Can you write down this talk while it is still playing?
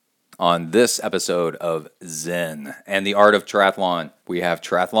On this episode of Zen and the Art of Triathlon, we have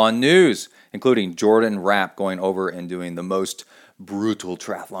triathlon news, including Jordan Rapp going over and doing the most brutal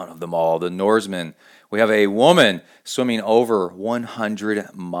triathlon of them all, the Norseman. We have a woman swimming over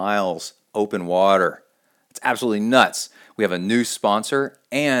 100 miles open water. It's absolutely nuts. We have a new sponsor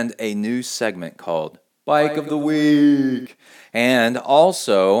and a new segment called Bike of the Week. And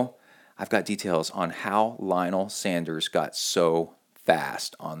also, I've got details on how Lionel Sanders got so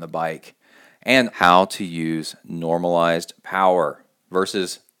fast on the bike and how to use normalized power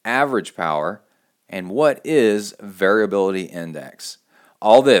versus average power and what is variability index.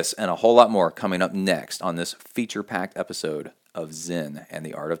 All this and a whole lot more coming up next on this feature-packed episode of Zen and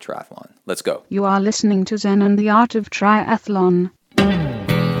the Art of Triathlon. Let's go. You are listening to Zen and the Art of Triathlon.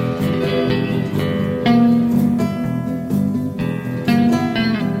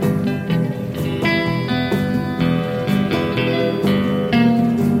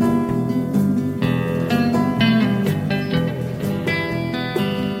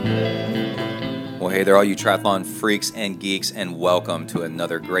 Hey there, all you triathlon freaks and geeks, and welcome to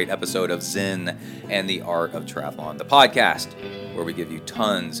another great episode of Zen and the Art of Triathlon, the podcast where we give you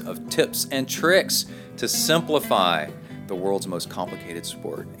tons of tips and tricks to simplify the world's most complicated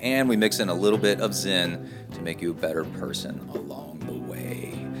sport. And we mix in a little bit of Zen to make you a better person along the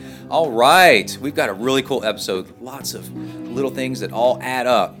way. All right, we've got a really cool episode, lots of little things that all add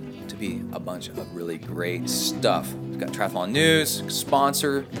up to be a bunch of really great stuff. We've got triathlon news,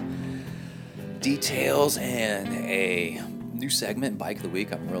 sponsor details, and a new segment, Bike of the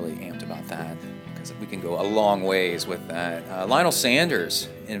Week. I'm really amped about that because we can go a long ways with that. Lionel Sanders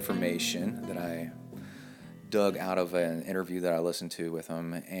information that I dug out of an interview that I listened to with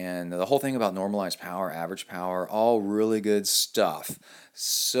him, and the whole thing about normalized power, average power, all really good stuff.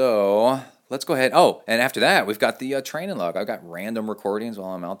 So let's go ahead. Oh, and after that, we've got the training log. I've got random recordings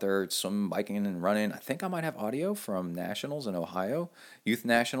while I'm out there swimming, biking, and running. I think I might have audio from Nationals in Ohio, Youth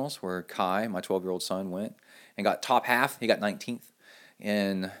Nationals, where Kai, my 12-year-old son, went and got top half. He got 19th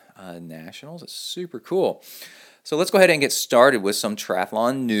in Nationals. It's super cool. So let's go ahead and get started with some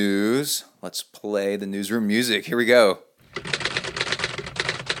triathlon news. Let's play the newsroom music. Here we go.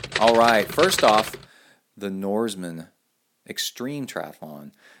 All right, first off, the Norseman Extreme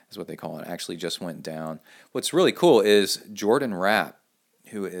Triathlon is what they call it, actually just went down. What's really cool is Jordan Rapp,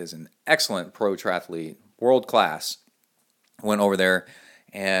 who is an excellent pro triathlete, world class, went over there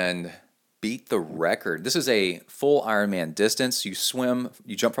and beat the record. This is a full Ironman distance. You swim,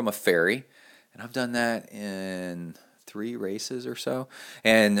 you jump from a ferry, and I've done that in 3 races or so.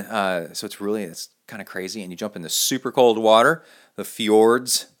 And so it's kind of crazy. And you jump in the super cold water, the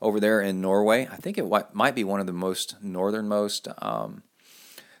fjords over there in Norway. I think it might be one of the most northernmost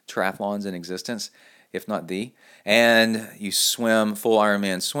triathlons in existence, if not the. And you swim, full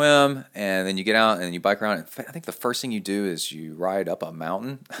Ironman swim, and then you get out and you bike around. I think the first thing you do is you ride up a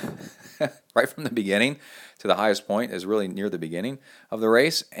mountain right from the beginning to the highest point is really near the beginning of the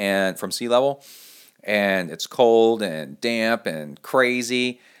race and from sea level. And it's cold and damp and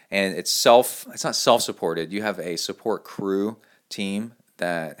crazy, and it's not self-supported. You have a support crew team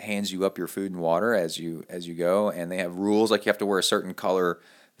that hands you up your food and water as you go, and they have rules like you have to wear a certain color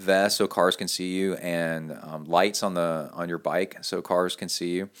vest so cars can see you, and lights on your bike so cars can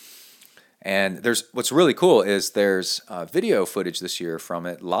see you. And what's really cool is there's video footage this year from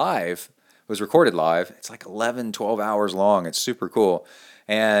it live. It was recorded live. It's like 11, 12 hours long. It's super cool.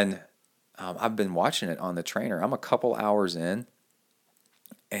 And I've been watching it on the trainer. I'm a couple hours in,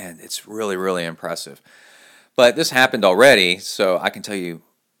 and it's really, really impressive. But this happened already, so I can tell you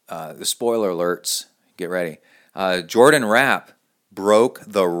the spoiler alerts. Get ready. Jordan Rapp broke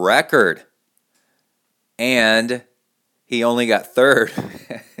the record, and he only got third.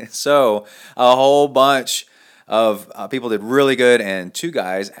 So a whole bunch of people did really good, and 2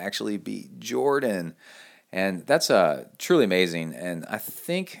 guys actually beat Jordan. And that's truly amazing. And I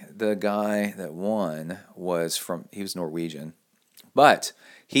think the guy that won he was Norwegian. But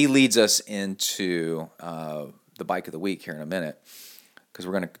he leads us into the Bike of the Week here in a minute, because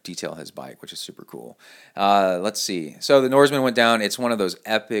we're going to detail his bike, which is super cool. Let's see. So the Norseman went down. It's one of those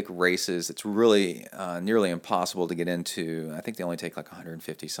epic races. It's really nearly impossible to get into. I think they only take like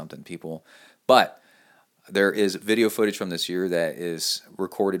 150-something people. But there is video footage from this year that is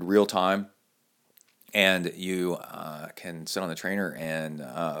recorded real time. And you can sit on the trainer and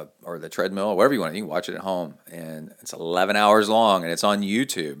or the treadmill, or whatever you want. You can watch it at home, and it's 11 hours long, and it's on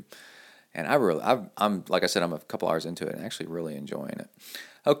YouTube. And I'm like I said, I'm a couple hours into it, and actually really enjoying it.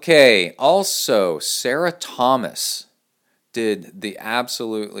 Okay. Also, Sarah Thomas did the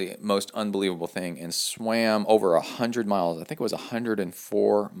absolutely most unbelievable thing and swam over 100 miles. I think it was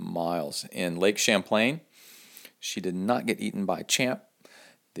 104 miles in Lake Champlain. She did not get eaten by Champ,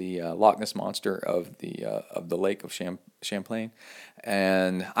 the Loch Ness monster of the lake of Champlain.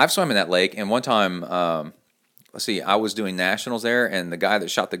 And I've swum in that lake. And one time, let's see, I was doing nationals there, and the guy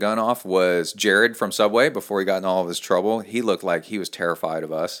that shot the gun off was Jared from Subway before he got in all of his trouble. He looked like he was terrified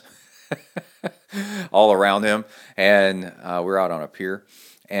of us. All around him, and we were out on a pier,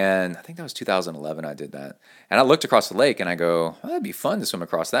 and I think that was 2011 I did that, and I looked across the lake and I go, oh, that'd be fun to swim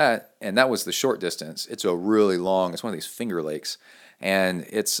across that, and that was the short distance. It's a really long, it's one of these finger lakes, and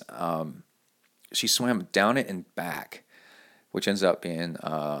it's she swam down it and back, which ends up being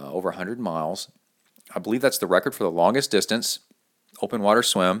over 100 miles. I believe that's the record for the longest distance open water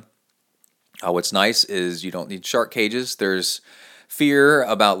swim. What's nice is you don't need shark cages. There's fear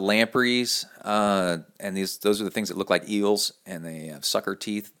about lampreys, and those are the things that look like eels, and they have sucker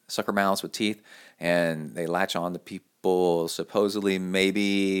mouths with teeth, and they latch on to people, supposedly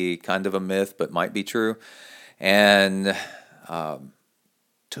maybe kind of a myth, but might be true. And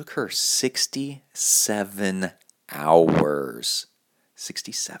took her 67 hours.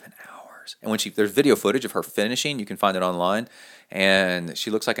 67 hours. And when there's video footage of her finishing, you can find it online, and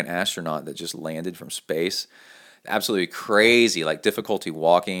she looks like an astronaut that just landed from space. Absolutely crazy, like difficulty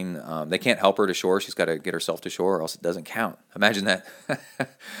walking. They can't help her to shore. She's got to get herself to shore or else it doesn't count. Imagine that.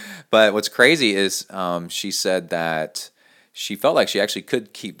 But what's crazy is she said that she felt like she actually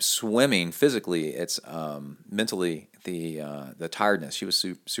could keep swimming physically. It's mentally the tiredness. She was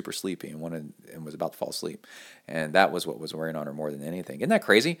super sleepy and was about to fall asleep. And that was what was wearing on her more than anything. Isn't that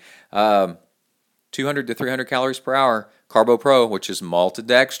crazy? 200 to 300 calories per hour, Carbo Pro, which is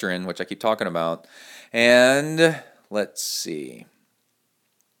maltodextrin, which I keep talking about. And let's see.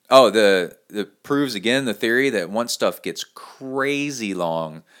 Oh, the proves again the theory that once stuff gets crazy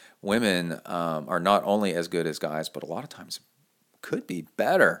long, women are not only as good as guys, but a lot of times could be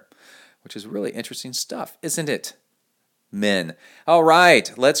better, which is really interesting stuff, isn't it, men? All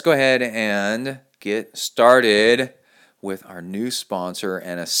right, let's go ahead and get started with our new sponsor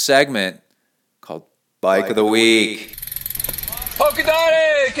and a segment called Bike of the Week. Polka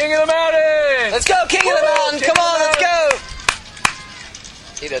Dotted, King of the Mountain! Let's go, King of the Mountain! Come on, let's go!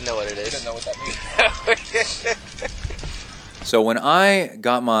 He doesn't know what it is. He doesn't know what that means. So when I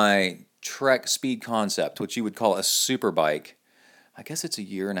got my Trek Speed Concept, which you would call a super bike, I guess it's a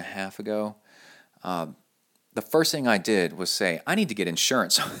year and a half ago, the first thing I did was say, I need to get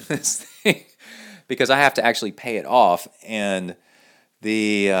insurance on this thing because I have to actually pay it off, and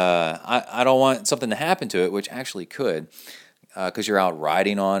I don't want something to happen to it, which actually could. Because you're out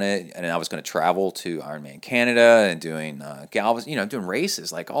riding on it, and I was going to travel to Ironman Canada and doing doing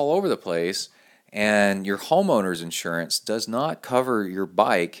races like all over the place, and your homeowner's insurance does not cover your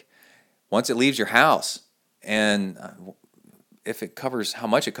bike once it leaves your house, and if it covers how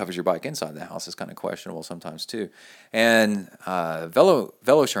much it covers your bike inside the house is kind of questionable sometimes too. And Velo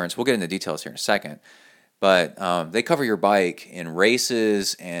Insurance, we'll get into details here in a second, but they cover your bike in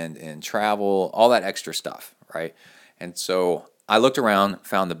races and in travel, all that extra stuff, right? And so I looked around,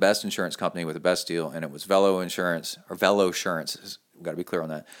 found the best insurance company with the best deal, and it was Velo Insurance, or Velo Insurance. We've got to be clear on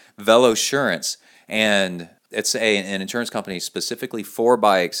that. Velo Insurance, and it's an insurance company specifically for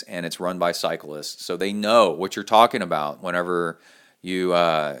bikes, and it's run by cyclists, so they know what you're talking about whenever you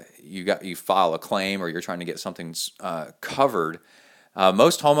file a claim or you're trying to get something covered.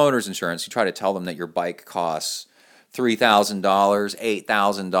 Most homeowners insurance, you try to tell them that your bike costs $3,000,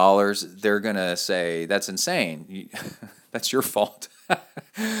 $8,000, they're going to say, that's insane. That's your fault.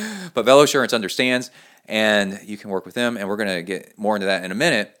 But Velo Insurance understands, and you can work with them, and we're going to get more into that in a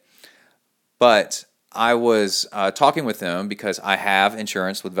minute. But I was talking with them because I have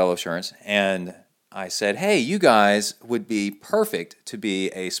insurance with Velo Insurance, and I said, hey, you guys would be perfect to be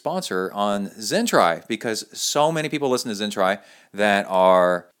a sponsor on ZenTri because so many people listen to ZenTri that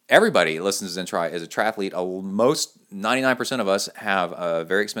are... Everybody listens to ZenTri as a triathlete. Most 99% of us have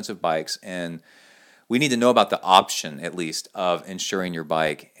very expensive bikes, and we need to know about the option, at least, of insuring your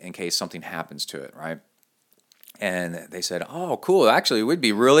bike in case something happens to it, right? And they said, oh, cool. Actually, we'd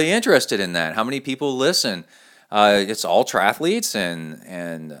be really interested in that. How many people listen? It's all triathletes,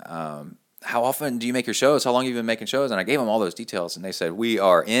 and how often do you make your shows? How long have you been making shows? And I gave them all those details, and they said, we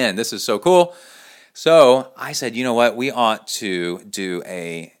are in. This is so cool. So I said, you know what? We ought to do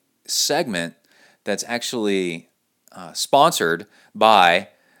a segment that's actually sponsored by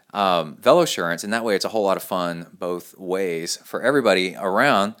Velo Insurance, and that way it's a whole lot of fun both ways for everybody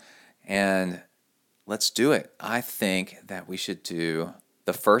around, and let's do it. I think that we should do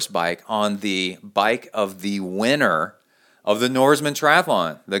the first bike on the bike of the winner of the Norseman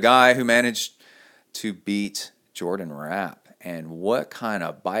Triathlon, the guy who managed to beat Jordan Rapp. And what kind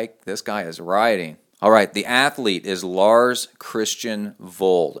of bike this guy is riding. All right, the athlete is Lars Christian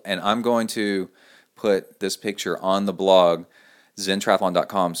Vold, and I'm going to put this picture on the blog,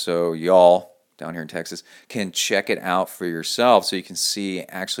 ZenTriathlon.com, so y'all down here in Texas can check it out for yourself so you can see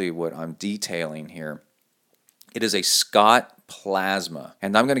actually what I'm detailing here. It is a Scott Plasma,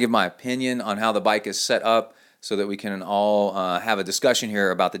 and I'm going to give my opinion on how the bike is set up so that we can all have a discussion here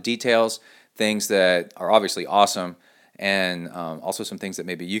about the details, things that are obviously awesome, and also some things that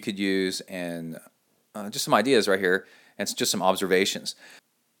maybe you could use, and just some ideas right here, and just some observations.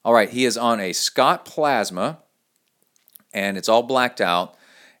 All right, he is on a Scott Plasma, and it's all blacked out.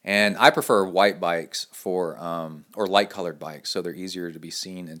 And I prefer white bikes for, or light-colored bikes, so they're easier to be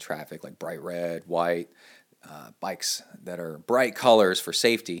seen in traffic, like bright red, white, bikes that are bright colors for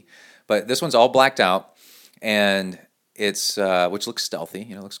safety. But this one's all blacked out, and it's which looks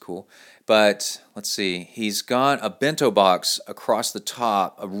stealthy, looks cool. But let's see, he's got a bento box across the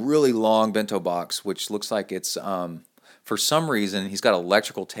top, a really long bento box, which looks like it's for some reason he's got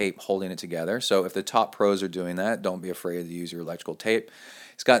electrical tape holding it together. So if the top pros are doing that, don't be afraid to use your electrical tape.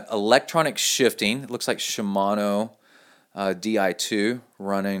 It's got electronic shifting. It looks like Shimano Di2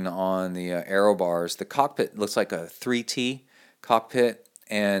 running on the aero bars. The cockpit looks like a 3T cockpit.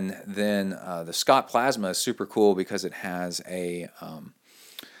 And then the Scott Plasma is super cool because it has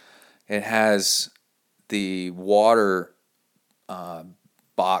the water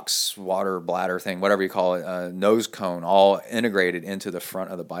box, water bladder thing, whatever you call it, nose cone, all integrated into the front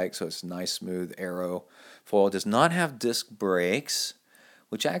of the bike. So it's nice, smooth aero foil. It does not have disc brakes,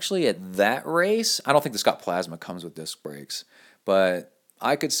 which actually at that race, I don't think the Scott Plasma comes with disc brakes, but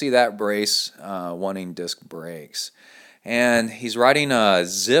I could see that race wanting disc brakes. And he's riding a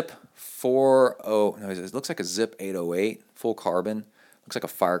Zip 40, no, it looks like a Zip 808, full carbon. Looks like a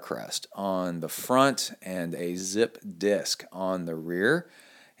Firecrest on the front and a Zip disc on the rear.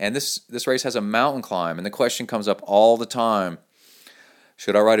 And this race has a mountain climb, and the question comes up all the time,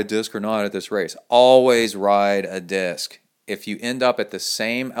 should I ride a disc or not at this race? Always ride a disc. If you end up at the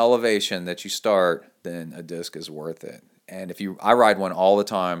same elevation that you start, then a disc is worth it. And I ride one all the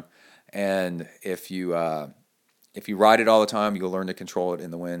time, and if you ride it all the time, you'll learn to control it in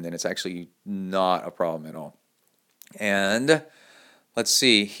the wind, and it's actually not a problem at all. And let's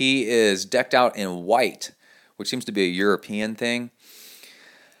see, he is decked out in white, which seems to be a European thing.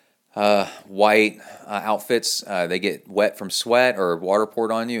 White outfits, they get wet from sweat or water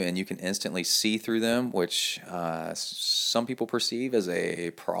poured on you, and you can instantly see through them, which some people perceive as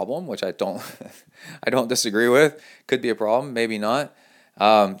a problem, which I don't I don't disagree with. Could be a problem, maybe not.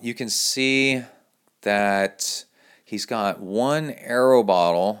 You can see that he's got one aero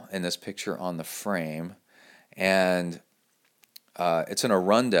bottle in this picture on the frame, and it's an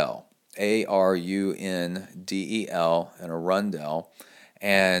Arundel, Arundel, an Arundel.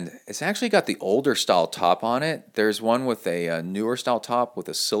 And it's actually got the older style top on it. There's one with a newer style top with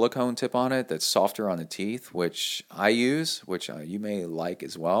a silicone tip on it that's softer on the teeth, which I use, which you may like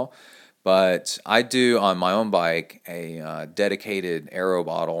as well. But I do on my own bike a dedicated aero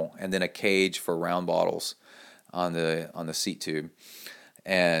bottle and then a cage for round bottles on the seat tube.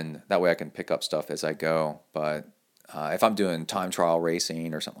 And that way I can pick up stuff as I go. But if I'm doing time trial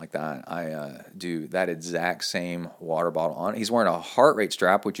racing or something like that, I do that exact same water bottle on. He's wearing a heart rate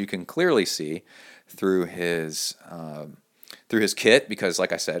strap, which you can clearly see through his kit because,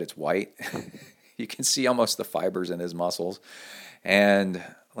 like I said, it's white. You can see almost the fibers in his muscles. And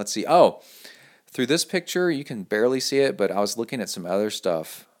let's see. Oh, through this picture, you can barely see it, but I was looking at some other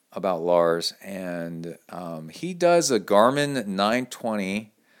stuff about Lars, and he does a Garmin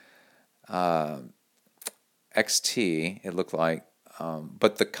 920 XT, it looked like,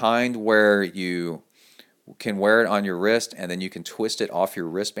 but the kind where you can wear it on your wrist and then you can twist it off your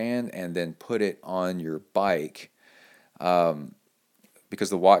wristband and then put it on your bike, because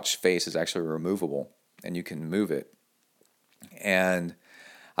the watch face is actually removable and you can move it. And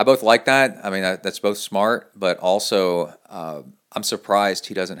I both like that. I mean, that's both smart, but also I'm surprised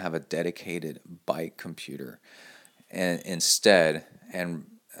he doesn't have a dedicated bike computer and instead,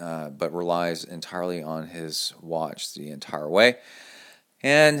 but relies entirely on his watch the entire way.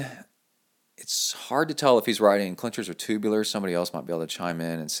 And it's hard to tell if he's riding clinchers or tubulars. Somebody else might be able to chime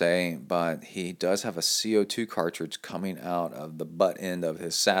in and say, but he does have a CO2 cartridge coming out of the butt end of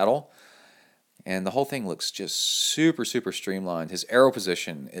his saddle. And the whole thing looks just super, super streamlined. His aero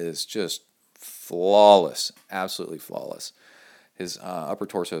position is just flawless, absolutely flawless. His upper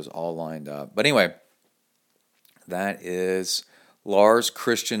torso is all lined up. But anyway, that is Lars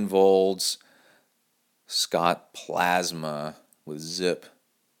Christian Vold's Scott Plasma with zip,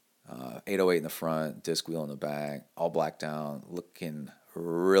 808 in the front, disc wheel in the back, all blacked out, looking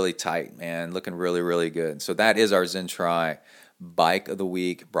really tight, man, looking really, really good. So that is our ZenTri Bike of the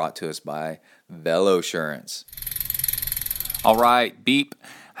Week, brought to us by Velosurance. All right, beep.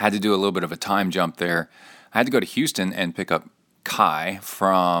 I had to do a little bit of a time jump there. I had to go to Houston and pick up Kai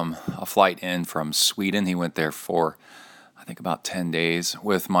from a flight in from Sweden. He went there for, I think, about 10 days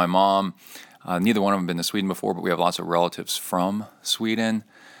with my mom. Neither one of them have been to Sweden before, but we have lots of relatives from Sweden.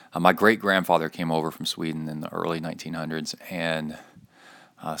 My great-grandfather came over from Sweden in the early 1900s and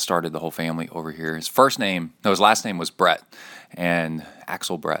started the whole family over here. His last name was Brett, and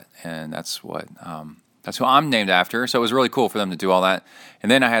Axel Brett, and that's who I'm named after. So it was really cool for them to do all that.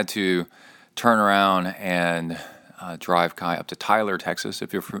 And then I had to turn around and drive Kai up to Tyler, Texas.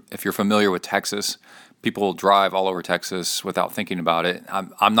 If you're familiar with Texas, people drive all over Texas without thinking about it.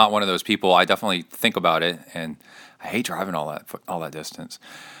 I'm not one of those people. I definitely think about it, and I hate driving all that distance.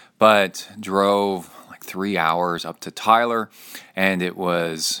 But drove like 3 hours up to Tyler, and it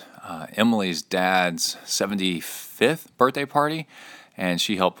was Emily's dad's 75th birthday party, and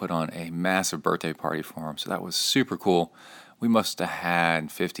she helped put on a massive birthday party for him. So that was super cool. We must have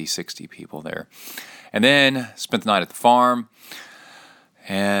had 50, 60 people there. And then spent the night at the farm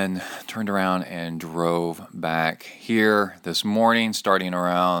and turned around and drove back here this morning, starting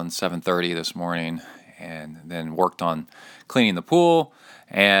around 7:30 this morning, and then worked on cleaning the pool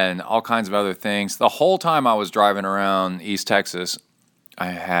and all kinds of other things. The whole time I was driving around East Texas, I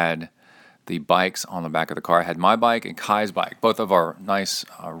had the bikes on the back of the car. I had my bike and Kai's bike, both of our nice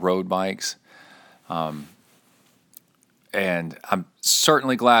road bikes. And I'm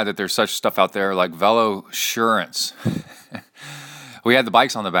certainly glad that there's such stuff out there like Velosurance. We had the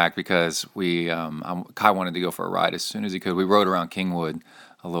bikes on the back because Kai wanted to go for a ride as soon as he could. We rode around Kingwood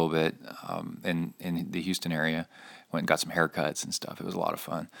a little bit in the Houston area. Went and got some haircuts and stuff. It was a lot of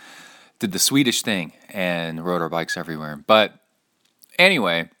fun. Did the Swedish thing and rode our bikes everywhere. But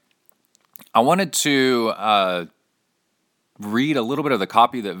anyway, I wanted to read a little bit of the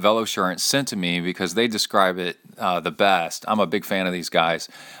copy that Velosurance sent to me because they describe it the best. I'm a big fan of these guys.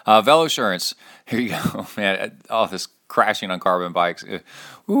 Velosurance, here you go, man. All this crashing on carbon bikes.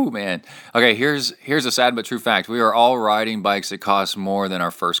 Ooh, man. Okay, here's a sad but true fact. We are all riding bikes that cost more than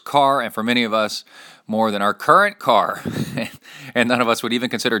our first car, and for many of us, more than our current car. And none of us would even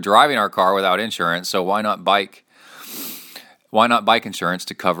consider driving our car without insurance, so why not bike insurance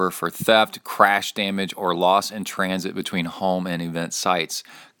to cover for theft, crash damage, or loss in transit between home and event sites?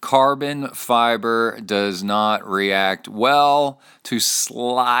 Carbon fiber does not react well to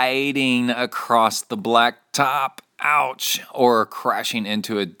sliding across the blacktop, ouch, or crashing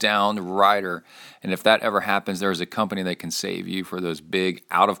into a downed rider. And if that ever happens, there's a company that can save you for those big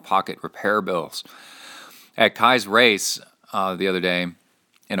out-of-pocket repair bills. At Kai's race the other day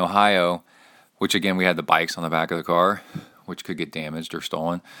in Ohio, which again, we had the bikes on the back of the car, which could get damaged or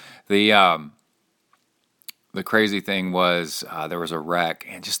stolen. The crazy thing was there was a wreck,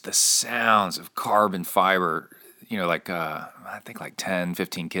 and just the sounds of carbon fiber, I think like 10,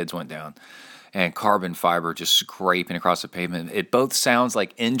 15 kids went down, and carbon fiber just scraping across the pavement. It both sounds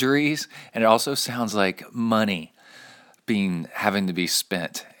like injuries, and it also sounds like money having to be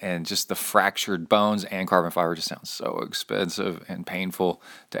spent, and just the fractured bones and carbon fiber just sounds so expensive and painful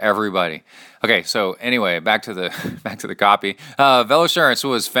to everybody. Okay, so anyway, back to the copy. Velosurance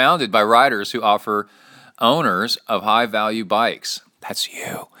was founded by riders who offer owners of high-value bikes, that's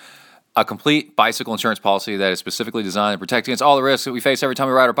you, a complete bicycle insurance policy that is specifically designed to protect against all the risks that we face every time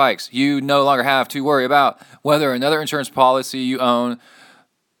we ride our bikes. You no longer have to worry about whether another insurance policy you own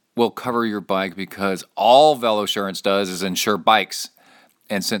will cover your bike, because all Velosurance does is insure bikes,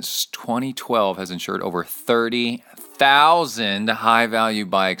 and since 2012 has insured over 30,000 high-value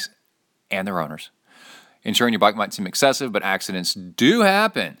bikes and their owners. Insuring your bike might seem excessive, but accidents do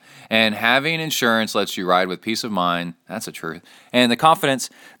happen, and having insurance lets you ride with peace of mind, that's the truth, and the confidence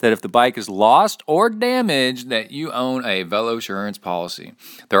that if the bike is lost or damaged, that you own a Velosurance policy.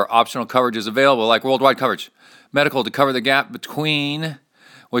 There are optional coverages available, like worldwide coverage, medical to cover the gap between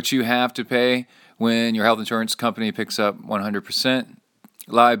what you have to pay when your health insurance company picks up 100%.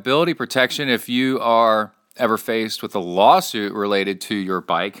 Liability protection if you are ever faced with a lawsuit related to your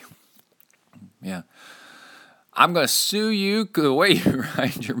bike. Yeah. I'm going to sue you the way you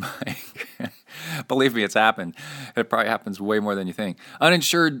ride your bike. Believe me, it's happened. It probably happens way more than you think.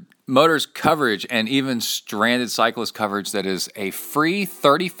 Uninsured motorist coverage and even stranded cyclist coverage that is a free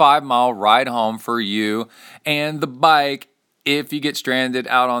 35-mile ride home for you and the bike if you get stranded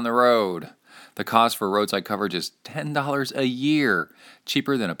out on the road. The cost for roadside coverage is $10 a year,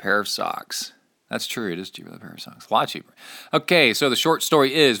 cheaper than a pair of socks. That's true. It is cheaper than a pair of socks. A lot cheaper. Okay, so the short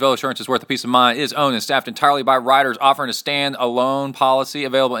story is VeloSurance is worth a peace of mind, is owned and staffed entirely by riders, offering a stand-alone policy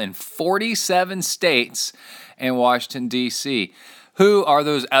available in 47 states and Washington, D.C. Who are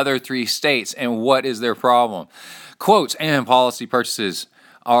those other 3 states, and what is their problem? Quotes and policy purchases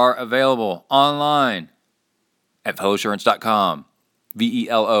are available online at VeloSurance.com,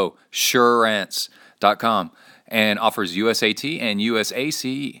 VELO, Surance.com, and offers USAT and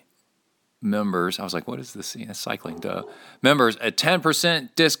USAC members. I was like, what is this? That's cycling, duh. Members, a 10%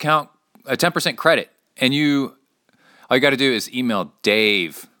 discount, a 10% credit. And all you got to do is email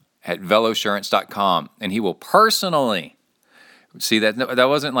Dave at VeloSurance.com, and he will personally, see that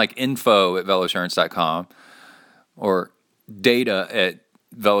wasn't like info at VeloSurance.com or data at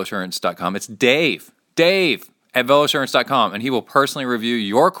VeloSurance.com. It's Dave at VeloSurance.com, and he will personally review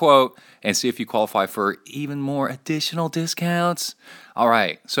your quote and see if you qualify for even more additional discounts. All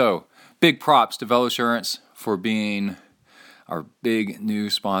right, so big props to VeloSurance for being our big new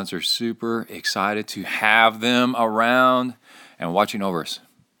sponsor. Super excited to have them around and watching over us.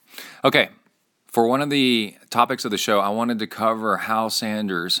 Okay, for one of the topics of the show, I wanted to cover how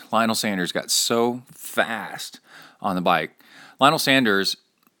Lionel Sanders got so fast on the bike. Lionel Sanders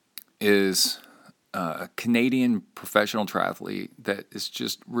is a Canadian professional triathlete that is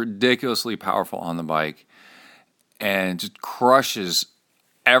just ridiculously powerful on the bike and just crushes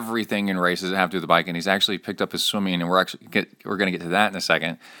everything in races that have to do with the bike. And he's actually picked up his swimming, and we're going to get to that in a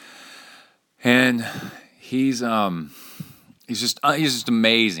second. And he's just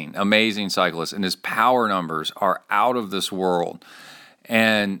amazing cyclist, and his power numbers are out of this world.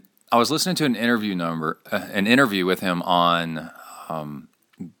 And I was listening to an interview with him on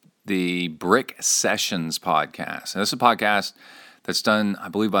the Brick Sessions podcast. And this is a podcast that's done, I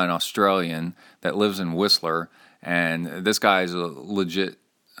believe, by an Australian that lives in Whistler. And this guy is a legit,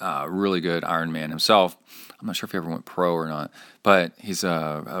 really good Ironman himself. I'm not sure if he ever went pro or not, but he's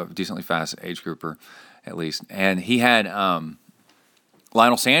a decently fast age grouper, at least. And he had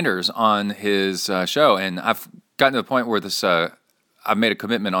Lionel Sanders on his show, and I've gotten to the point where I've made a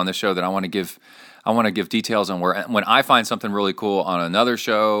commitment on this show that I want to give details on when I find something really cool on another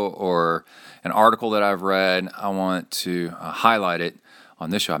show or an article that I've read, I want to highlight it on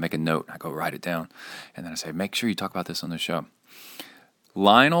this show. I make a note, I go write it down, and then I say, make sure you talk about this on the show.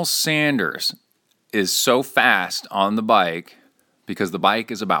 Lionel Sanders is so fast on the bike because the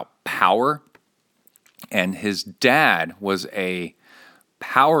bike is about power, and his dad was a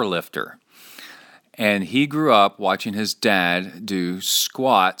power lifter. And he grew up watching his dad do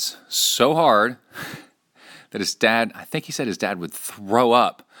squats so hard that I think he said his dad would throw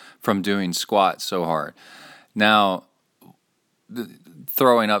up from doing squats so hard. Now, the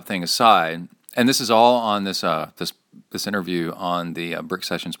throwing up thing aside, and this is all on this interview on the Brick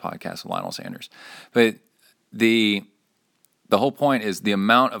Sessions podcast with Lionel Sanders. But the whole point is the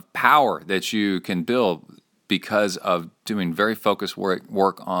amount of power that you can build because of doing very focused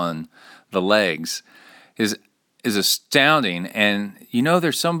work on the legs is astounding. And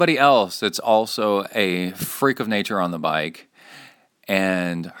there's somebody else that's also a freak of nature on the bike,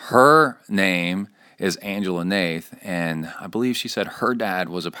 and her name is Angela Nath, and I believe she said her dad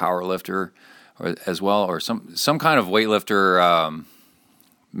was a power lifter as well, or some kind of weightlifter,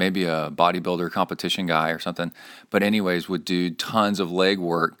 maybe a bodybuilder competition guy or something, but anyways would do tons of leg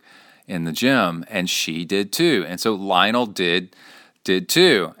work in the gym, and she did too. And so Lionel did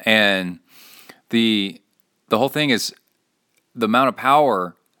too. And the whole thing is the amount of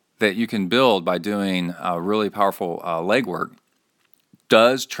power that you can build by doing really powerful leg work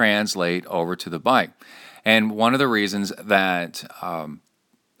does translate over to the bike. And one of the reasons that out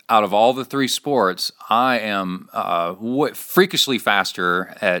of all the 3 sports, I am freakishly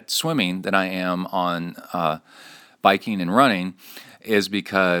faster at swimming than I am on biking and running is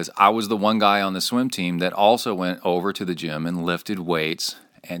because I was the one guy on the swim team that also went over to the gym and lifted weights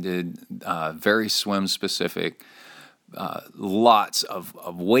and did very swim-specific, lots of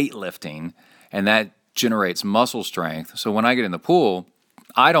weightlifting, and that generates muscle strength. So when I get in the pool,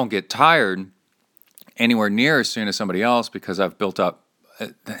 I don't get tired anywhere near as soon as somebody else because I've built up.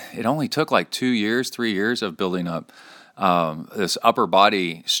 It only took like 2 years, 3 years of building up this upper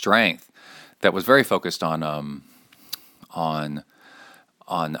body strength that was very focused on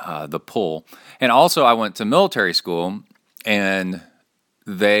the pull. And also I went to military school and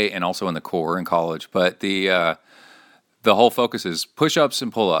also in the Corps in college, but the whole focus is push-ups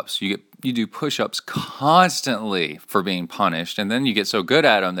and pull-ups. You do push-ups constantly for being punished, and then you get so good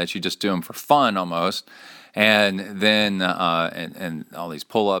at them that you just do them for fun almost, and then and all these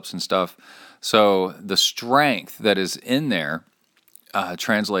pull-ups and stuff. So the strength that is in there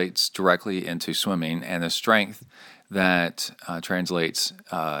translates directly into swimming, and the strength that translates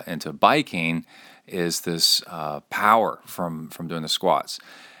into biking is this power from doing the squats.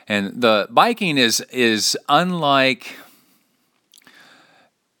 And the biking is unlike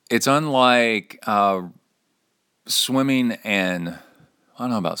swimming, and I don't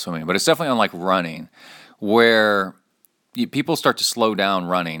know about swimming, but it's definitely unlike running, where people start to slow down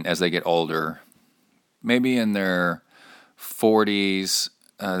running as they get older. Maybe in their 40s,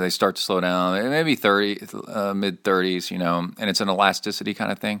 they start to slow down, maybe 30, mid-30s, and it's an elasticity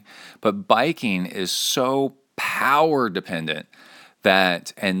kind of thing. But biking is so power dependent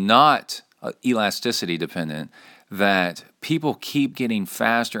and not elasticity dependent, that people keep getting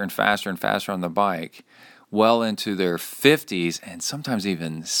faster and faster and faster on the bike well into their 50s, and sometimes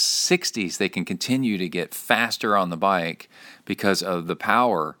even 60s. They can continue to get faster on the bike because of the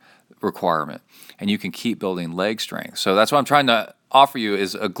power requirement, and you can keep building leg strength. So that's what I'm trying to offer you,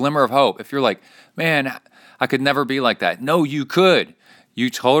 is a glimmer of hope. If you're like, man, I could never be like that. No, you could. You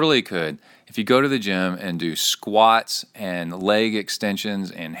totally could. If you go to the gym and do squats and leg extensions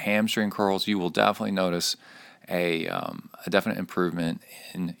and hamstring curls, you will definitely notice a definite improvement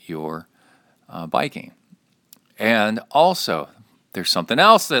in your biking. And also, there's something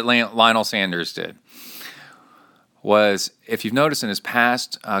else that Lionel Sanders did. Was, if you've noticed in his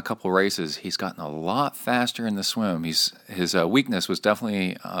past couple races, he's gotten a lot faster in the swim. His weakness was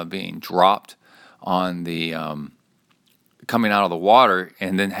definitely being dropped on the coming out of the water,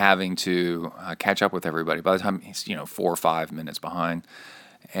 and then having to catch up with everybody. By the time he's 4 or 5 minutes behind,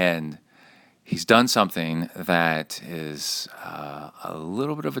 and he's done something that is a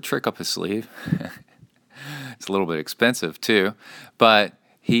little bit of a trick up his sleeve. It's a little bit expensive too, but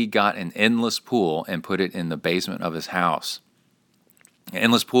he got an endless pool and put it in the basement of his house. An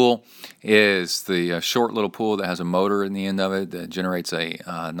endless pool is the short little pool that has a motor in the end of it that generates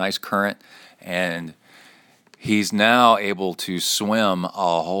a nice current, and he's now able to swim a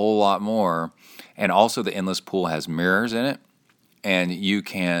whole lot more. And also the endless pool has mirrors in it, and you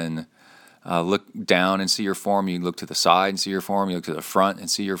can look down and see your form. You look to the side and see your form. You look to the front and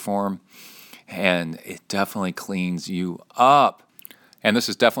see your form. And it definitely cleans you up. And this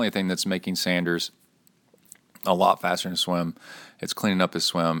is definitely a thing that's making Sanders a lot faster in swim. It's cleaning up his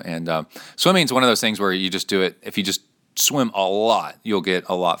swim. And swimming is one of those things where you just do it. If you just swim a lot, you'll get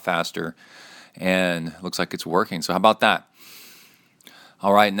a lot faster. And it looks like it's working. So how about that?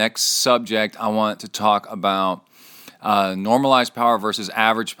 All right, next subject, I want to talk about normalized power versus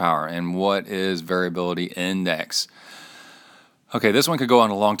average power, and what is variability index. Okay, this one could go on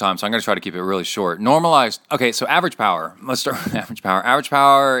a long time, so I'm going to try to keep it really short. Normalized, okay, so average power. Let's start with average power. Average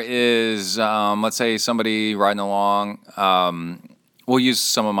power is, let's say somebody riding along. We'll use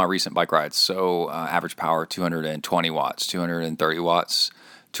some of my recent bike rides. So average power, 220 watts, 230 watts,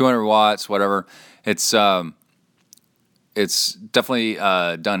 200 watts, whatever. It's definitely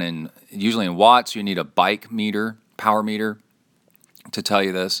done usually in watts. You need a bike meter, power meter, to tell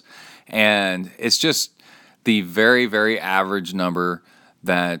you this. And it's just the very, very average number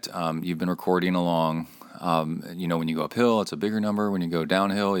that you've been recording along. When you go uphill, it's a bigger number. When you go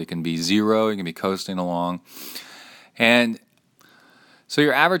downhill, it can be 0. You can be coasting along. And so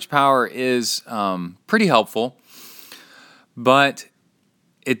your average power is pretty helpful, but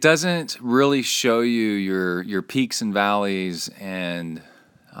it doesn't really show you your peaks and valleys and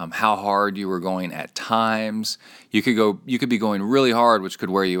how hard you were going at times. You could be going really hard, which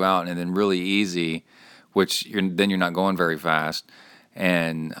could wear you out, and then really easy, which you're not going very fast.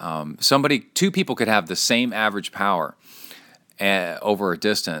 And two people could have the same average power over a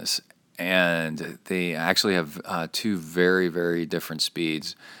distance, and they actually have two very, very different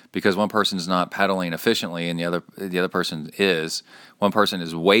speeds, because one person's not pedaling efficiently and the other person is. One person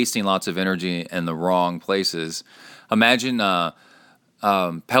is wasting lots of energy in the wrong places. Imagine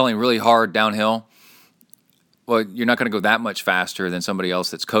pedaling really hard downhill. Well, you're not going to go that much faster than somebody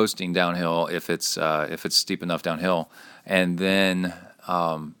else that's coasting downhill if it's steep enough downhill, and then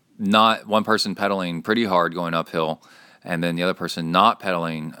not one person pedaling pretty hard going uphill, and then the other person not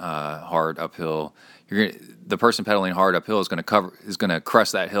pedaling hard uphill. The person pedaling hard uphill is going to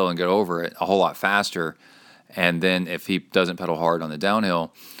crest that hill and get over it a whole lot faster, and then if he doesn't pedal hard on the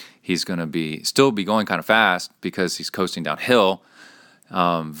downhill, he's going to still be going kind of fast because he's coasting downhill.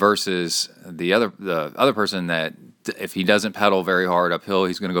 Versus the other person that if he doesn't pedal very hard uphill,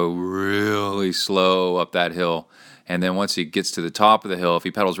 he's going to go really slow up that hill. And then once he gets to the top of the hill, if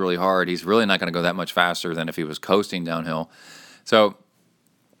he pedals really hard, he's really not going to go that much faster than if he was coasting downhill. So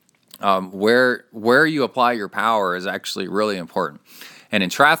where you apply your power is actually really important. And in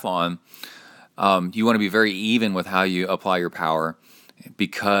triathlon, you want to be very even with how you apply your power.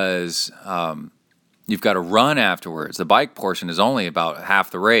 because you've got to run afterwards. The bike portion is only about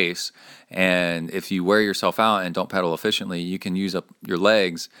half the race, and if you wear yourself out and don't pedal efficiently, you can use up your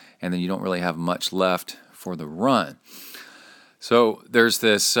legs, and then you don't really have much left for the run. So there's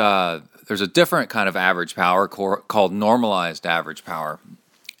this there's a different kind of average power called normalized average power,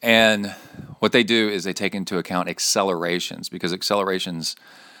 and what they do is they take into account accelerations, because accelerations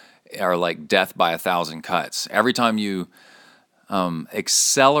are like death by 1,000 cuts. Every time you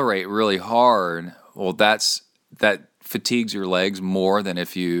accelerate really hard, well, that fatigues your legs more than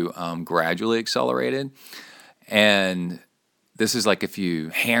if you gradually accelerated. And this is like if you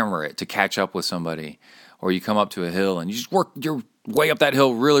hammer it to catch up with somebody, or you come up to a hill and you just work your way up that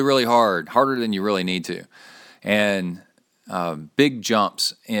hill really, really hard, harder than you really need to. And big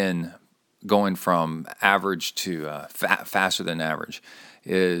jumps in going from average to faster than average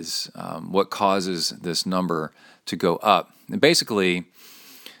is what causes this number to go up. And basically,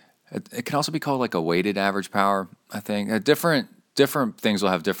 it can also be called like a weighted average power, I think. Different things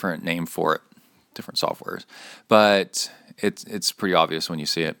will have different name for it, different softwares. But it's pretty obvious when you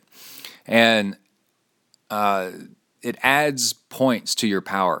see it. And it adds points to your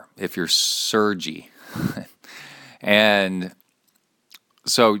power if you're surgy. And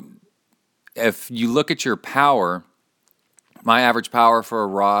so if you look at your power, my average power for a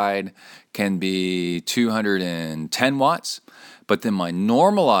ride can be 210 watts, but then my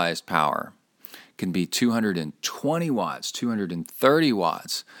normalized power can be 220 watts, 230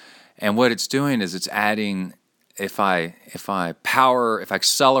 watts. And what it's doing is it's adding, if I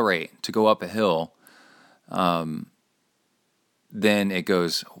accelerate to go up a hill, then it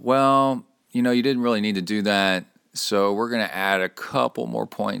goes, well, you didn't really need to do that, so we're going to add a couple more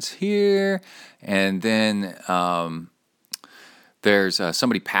points here, and then there's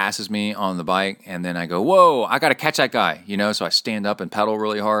somebody passes me on the bike, and then I go, whoa, I got to catch that guy, so I stand up and pedal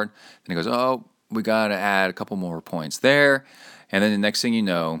really hard, and it goes, oh, we got to add a couple more points there, and then the next thing you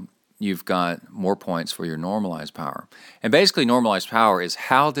know, you've got more points for your normalized power. And basically normalized power is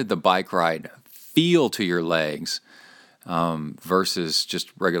how did the bike ride feel to your legs versus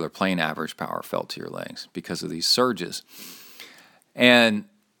just regular plain average power felt to your legs because of these surges. And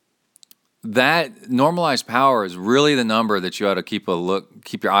that normalized power is really the number that you ought to keep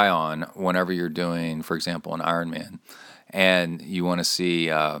your eye on whenever you're doing, for example, an Ironman, and you want to see,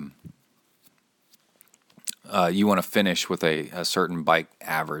 you want to finish with a certain bike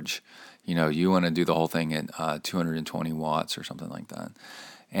average. You want to do the whole thing at 220 watts or something like that,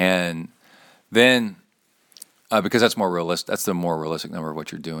 and then because that's more realistic. That's the more realistic number of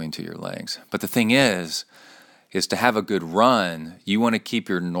what you're doing to your legs. But the thing is to have a good run, you want to keep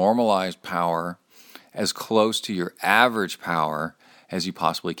your normalized power as close to your average power as you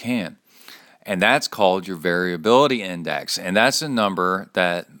possibly can. And that's called your variability index. And that's a number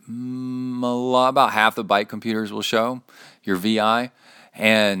that about half the bike computers will show, your VI.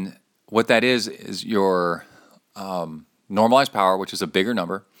 And what that is your normalized power, which is a bigger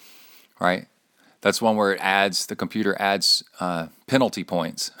number, right? That's one where the computer adds penalty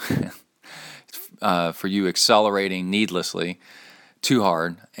points for you accelerating needlessly too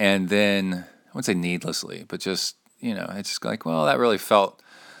hard. And then, I wouldn't say needlessly, but just, it's just like, well, that really felt,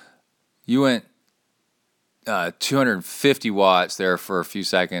 you went 250 watts there for a few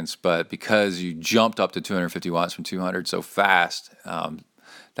seconds, but because you jumped up to 250 watts from 200 so fast,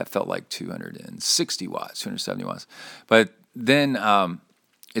 that felt like 260 watts, 270 watts. But then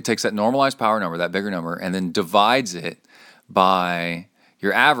it takes that normalized power number, that bigger number, and then divides it by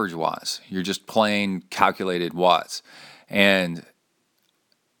your average watts, your just plain calculated watts. And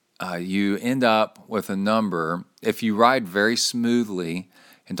you end up with a number, if you ride very smoothly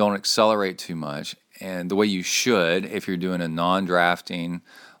and don't accelerate too much, and the way you should if you're doing a non-drafting,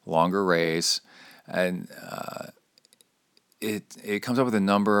 longer race, and it comes up with a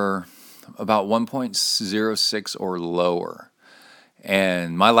number about 1.06 or lower.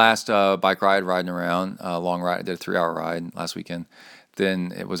 And my last bike ride, riding around, long ride, I did a 3-hour ride last weekend,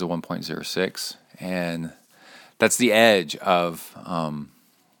 then it was a 1.06. And that's the edge of,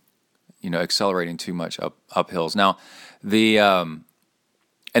 accelerating too much up hills. Now,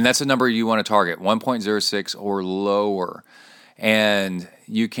 and that's the number you want to target, 1.06 or lower. And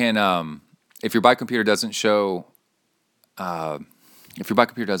you can, if your bike computer doesn't show,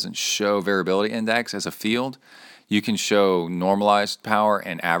 variability index as a field, you can show normalized power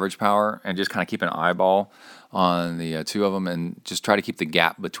and average power and just kind of keep an eyeball on the two of them and just try to keep the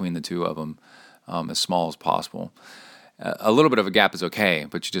gap between the two of them as small as possible. A little bit of a gap is okay,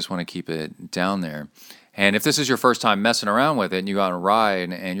 but you just want to keep it down there. And if this is your first time messing around with it and you go on a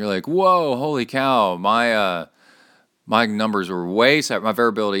ride and you're like, whoa, holy cow, my my numbers were way set. My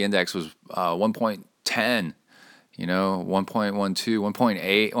variability index was 1.10, 1.12,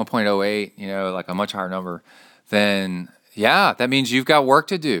 1.8, 1.08, like a much higher number, then that means you've got work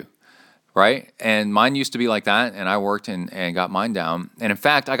to do, right? And mine used to be like that, and I worked and got mine down. And in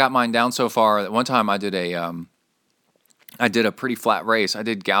fact, I got mine down so far that one time I did a pretty flat race. I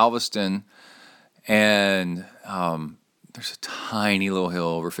did Galveston, and there's a tiny little hill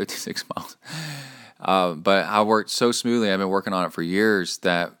over 56 miles. But I worked so smoothly. I've been working on it for years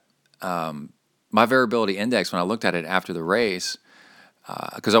that my variability index, when I looked at it after the race,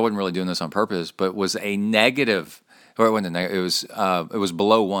 because I wasn't really doing this on purpose, but was a negative, or it wasn't a negative, it was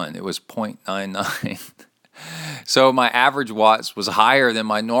below 1. It was 0.99. So my average watts was higher than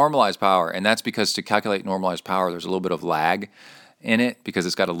my normalized power, and that's because to calculate normalized power, there's a little bit of lag in it because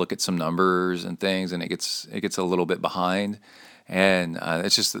it's got to look at some numbers and things, and it gets a little bit behind, and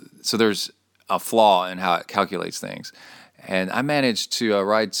it's just so there's a flaw in how it calculates things. And I managed to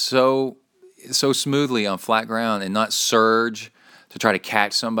ride so smoothly on flat ground and not surge to try to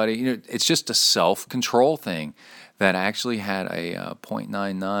catch somebody. It's just a self-control thing that actually had a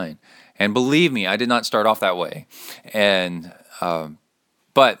 0.99. And believe me, I did not start off that way. And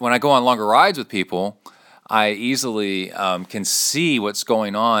but when I go on longer rides with people, I easily can see what's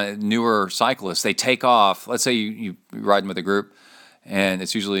going on. Newer cyclists, they take off. Let's say you riding with a group, and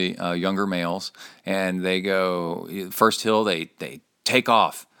it's usually younger males, and they go, first hill, they take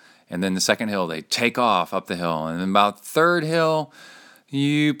off. And then the second hill, they take off up the hill. And then about third hill,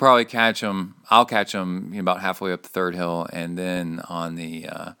 you probably catch them. I'll catch them about halfway up the third hill. And then on the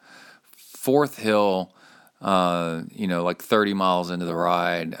fourth hill, like 30 miles into the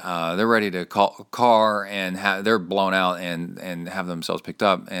ride, they're ready to call a car, and they're blown out and have themselves picked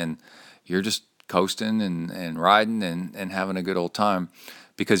up. And you're just coasting and riding and having a good old time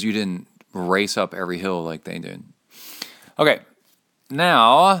because you didn't race up every hill like they did. Okay,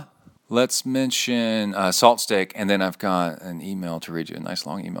 now let's mention Salt Stick, and then I've got an email to read you, a nice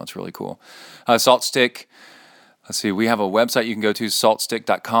long email. It's really cool. Salt Stick, let's see, we have a website you can go to,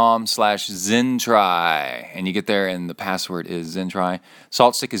 saltstick.com/ZenTri, and you get there, and the password is ZenTri.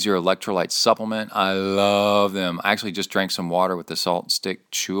 Salt Stick is your electrolyte supplement. I love them. I actually just drank some water with the Salt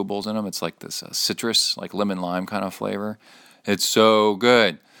Stick chewables in them. It's like this citrus, like lemon lime kind of flavor. It's so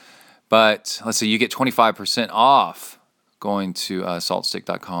good. But let's see, you get 25% off going to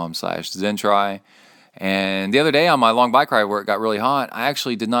saltstick.com/ZenTri. And the other day on my long bike ride where it got really hot, I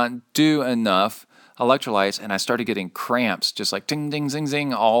actually did not do enough electrolytes, and I started getting cramps, just like ding, ding, zing,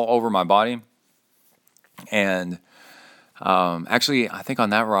 zing, all over my body. And actually, I think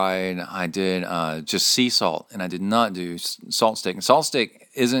on that ride, I did just sea salt, and I did not do Salt Stick. And Salt Stick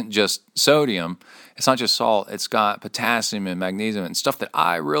isn't just sodium. It's not just salt. It's got potassium and magnesium and stuff that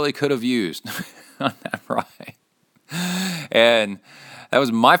I really could have used on that ride. And that was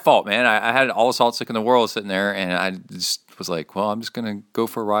my fault, man. I had all the Salt Stick in the world sitting there, and I just was like, well, I'm just going to go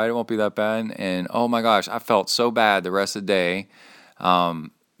for a ride. It won't be that bad. And oh my gosh, I felt so bad the rest of the day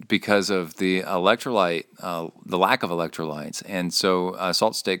because of the electrolyte, the lack of electrolytes. And so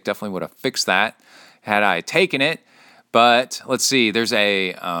Salt Stick definitely would have fixed that had I taken it. But let's see, there's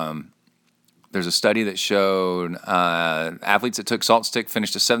a study that showed athletes that took Salt Stick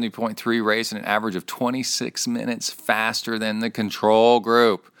finished a 70.3 race in an average of 26 minutes faster than the control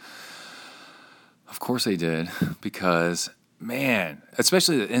group. Of course they did, because, man,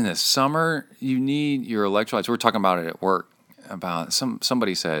 especially in the summer, you need your electrolytes. We were talking about it at work. About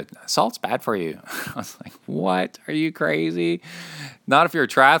somebody said, salt's bad for you. I was like, what? Are you crazy? Not if you're a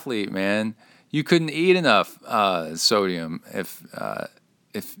triathlete, man. You couldn't eat enough sodium if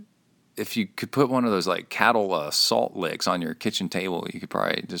you could put one of those like cattle salt licks on your kitchen table. You could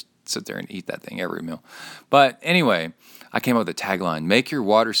probably just sit there and eat that thing every meal. But anyway, I came up with a tagline: "Make your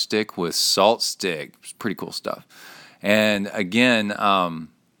water stick with Salt Stick." It's pretty cool stuff. And again,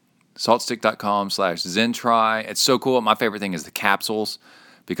 saltstick.com/ZenTri. It's so cool. My favorite thing is the capsules,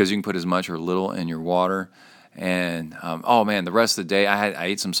 because you can put as much or little in your water. And oh man, the rest of the day I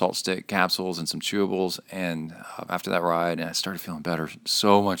ate some Salt Stick capsules and some chewables, and after that ride, and I started feeling better,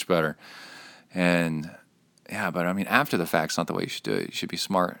 so much better. And yeah, but I mean, after the fact, it's not the way you should do it. You should be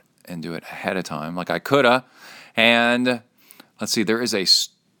smart and do it ahead of time, like I coulda. And let's see, there is a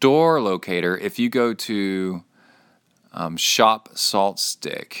store locator. If you go to Shop Salt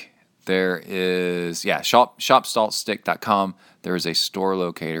Stick, there is shopsaltstick.com. There is a store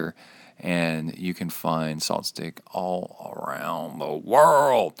locator, and you can find Salt Stick all around the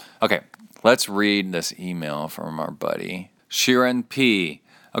world. Okay, let's read this email from our buddy Sheeran P.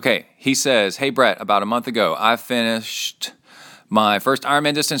 Okay, he says, "Hey Brett, about a month ago, I finished my first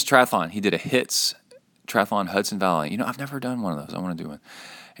Ironman distance triathlon." He did a HITS Triathlon Hudson Valley. I've never done one of those. I want to do one.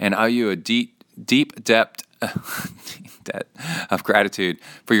 And I owe you a deep debt of gratitude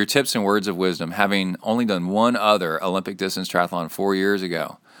for your tips and words of wisdom, having only done one other Olympic distance triathlon 4 years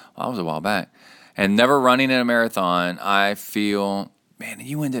ago. Well, that was a while back. And never running in a marathon, I feel, man,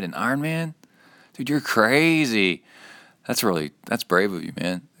 you ended an Ironman? Dude, you're crazy. That's brave of you,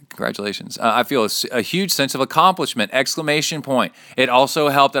 man. Congratulations. I feel a huge sense of accomplishment, ! It also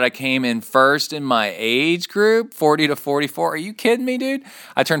helped that I came in first in my age group, 40 to 44. Are you kidding me, dude?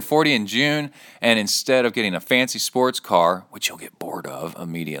 I turned 40 in June, and instead of getting a fancy sports car, which you'll get bored of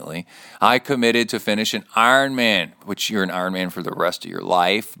immediately, I committed to finish an Ironman, which you're an Ironman for the rest of your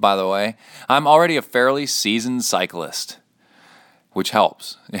life, by the way. I'm already a fairly seasoned cyclist, which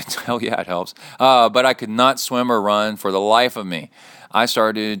helps. Hell yeah, it helps. But I could not swim or run for the life of me. I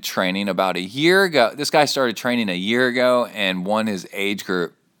started training about a year ago. This guy started training a year ago and won his age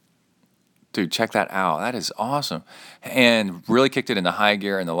group. Dude, check that out. That is awesome. And really kicked it into high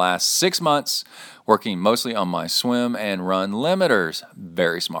gear in the last 6 months, working mostly on my swim and run limiters.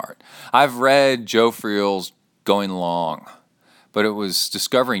 Very smart. I've read Joe Friel's Going Long, but it was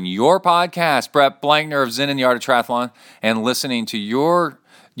discovering your podcast, Brett Blankner of Zen and the Art of Triathlon, and listening to you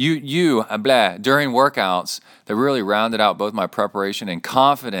during workouts that really rounded out both my preparation and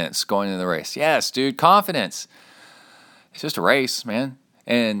confidence going into the race. Yes, dude, confidence. It's just a race, man.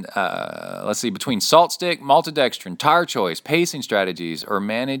 And let's see, between salt stick, maltodextrin, tire choice, pacing strategies, or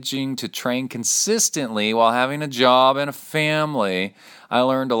managing to train consistently while having a job and a family, I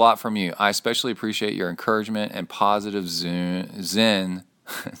learned a lot from you. I especially appreciate your encouragement and positive Zen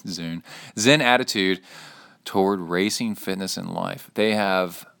attitude toward racing, fitness, and life. They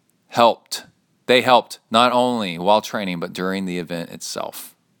helped not only while training, but during the event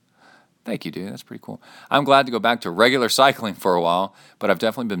itself. Thank you, dude. That's pretty cool. I'm glad to go back to regular cycling for a while, but I've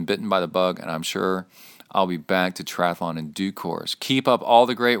definitely been bitten by the bug, and I'm sure I'll be back to triathlon in due course. Keep up all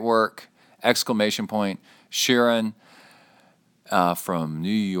the great work! ! Sharon from New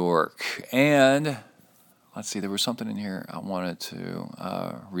York. And let's see, there was something in here I wanted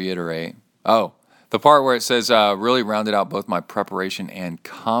to reiterate. Oh, the part where it says really rounded out both my preparation and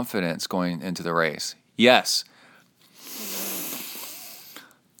confidence going into the race. Yes.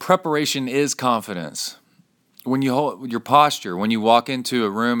 Preparation is confidence. When you hold your posture, when you walk into a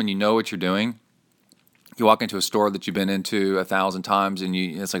room and you know what you're doing, you walk into a store that you've been into 1,000 times and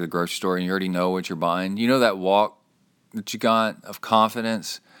it's like a grocery store and you already know what you're buying. You know that walk that you got of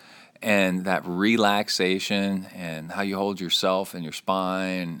confidence and that relaxation and how you hold yourself and your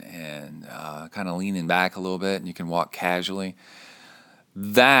spine and kind of leaning back a little bit and you can walk casually.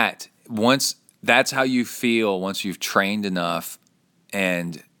 That's how you feel once you've trained enough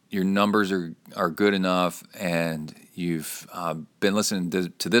and your numbers are good enough and you've been listening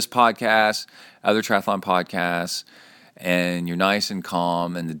to this podcast, other triathlon podcasts, and you're nice and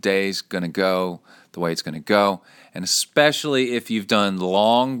calm and the day's going to go the way it's going to go. And especially if you've done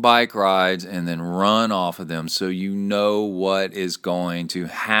long bike rides and then run off of them so you know what is going to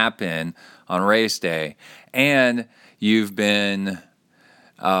happen on race day. And you've been,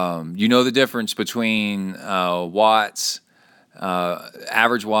 you know the difference between watts,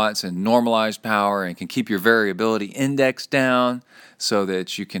 average watts and normalized power, and can keep your variability index down so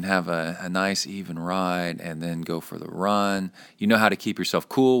that you can have a nice even ride and then go for the run. You know how to keep yourself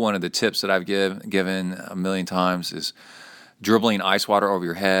cool. One of the tips that I've given a million times is dribbling ice water over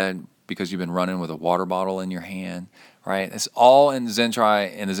your head because you've been running with a water bottle in your hand, right? It's all in the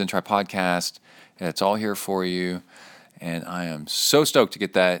ZenTri podcast. And it's all here for you. And I am so stoked to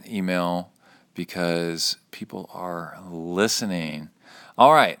get that email because people are listening.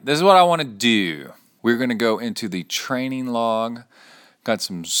 All right, this is what I want to do. We're going to go into the training log. Got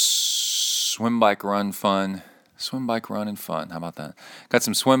some swim, bike, run fun. Swim, bike, run, and fun. How about that? Got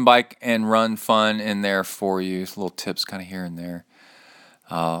some swim, bike, and run fun in there for you. Little tips kind of here and there.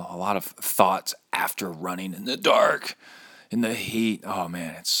 A lot of thoughts after running in the dark, in the heat. Oh,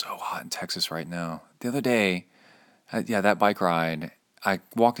 man, it's so hot in Texas right now. The other day, that bike ride, I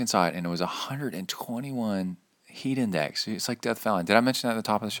walked inside, and it was 121 heat index. It's like Death Valley. Did I mention that at the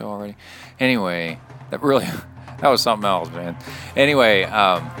top of the show already? Anyway, that was something else, man. Anyway,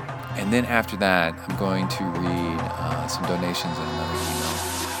 and then after that, I'm going to read some donations and another email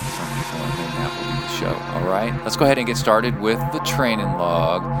from people, and then that will be the show. All right? Let's go ahead and get started with the training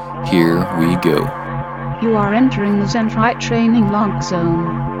log. Here we go. You are entering the ZenTri training log zone.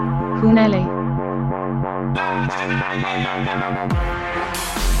 Huneli.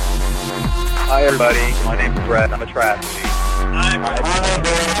 Hi everybody, my name is Brett. I'm a triathlete.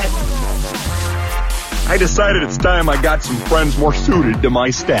 I decided it's time I got some friends more suited to my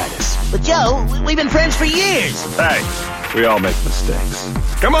status. But Joe, we've been friends for years. Hey, we all make mistakes.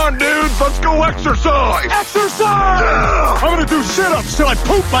 Come on, dudes, let's go exercise! Exercise! Yeah! I'm gonna do sit-ups till I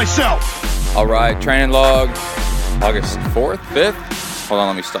poop myself! All right, training log, August 4th, 5th. Hold on,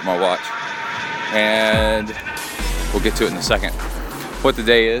 let me stop my watch. And we'll get to it in a second. What the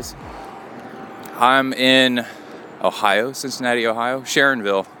day is, I'm in Ohio, Cincinnati, Ohio,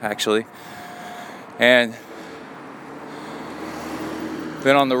 Sharonville, actually. And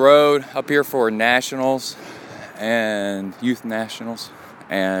been on the road up here for nationals and youth nationals,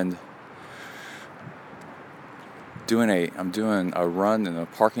 and I'm doing a run in the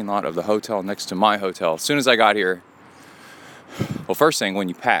parking lot of the hotel next to my hotel. As soon as I got here, well, first thing, when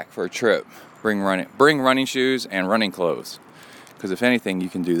you pack for a trip, bring running shoes and running clothes, because if anything, you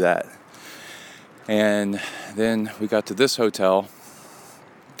can do that. And then we got to this hotel,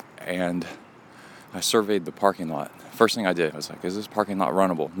 and I surveyed the parking lot. First thing I did, I was like, is this parking lot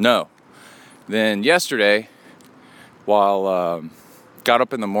runnable? No. Then yesterday, while got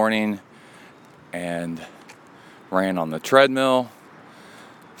up in the morning and ran on the treadmill,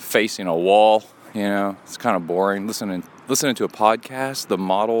 facing a wall, it's kind of boring. Listening to a podcast, the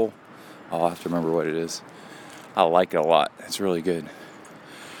model, I'll have to remember what it is. I like it a lot. It's really good.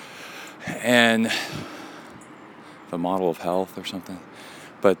 And the model of health or something.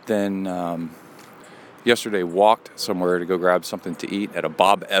 But then yesterday walked somewhere to go grab something to eat at a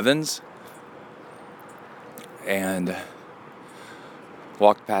Bob Evans, and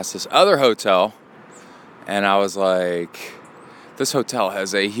walked past this other hotel, and I was like, this hotel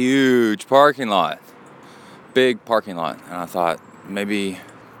has a huge parking lot, big parking lot, and I thought maybe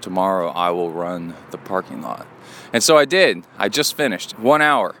tomorrow I will run the parking lot. And so I did. I just finished 1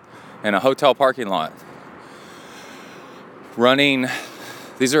 hour in a hotel parking lot running.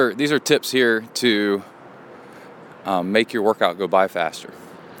 These are tips here to make your workout go by faster.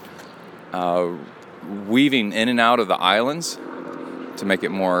 Weaving in and out of the islands to make it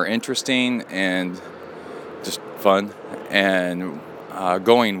more interesting and just fun. And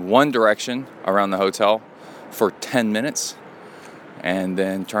going one direction around the hotel for 10 minutes. And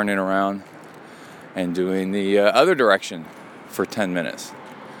then turning around and doing the other direction for 10 minutes.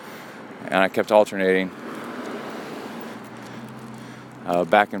 And I kept alternating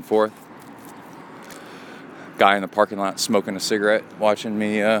back and forth. Guy in the parking lot smoking a cigarette, watching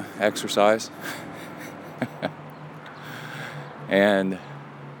me exercise. And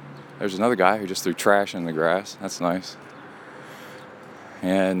there's another guy who just threw trash in the grass. That's nice.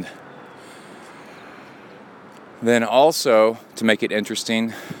 And then also, to make it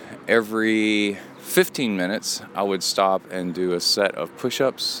interesting, every 15 minutes I would stop and do a set of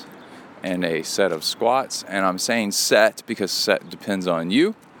push-ups and a set of squats. And I'm saying set because set depends on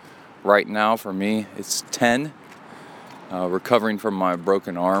you. Right now, for me, it's 10. Recovering from my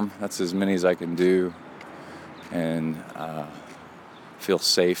broken arm, that's as many as I can do, and feel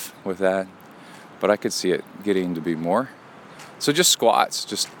safe with that. But I could see it getting to be more. So just squats.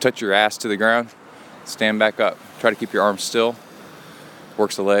 Just touch your ass to the ground, stand back up, try to keep your arms still,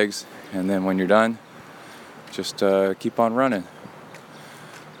 works the legs, and then when you're done, just keep on running.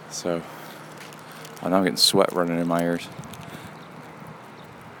 So, now I'm getting sweat running in my ears.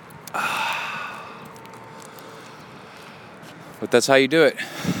 But that's how you do it.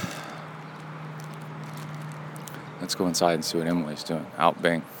 Let's go inside and see what Emily's doing. Out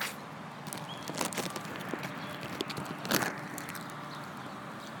bang.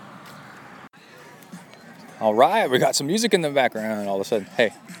 All right, we got some music in the background all of a sudden.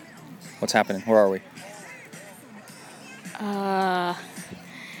 Hey, what's happening? Where are we?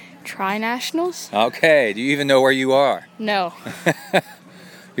 Tri-nationals? Okay, do you even know where you are? No.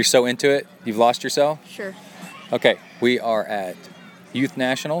 You're so into it? You've lost yourself? Sure. Okay, we are at Youth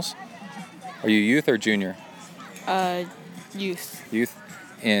Nationals. Are you youth or junior? Youth. Youth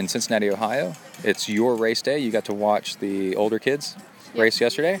in Cincinnati, Ohio. It's your race day. You got to watch the older kids race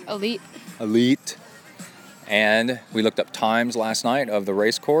yesterday. Elite. And we looked up times last night of the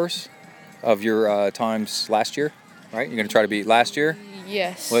race course of your times last year, right? You're going to try to beat last year?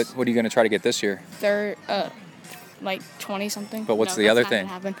 Yes. What are you going to try to get this year? Like 20 something. But what's the other thing?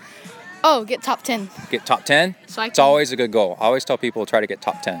 Oh, get top 10. Get top 10? So it's always a good goal. I always tell people try to get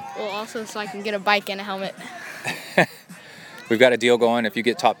top 10. Well, also so I can get a bike and a helmet. We've got a deal going. If you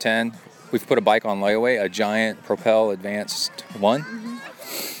get top 10, we've put a bike on layaway, a giant Propel Advanced 1.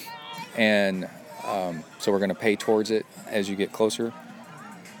 Mm-hmm. And so we're going to pay towards it as you get closer.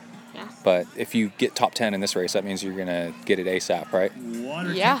 Yeah. But if you get top 10 in this race, that means you're going to get it ASAP, right?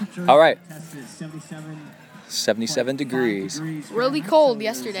 Yeah. All right. 77 degrees. Really cold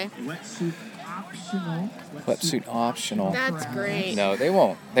yesterday. Wetsuit optional. That's great. No, they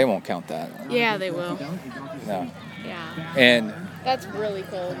won't. They won't count that. Yeah, they will. No. Yeah. And That's really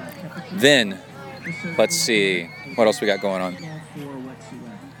cold. then, let's see what else we got going on.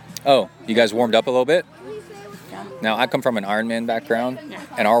 Oh, you guys warmed up a little bit? Now, I come from an Ironman background,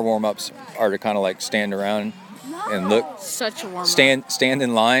 and our warm-ups are to kind of like stand around and look, Such a warm stand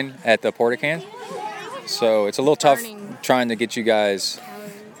in line at the porta-can. So it's a little tough trying to get you guys,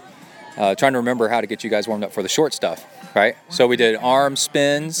 trying to remember how to get you guys warmed up for the short stuff, right? So we did arm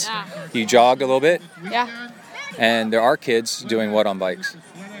spins, you jogged a little bit, Yeah. and there are kids doing what on bikes?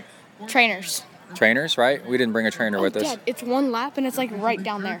 Trainers. Trainers, right? We didn't bring a trainer with us. Dad, it's one lap and it's like right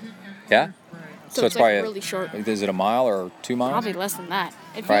down there. Yeah? So it's like probably really short. Is it a mile or 2 miles? Probably less than that.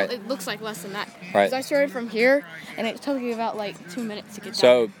 Right. It looks like less than that. Right. 'Cause I started from here and it took me about like 2 minutes to get down.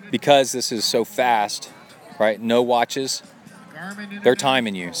 So because this is so fast, right? No watches. They're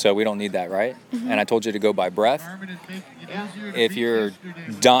timing you, so we don't need that, right? And I told you to go by breath. Yeah. If you're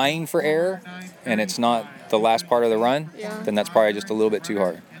dying for air and it's not the last part of the run, then that's probably just a little bit too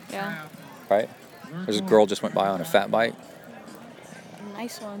hard, Yeah. right? There's a girl just went by on a fat bike.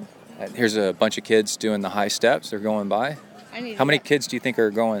 Nice one. Here's a bunch of kids doing the high steps. They're going by. How many kids do you think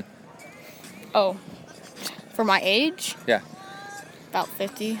are going? Oh. For my age? Yeah. About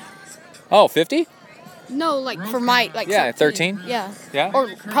 50. Oh, 50? No, like for my like Yeah, 13? Yeah. Yeah? Or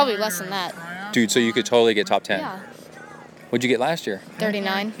probably less than that. Dude, so you could totally get top 10. Yeah. What'd you get last year?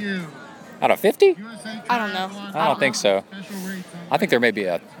 39. Out of 50? I don't know. I don't think so. I think there may be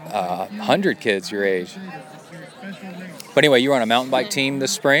a 100 kids your age. But anyway, you were on a mountain bike team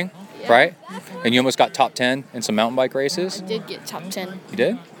this spring, right? And you almost got top 10 in some mountain bike races. I did get top 10. You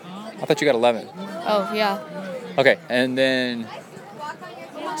did? I thought you got 11. Oh, yeah. Okay, and then,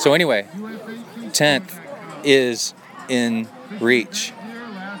 so anyway, 10th is in reach.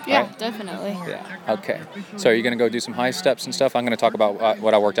 Yeah, Right? definitely. Yeah, okay. So are you going to go do some high steps and stuff? I'm going to talk about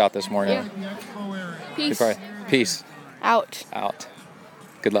what I worked out this morning. Yeah. Peace. Peace. Out. Out.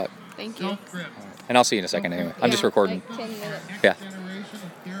 Good luck. Thank you. And I'll see you in a second anyway. I'm just Yeah, recording. Like 10 minutes. Yeah.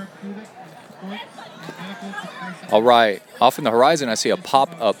 All right. Off in the horizon, I see a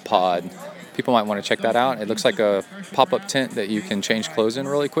pop-up pod. People might want to check that out. It looks like a pop-up tent that you can change clothes in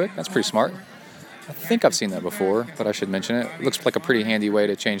really quick. That's pretty smart. I think I've seen that before, but I should mention it. It looks like a pretty handy way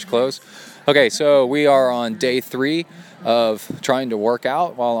to change clothes. Okay, so we are on day 3 of trying to work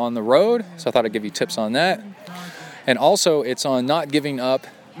out while on the road. So I thought I'd give you tips on that. And also, it's on not giving up,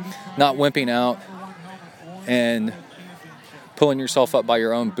 not wimping out, and pulling yourself up by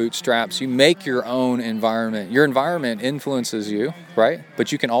your own bootstraps. You make your own environment. Your environment influences you, right?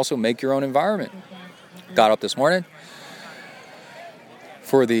 But you can also make your own environment. Got up this morning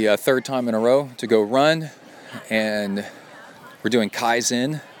for the 3rd time in a row to go run, and we're doing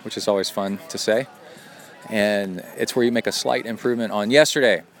Kaizen, which is always fun to say. And it's where you make a slight improvement on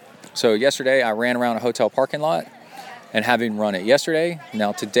yesterday. So yesterday I ran around a hotel parking lot, and having run it yesterday,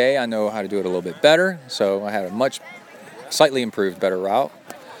 now today I know how to do it a little bit better. So I had a slightly improved, better route,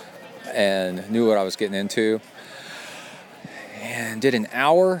 and knew what I was getting into, and did an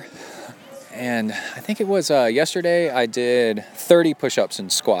hour. And I think it was yesterday I did 30 push-ups and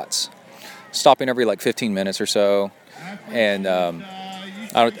squats, stopping every like 15 minutes or so. And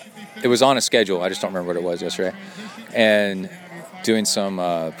it was on a schedule. I just don't remember what it was yesterday. And doing some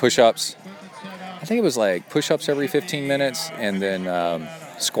push-ups. I think it was like push-ups every 15 minutes, and then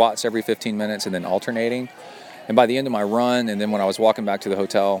squats every 15 minutes, and then alternating. And by the end of my run, and then when I was walking back to the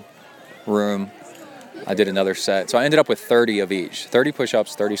hotel room, I did another set. So I ended up with 30 of each. 30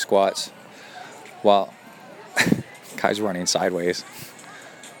 push-ups, 30 squats. While Kai's running sideways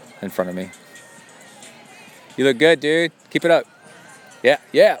in front of me. You look good, dude. Keep it up. Yeah,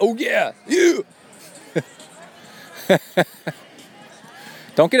 yeah, oh yeah, you.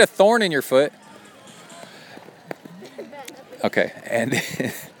 Don't get a thorn in your foot. Okay,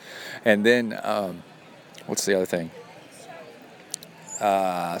 and then what's the other thing?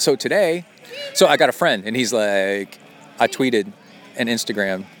 So today, I got a friend, and he's like, I tweeted and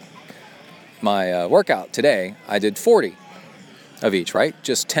Instagrammed my workout today. I did 40 of each, right?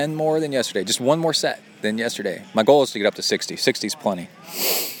 Just 10 more than yesterday. Just one more set than yesterday. My goal is to get up to 60. 60 is plenty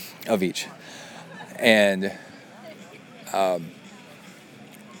of each. And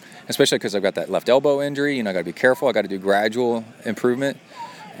especially because I've got that left elbow injury, I got to be careful. I got to do gradual improvement.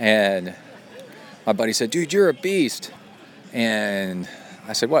 And my buddy said, dude, you're a beast. And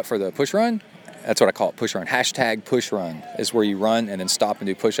I said, what, for the push run? That's what I call it, push run. Hashtag push run is where you run and then stop and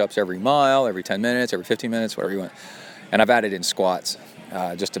do push-ups every mile, every 10 minutes, every 15 minutes, whatever you want. And I've added in squats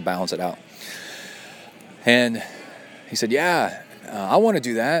just to balance it out. And he said, yeah, I want to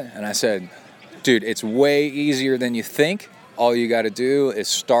do that. And I said, Dude, it's way easier than you think. All you got to do is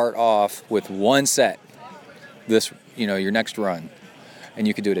start off with one set. Your next run. And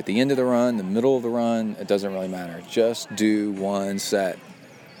you can do it at the end of the run, the middle of the run. It doesn't really matter. Just do one set.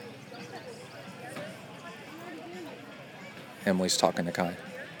 Emily's talking to Kai.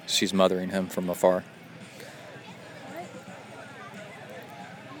 She's mothering him from afar.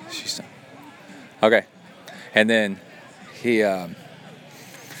 Okay. And then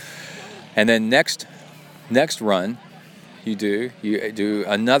next run, you do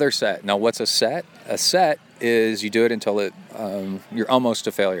another set. Now, what's a set? A set is you do it until you're almost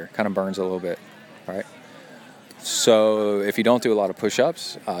to failure. Kind of burns a little bit, right? So if you don't do a lot of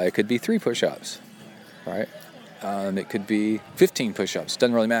push-ups, it could be 3 push-ups, right? It could be 15 push-ups.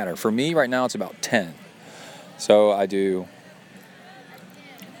 Doesn't really matter. For me, right now, it's about 10. So I do.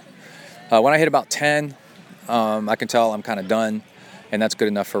 When I hit about 10, I can tell I'm kind of done, and that's good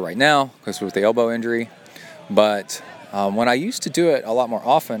enough for right now because with the elbow injury. But when I used to do it a lot more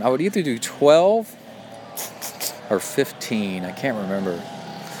often, I would either do 12 or 15. I can't remember.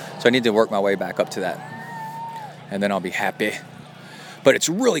 So I need to work my way back up to that, and then I'll be happy. But it's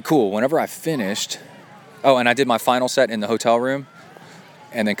really cool. Whenever I finished, and I did my final set in the hotel room,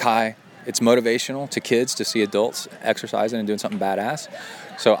 and then Kai, it's motivational to kids to see adults exercising and doing something badass.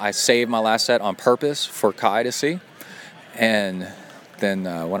 So I saved my last set on purpose for Kai to see. And then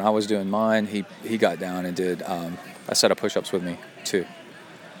when I was doing mine, he got down and did a set of push-ups with me too.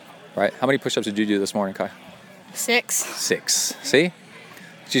 Right? How many push-ups did you do this morning, Kai? 6. 6. See?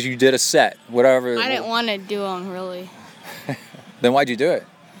 Just you did a set. Whatever. I didn't want to do them, really. Then why'd you do it?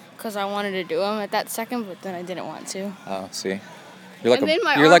 Because I wanted to do them at that second, but then I didn't want to. Oh, see? You're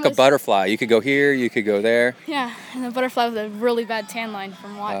like a butterfly. You could go here, you could go there. Yeah, and the butterfly with a really bad tan line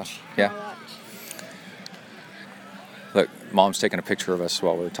from watch. Yeah. Look, Mom's taking a picture of us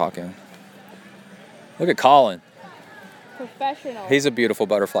while we're talking. Look at Colin. Professional. He's a beautiful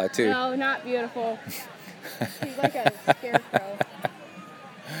butterfly, too. No, not beautiful. He's like a scarecrow.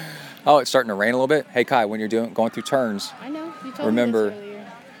 Oh, it's starting to rain a little bit. Hey, Kai, when you're going through turns, I know. You told remember, me this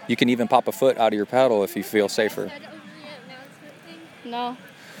earlier. You can even pop a foot out of your pedal if you feel safer. No.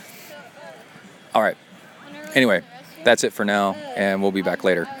 All right. Anyway, that's it for now, and we'll be back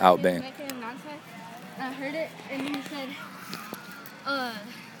later out bang. I heard it, and he said,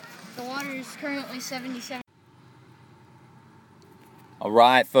 the water is currently 77. All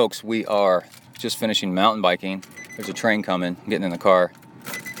right, folks, we are just finishing mountain biking. There's a train coming. I'm getting in the car.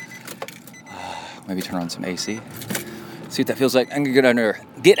 Maybe turn on some AC. See what that feels like. I'm gonna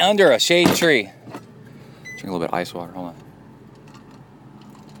get under a shade tree. Drink a little bit of ice water. Hold on.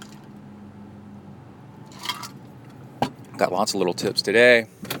 Got lots of little tips today.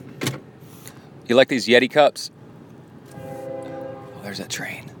 You like these Yeti cups? Oh, there's that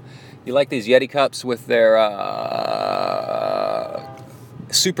train. You like these Yeti cups with their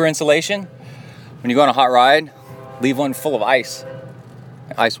super insulation? When you go on a hot ride, leave one full of ice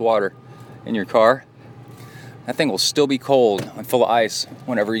water in your car. That thing will still be cold and full of ice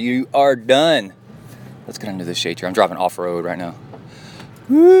whenever you are done. Let's get under this shade tree. I'm driving off-road right now.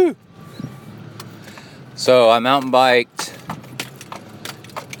 Woo! So I mountain biked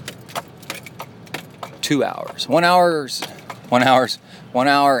 2 hours. 1 hour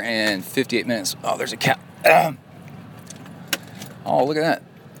and 58 minutes. Oh, there's a cow. Oh, look at that.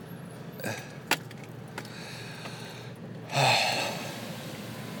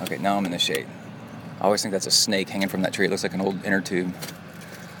 Okay, now I'm in the shade. I always think that's a snake hanging from that tree. It looks like an old inner tube.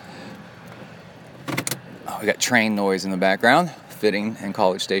 Oh, we got train noise in the background. Fitting in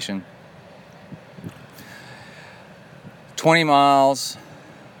College Station. 20 miles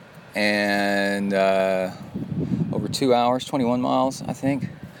and over 2 hours, 21 miles, I think.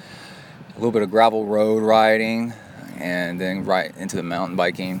 A little bit of gravel road riding and then right into the mountain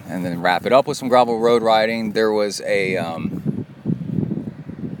biking and then wrap it up with some gravel road riding. There was a,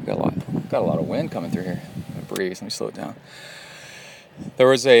 got a lot of wind coming through here. A breeze, let me slow it down. There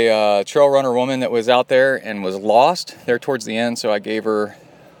was a trail runner woman that was out there and was lost there towards the end, so I gave her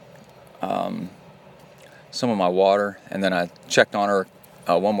some of my water, and then I checked on her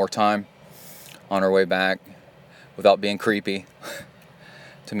one more time on her way back without being creepy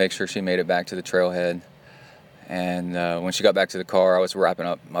to make sure she made it back to the trailhead. And when she got back to the car, I was wrapping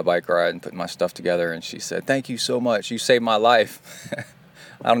up my bike ride and putting my stuff together, and she said, "Thank you so much. You saved my life."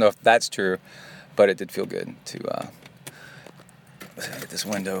 I don't know if that's true, but it did feel good to get this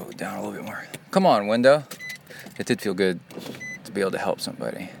window down a little bit more. Come on, window. It did feel good to be able to help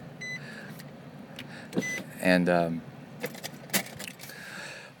somebody. And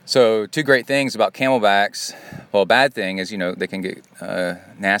so 2 great things about camelbacks. Well, a bad thing is, they can get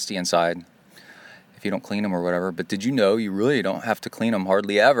nasty inside. if you don't clean them or whatever. But did you know you really don't have to clean them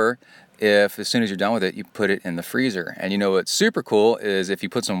hardly ever if as soon as you're done with it, you put it in the freezer. And you know what's super cool is if you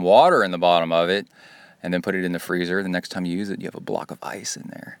put some water in the bottom of it and then put it in the freezer, the next time you use it, you have a block of ice in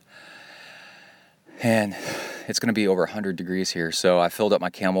there. And it's going to be over 100 degrees here. So I filled up my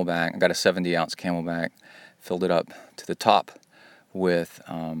Camelback. I got a 70-ounce Camelback, filled it up to the top with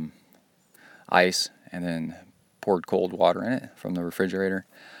ice, and then poured cold water in it from the refrigerator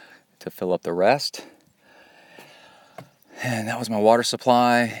to fill up the rest. And that was my water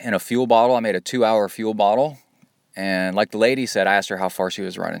supply. In a fuel bottle, I made a 2-hour fuel bottle. And like the lady said, I asked her how far she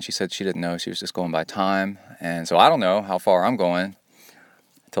was running. She said she didn't know. She was just going by time. And so I don't know how far I'm going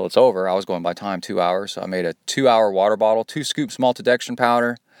until it's over. I was going by time, 2 hours. So I made a 2-hour water bottle, 2 scoops malted dextrin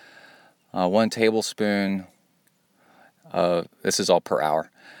powder, 1 tablespoon of, this is all per hour,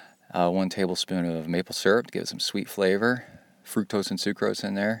 1 tablespoon of maple syrup to give it some sweet flavor, fructose and sucrose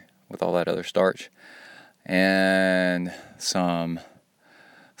in there with all that other starch, and some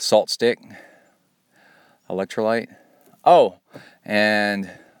salt stick, electrolyte. Oh, and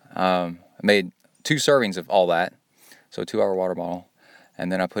I made 2 servings of all that, so a 2-hour water bottle.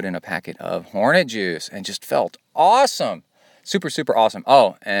 And then I put in a packet of Hornet juice and just felt awesome. Super, super awesome.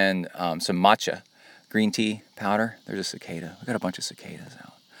 Oh, and some matcha green tea powder. There's a cicada. We got a bunch of cicadas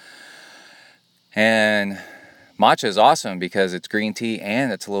out. And matcha is awesome because it's green tea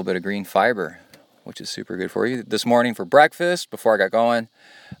and it's a little bit of green fiber, which is super good for you. This morning for breakfast, before I got going,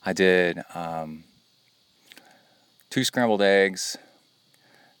 I did 2 scrambled eggs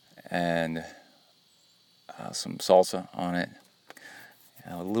and some salsa on it.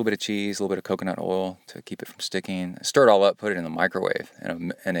 A little bit of cheese, a little bit of coconut oil to keep it from sticking. Stir it all up, put it in the microwave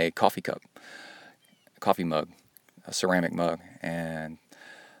in a coffee cup, a coffee mug, a ceramic mug, and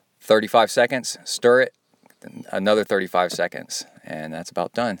 35 seconds, stir it, then another 35 seconds, and that's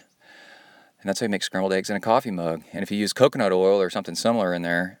about done. And that's how you make scrambled eggs in a coffee mug. And if you use coconut oil or something similar in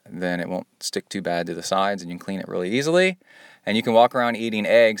there, then it won't stick too bad to the sides and you can clean it really easily. And you can walk around eating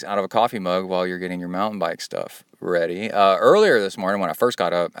eggs out of a coffee mug while you're getting your mountain bike stuff ready. Earlier this morning when I first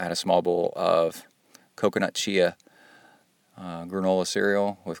got up, I had a small bowl of coconut chia granola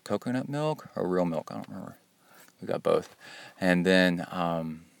cereal with coconut milk or real milk. I don't remember. We got both. And then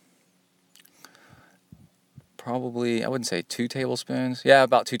probably, I wouldn't say 2 tablespoons. Yeah,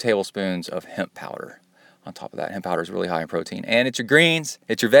 about 2 tablespoons of hemp powder on top of that. Hemp powder is really high in protein. And it's your greens.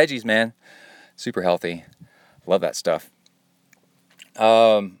 It's your veggies, man. Super healthy. Love that stuff.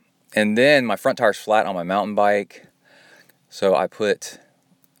 And then my front tire's flat on my mountain bike. So I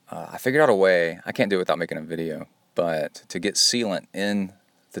figured out a way, I can't do it without making a video, but to get sealant in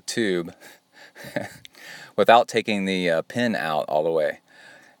the tube without taking the pin out all the way.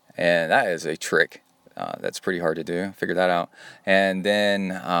 And that is a trick. That's pretty hard to do. Figure that out. And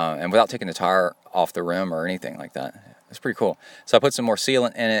then, and without taking the tire off the rim or anything like that. It's pretty cool. So I put some more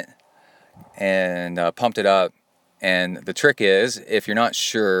sealant in it and pumped it up. And the trick is, if you're not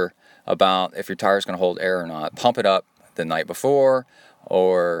sure about if your tire is going to hold air or not, pump it up the night before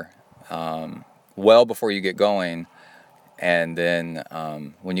or well before you get going. And then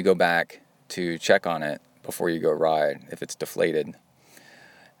when you go back to check on it before you go ride, if it's deflated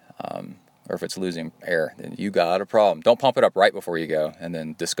or if it's losing air, then you got a problem. Don't pump it up right before you go and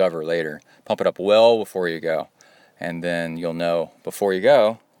then discover later. Pump it up well before you go. And then you'll know before you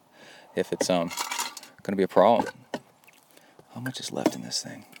go if it's going to be a problem. How much is left in this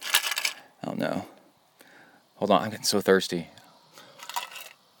thing? I don't know. Hold on, I'm getting so thirsty.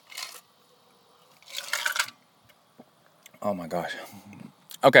 Oh my gosh.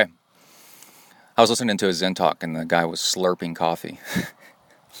 Okay. I was listening to a Zen talk and the guy was slurping coffee.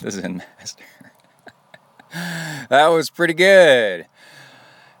 The Zen master. That was pretty good.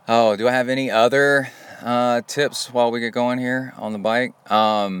 Oh, do I have any other tips while we get going here on the bike?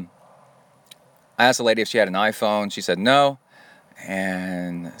 I asked the lady if she had an iPhone. She said no.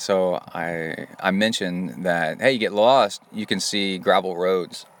 And so I mentioned that, hey, you get lost, you can see gravel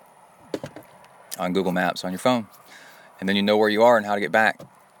roads on Google Maps on your phone. And then you know where you are and how to get back.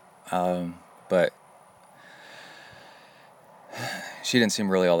 But she didn't seem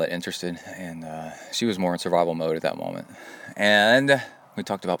really all that interested. And she was more in survival mode at that moment. And we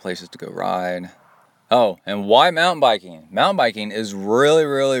talked about places to go ride. Oh, and why mountain biking? Mountain biking is really,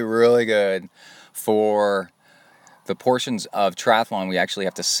 really, really good for the portions of triathlon we actually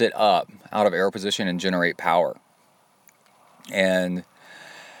have to sit up out of aero position and generate power. And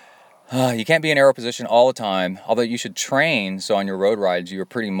you can't be in aero position all the time, although you should train so on your road rides you're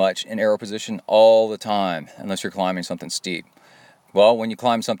pretty much in aero position all the time, unless you're climbing something steep. Well, when you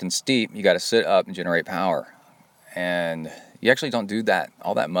climb something steep, you got to sit up and generate power. And you actually don't do that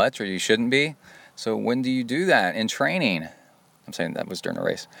all that much, or you shouldn't be. So when do you do that in training? I'm saying that was during a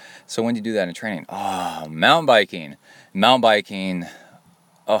race. So when do you do that in training? Oh, mountain biking. Mountain biking.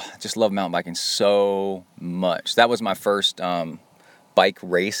 Oh, I just love mountain biking so much. That was my first bike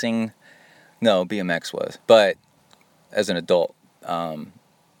racing. No, BMX was. But as an adult,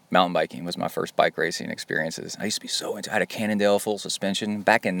 mountain biking was my first bike racing experiences. I used to be so into. I had a Cannondale full suspension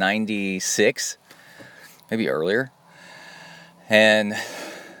back in '96, maybe earlier, and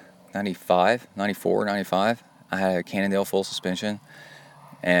 95, 94, 95. I had a Cannondale full suspension,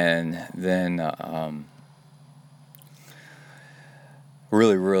 and then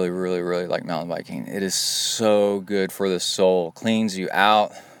really, really, really, really like mountain biking. It is so good for the soul. Cleans you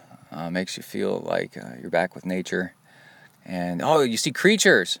out, makes you feel like you're back with nature. And you see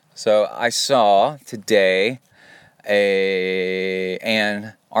creatures. So I saw today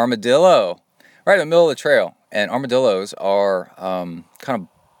an armadillo right in the middle of the trail. And armadillos are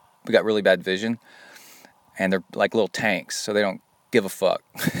we got really bad vision, and they're like little tanks, so they don't give a fuck.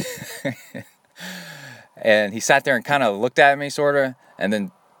 And he sat there and kind of looked at me, sort of, and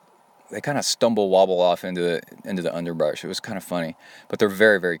then they kind of wobble off into the underbrush. It was kind of funny, but they're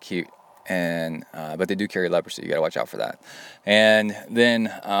very, very cute. And but they do carry leprosy. You got to watch out for that. And then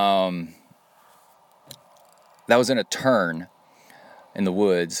that was in a turn in the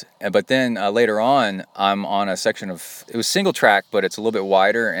woods. But then later on, I'm on a section of, it was single track, but it's a little bit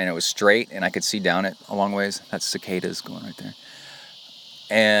wider, and it was straight, and I could see down it a long ways. That's cicadas going right there.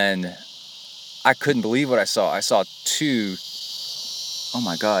 And I couldn't believe what I saw. I saw two, oh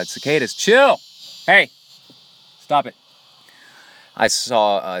my God, cicadas, chill. Hey, stop it. I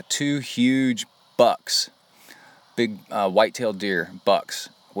saw two huge bucks, big white-tailed deer bucks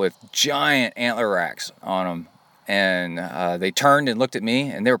with giant antler racks on them. And they turned and looked at me,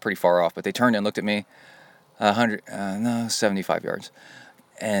 and they were pretty far off, but they turned and looked at me 75 yards.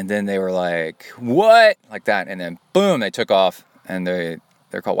 And then they were like, what? Like that. And then boom, they took off, and they're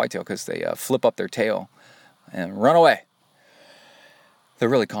called whitetail because they flip up their tail and run away. They're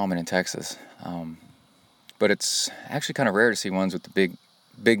really common in Texas. But it's actually kind of rare to see ones with the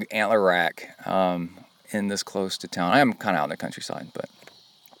big antler rack in this close to town. I am kind of out in the countryside, but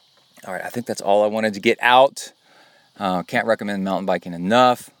all right, I think that's all I wanted to get out. Can't recommend mountain biking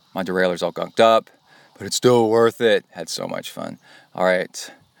enough. My derailleur's all gunked up, but it's still worth it. Had so much fun. All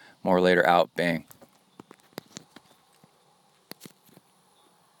right, more later out. Bang.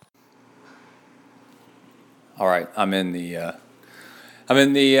 All right, I'm in the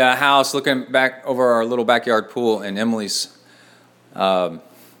house looking back over our little backyard pool, and Emily's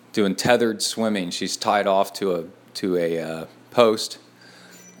doing tethered swimming. She's tied off to a post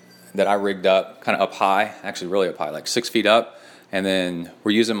that I rigged up, kind of up high, actually really up high, like 6 feet up. And then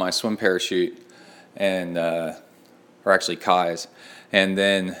we're using my swim parachute, and or actually Kai's, and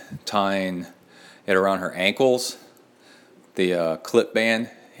then tying it around her ankles, the clip band,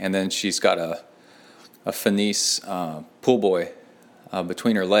 and then she's got a finesse pool boy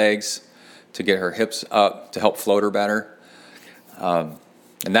between her legs to get her hips up to help float her better. And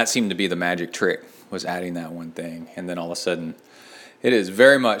that seemed to be the magic trick, was adding that one thing. And then all of a sudden, it is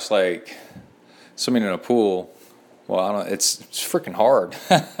very much like swimming in a pool. Well, it's freaking hard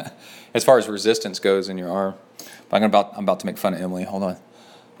as far as resistance goes in your arm. But I'm about to make fun of Emily. Hold on.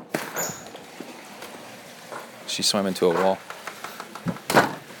 She swam into a wall.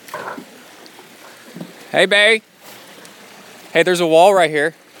 Hey, babe. Hey, there's a wall right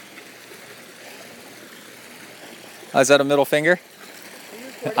here. Is that a middle finger?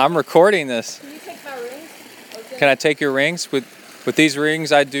 I'm recording this. Can you take my rings? Can I take your rings? With these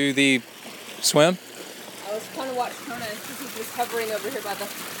rings, I do the swim? I was trying to watch Conan because he's just hovering over here by the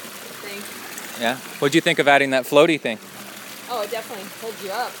thing. Yeah. What'd you think of adding that floaty thing? Oh, it definitely holds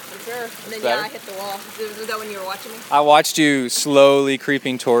you up, for sure. And then, Better? I hit the wall. Was that when you were watching me? I watched you slowly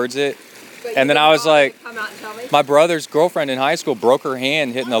creeping towards it. But And then I was like, come out and tell me? my brother's girlfriend in high school broke her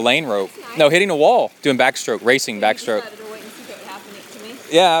hand hitting a lane rope. Nice. No, hitting a wall, doing backstroke, racing backstroke. You decided to wait and see what happened to me?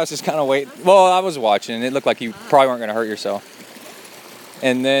 Yeah, I was just kind of waiting. Well, I was watching. It looked like you probably weren't going to hurt yourself.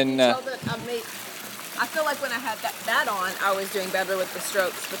 And then... I feel like when I had that on, I was doing better with the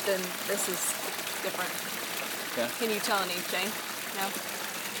strokes, but then this is different. Yeah. Can you tell any, Shane? No?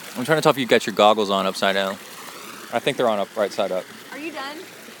 I'm trying to tell if you got your goggles on upside down. I think they're on right side up. Are you done?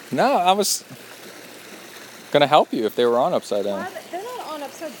 No, I was going to help you if they were on upside down. They're not on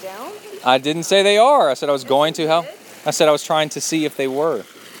upside down. I didn't say they are. I said I was going to help. I said I was trying to see if they were.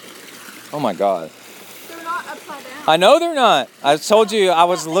 Oh my God. They're not upside down. I know they're not. I told you I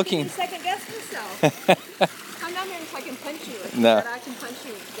was looking. You second guess yourself. Come down here and I can punch you. If No. you I can punch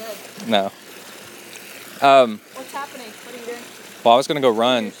you. Good. No. What's happening? What are you doing? Well, I was going to go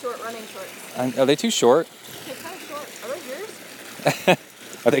run. Your short running shorts. Are they too short? They're kind of short. Are those yours?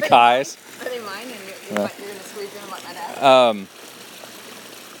 Are they Kai's? Are they mine? And you're going to squeeze them like my dad?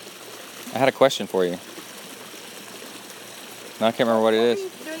 I had a question for you. No, I can't remember what it is.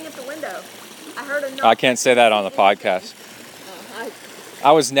 What are you doing at the window? I heard a knock. I can't say that on the podcast.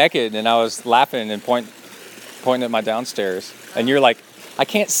 I was naked and I was laughing and pointing at my downstairs. And you're like, I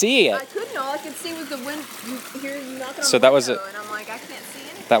can't see it. I couldn't. All I could see was the wind. You hear you knocking on So the that window, was it. and I'm like, I can't see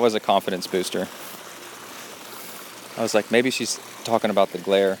anything. That was a confidence booster. I was like, maybe she's talking about the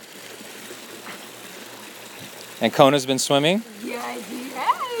glare. And Kona's been swimming? Yeah, he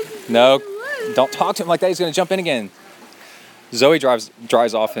has. No, don't talk to him like that. He's going to jump in again. Zoe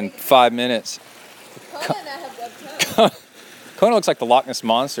dries off in 5 minutes. Kona and I have webbed toes. Kona looks like the Loch Ness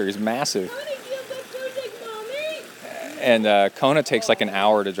Monster. He's massive. Kona, do you have webbed toes like Mommy? And Kona takes like an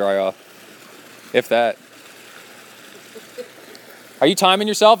hour to dry off. If that. Are you timing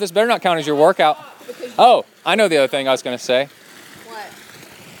yourself? This better not count as your workout. Oh, I know the other thing I was going to say. What?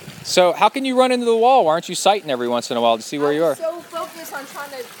 So how can you run into the wall? Why aren't you sighting every once in a while to see where you are? I was so focused on trying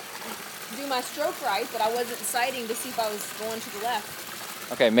to do my stroke right that I wasn't sighting to see if I was going to the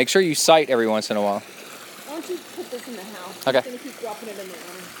left. Okay, make sure you sight every once in a while. Why don't you put this in the house? Okay. I'm going to keep dropping it in the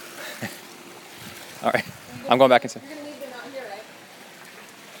water. All right, I'm going back inside. You're going to leave them out here, right?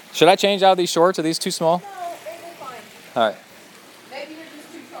 Should I change out of these shorts? Are these too small? No, they're fine. All right, Maybe you're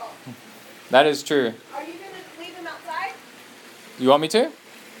just too tall. that is true. Are you going to leave them outside? You want me to? Yeah,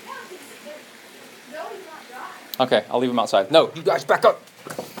 because no, he's not dry. Okay, I'll leave them outside. No, you guys back up.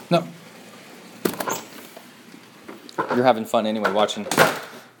 No. You're having fun anyway, watching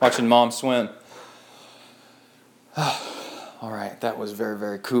Mom swim. All right, that was very,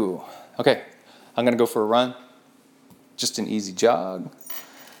 very cool. Okay, I'm going to go for a run. Just an easy jog.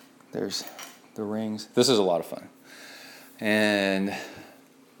 There's the rings. This is a lot of fun. And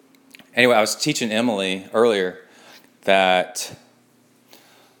anyway, I was teaching Emily earlier that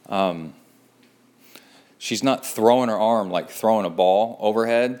she's not throwing her arm like throwing a ball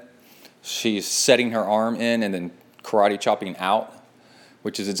overhead. She's setting her arm in and then karate chopping out,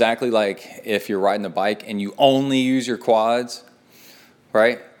 which is exactly like if you're riding a bike and you only use your quads,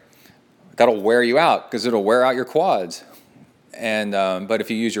 right? That'll wear you out because it'll wear out your quads. And but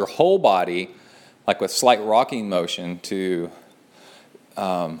if you use your whole body, like with slight rocking motion to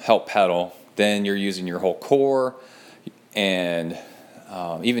help pedal, then you're using your whole core and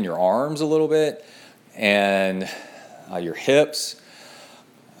even your arms a little bit and your hips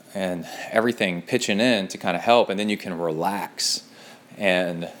and everything pitching in to kind of help, and then you can relax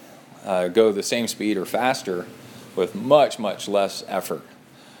and go the same speed or faster with much, much less effort.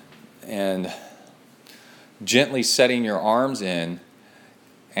 And gently setting your arms in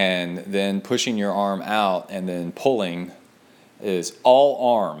and then pushing your arm out and then pulling is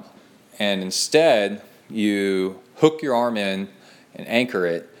all arm. And instead, you hook your arm in and anchor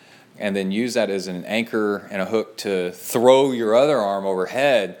it, and then use that as an anchor and a hook to throw your other arm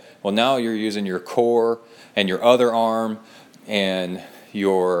overhead. Well, now you're using your core and your other arm and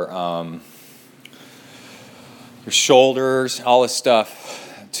your shoulders, all this stuff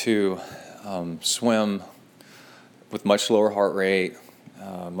to swim with much lower heart rate,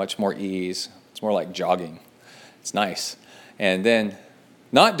 much more ease. It's more like jogging. It's nice. And then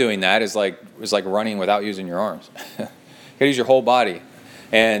not doing that is like running without using your arms. You gotta use your whole body.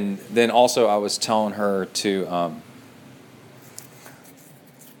 And then also I was telling her to,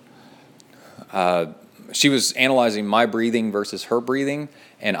 she was analyzing my breathing versus her breathing,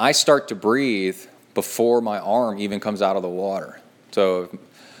 and I start to breathe before my arm even comes out of the water. So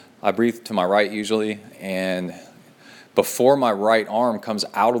I breathe to my right usually, and before my right arm comes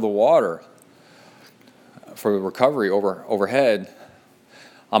out of the water for recovery overhead,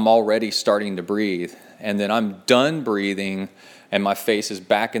 I'm already starting to breathe. And then I'm done breathing, and my face is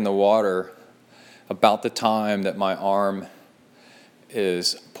back in the water about the time that my arm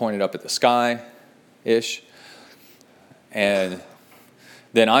is pointed up at the sky-ish. And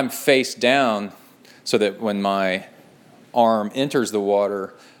then I'm face down so that when my arm enters the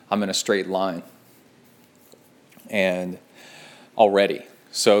water, I'm in a straight line. And already.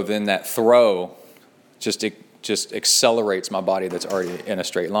 So then that throw just accelerates my body that's already in a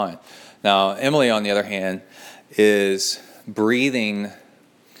straight line. Now, Emily, on the other hand, is breathing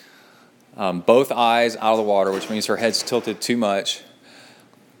both eyes out of the water, which means her head's tilted too much.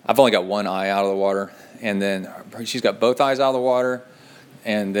 I've only got one eye out of the water, and then she's got both eyes out of the water,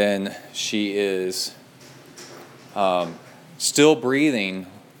 and then she is still breathing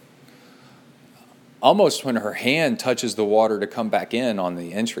almost when her hand touches the water to come back in on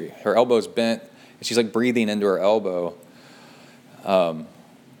the entry. Her elbow's bent, and she's like breathing into her elbow.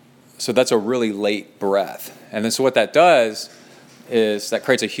 So that's a really late breath. And then so what that does is that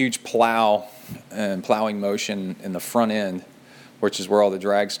creates a huge plow and plowing motion in the front end, which is where all the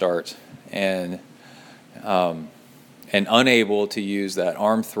drag starts, and unable to use that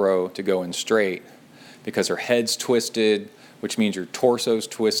arm throw to go in straight because her head's twisted, which means your torso's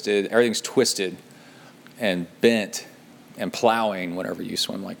twisted, everything's twisted and bent and plowing whenever you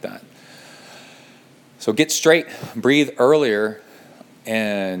swim like that. So get straight, breathe earlier,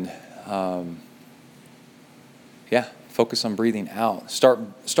 and focus on breathing out.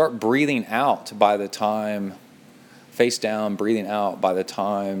 Start breathing out by the time, face down, breathing out by the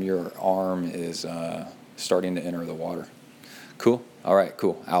time your arm is starting to enter the water. Cool? All right,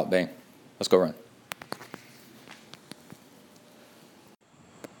 cool. Out, bang. Let's go run.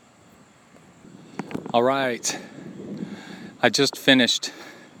 All right. I just finished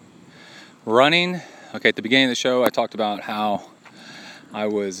running. Okay, at the beginning of the show, I talked about how I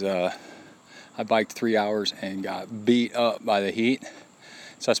biked 3 hours and got beat up by the heat.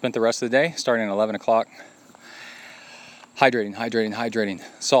 So I spent the rest of the day, starting at 11 o'clock, hydrating,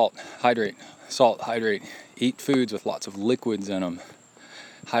 salt, hydrate, eat foods with lots of liquids in them,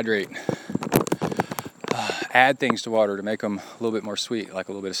 hydrate, add things to water to make them a little bit more sweet, like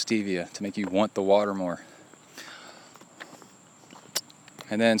a little bit of stevia to make you want the water more.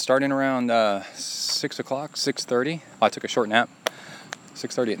 And then starting around 6 o'clock, 6:30, I took a short nap,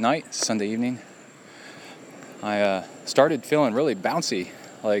 6:30 at night, Sunday evening. I started feeling really bouncy,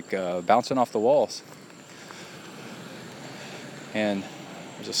 like bouncing off the walls. And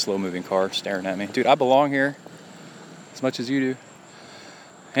there's a slow-moving car staring at me. Dude, I belong here as much as you do.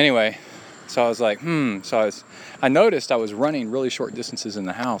 Anyway, so I was like, I noticed I was running really short distances in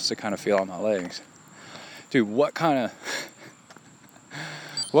the house to kind of feel out my legs. Dude, what kind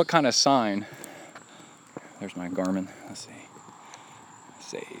of sign? There's my Garmin. Let's see.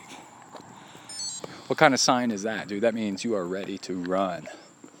 Save. What kind of sign is that, dude? That means you are ready to run.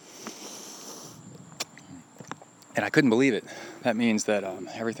 And I couldn't believe it. That means that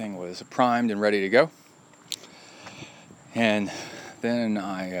everything was primed and ready to go. And then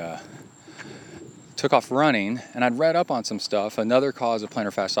I took off running, and I'd read up on some stuff. Another cause of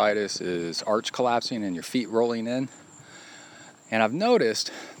plantar fasciitis is arch collapsing and your feet rolling in. And I've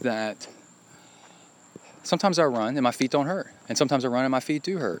noticed that sometimes I run and my feet don't hurt. And sometimes I run and my feet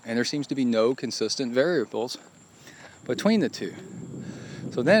do hurt. And there seems to be no consistent variables between the two.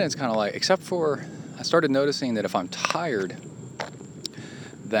 So then it's kind of like, except for I started noticing that if I'm tired,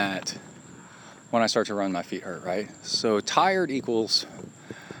 that when I start to run, my feet hurt, right? So tired equals,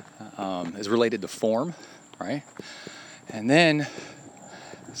 is related to form, right? And then,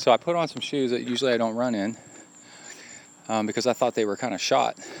 so I put on some shoes that usually I don't run in because I thought they were kind of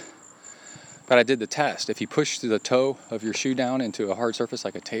shot. But I did the test. If you push the toe of your shoe down into a hard surface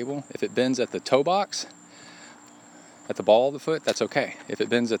like a table, if it bends at the toe box, at the ball of the foot, that's okay. If it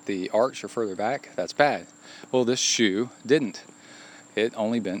bends at the arch or further back, that's bad. Well, this shoe didn't. It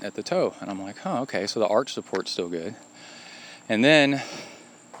only bent at the toe. And I'm like, okay, so the arch support's still good. And then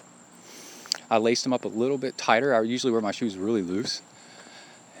I laced them up a little bit tighter. I usually wear my shoes really loose.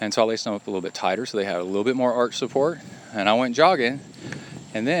 And so I laced them up a little bit tighter so they had a little bit more arch support. And I went jogging.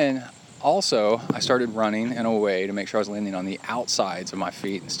 And then also I started running in a way to make sure I was landing on the outsides of my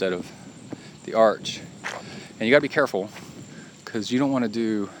feet instead of the arch. And you gotta be careful because you don't want to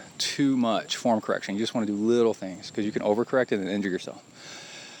do too much form correction. You just want to do little things because you can overcorrect it and injure yourself.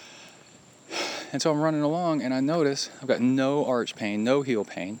 And so I'm running along and I notice I've got no arch pain, no heel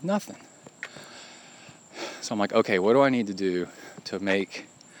pain, nothing. So I'm like, okay, what do I need to do to make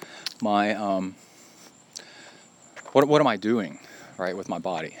my, what am I doing, right, with my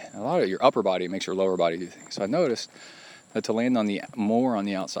body? And a lot of your upper body makes your lower body do things. So I noticed that to land more on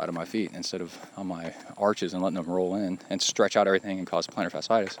the outside of my feet instead of on my arches and letting them roll in and stretch out everything and cause plantar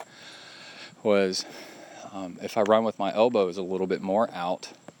fasciitis was if I run with my elbows a little bit more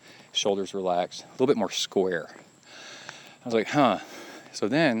out, shoulders relaxed, a little bit more square. I was like, So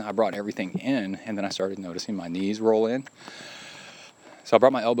then I brought everything in, and then I started noticing my knees roll in. So I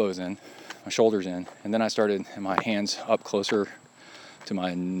brought my elbows in, my shoulders in, and then I started my hands up closer to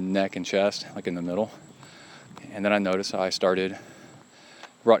my neck and chest, like in the middle. And then I noticed I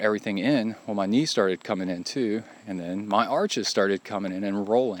brought everything in. Well, my knees started coming in too, and then my arches started coming in and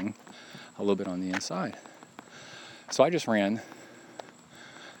rolling a little bit on the inside. So I just ran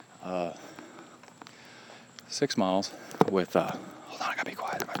 6 miles with, hold on, I gotta be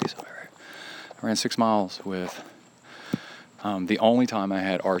quiet, there might be somebody right. I ran 6 miles with, the only time I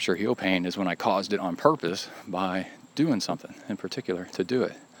had arch or heel pain is when I caused it on purpose by doing something in particular to do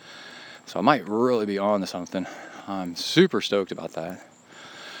it. So I might really be on to something. I'm super stoked about that.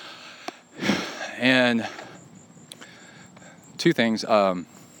 And two things.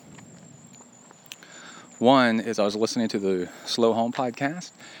 One is I was listening to the Slow Home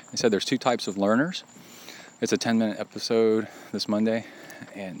podcast. They said there's two types of learners. It's a 10-minute episode this Monday,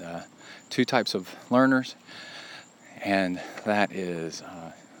 and two types of learners. And that is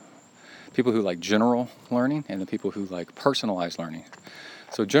people who like general learning and the people who like personalized learning.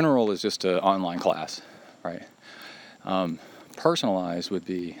 So general is just an online class, right? Personalized would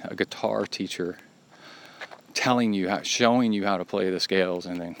be a guitar teacher telling you showing you how to play the scales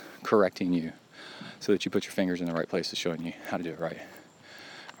and then correcting you so that you put your fingers in the right places, showing you how to do it right.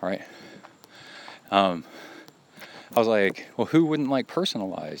 All right. I was like, well, who wouldn't like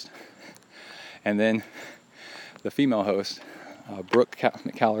personalized? And then the female host, Brooke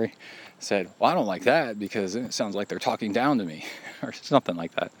McCallery, said, well, I don't like that because it sounds like they're talking down to me or something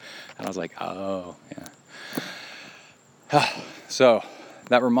like that. And I was like, oh, yeah. So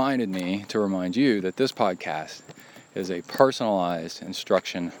that reminded me to remind you that this podcast is a personalized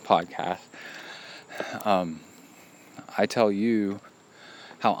instruction podcast. I tell you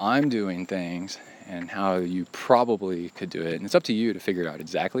how I'm doing things and how you probably could do it. And it's up to you to figure it out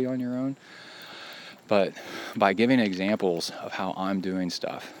exactly on your own. But by giving examples of how I'm doing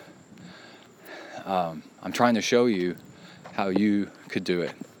stuff, I'm trying to show you how you could do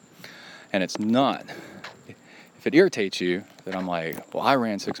it. And it's not, if it irritates you that I'm like, well, I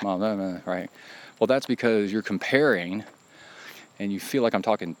ran 6 miles, right? Well, that's because you're comparing and you feel like I'm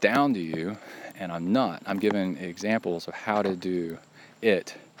talking down to you, and I'm not. I'm giving examples of how to do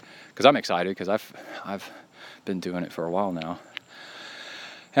it because I'm excited because I've been doing it for a while now.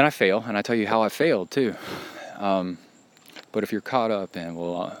 And I fail, and I tell you how I failed too. But if you're caught up in,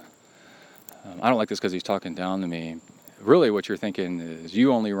 well, I don't like this because he's talking down to me. Really what you're thinking is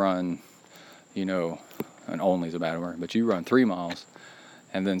you only run, and only is a bad word, but you run 3 miles,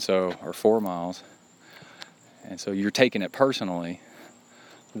 and then or 4 miles. And so you're taking it personally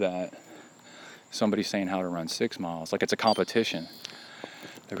that somebody's saying how to run 6 miles. Like it's a competition.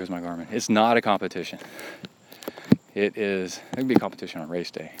 There goes my Garmin. It's not a competition. It can be a competition on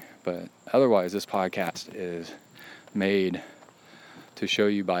race day. But otherwise, this podcast is made to show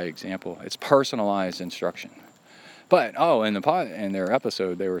you by example. It's personalized instruction. But, in their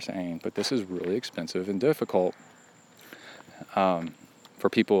episode, they were saying, but this is really expensive and difficult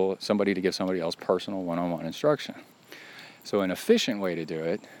for somebody to give somebody else personal one-on-one instruction. So an efficient way to do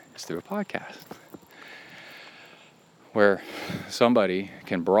it is through a podcast where somebody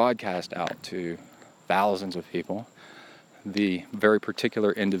can broadcast out to thousands of people the very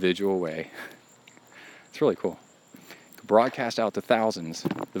particular individual way. It's really cool. Broadcast out to thousands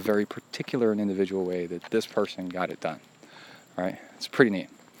the very particular and individual way that this person got it done. All right? It's pretty neat.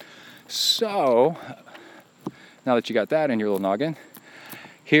 So, now that you got that in your little noggin,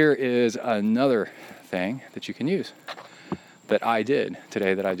 here is another thing that you can use that I did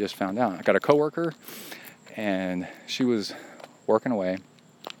today that I just found out. I got a coworker, and she was working away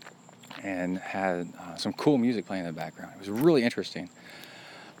and had some cool music playing in the background. It was really interesting.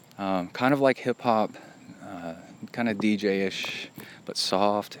 Kind of like hip-hop, kind of DJ-ish, but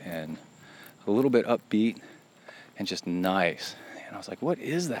soft and a little bit upbeat and just nice. And I was like, what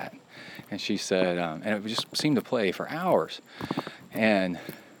is that? And she said, and it just seemed to play for hours. And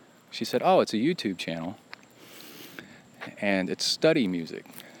she said, oh, it's a YouTube channel, and it's study music.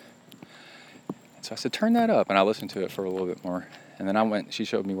 And so I said, turn that up. And I listened to it for a little bit more. And then she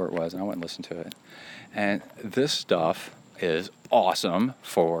showed me where it was, and I went and listened to it. And this stuff is awesome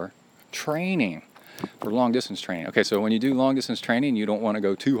for training, for long distance training. Okay, so when you do long distance training, you don't want to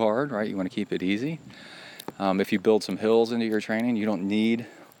go too hard, right? You want to keep it easy. If you build some hills into your training, you don't need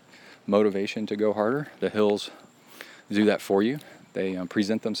motivation to go harder. The hills do that for you. They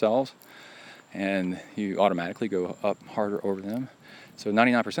present themselves, and you automatically go up harder over them. So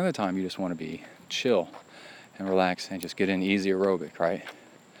 99% of the time, you just want to be chill and relax and just get in easy aerobic, right?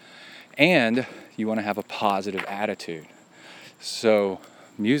 And you want to have a positive attitude. So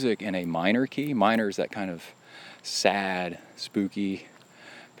music in a minor key, minor is that kind of sad, spooky,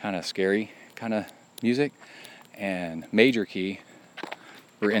 kind of scary kind of music, and major key,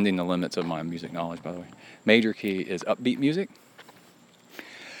 we're ending the limits of my music knowledge, by the way. Major key is upbeat music.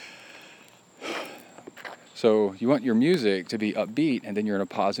 So you want your music to be upbeat, and then you're in a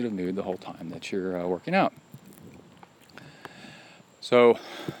positive mood the whole time that you're working out. So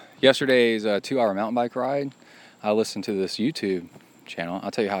yesterday's 2-hour mountain bike ride, I listened to this YouTube channel. I'll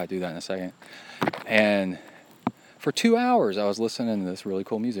tell you how I do that in a second. And for 2 hours, I was listening to this really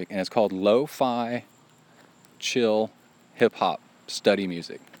cool music, and it's called Lo-Fi Chill Hip Hop Study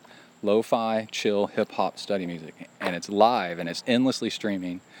Music. Lo-Fi Chill Hip Hop Study Music. And it's live, and it's endlessly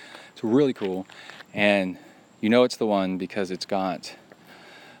streaming. It's really cool. And you know it's the one because it's got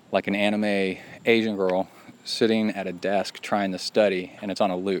like an anime Asian girl sitting at a desk trying to study, and it's on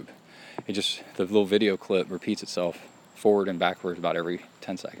a loop. The little video clip repeats itself forward and backwards about every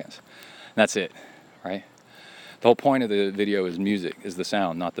 10 seconds. And that's it, right? The whole point of the video is music, is the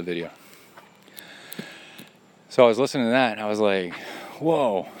sound, not the video. So I was listening to that and I was like,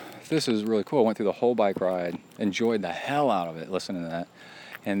 whoa, this is really cool. I went through the whole bike ride, enjoyed the hell out of it listening to that.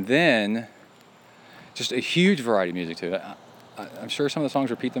 And then just a huge variety of music to it. I'm sure some of the songs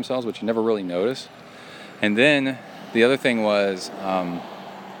repeat themselves, which you never really notice. And then the other thing was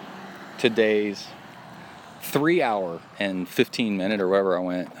today's 3 hour and 15 minute or wherever I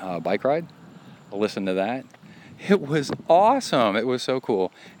went bike ride. I listened to that. It was awesome. It was so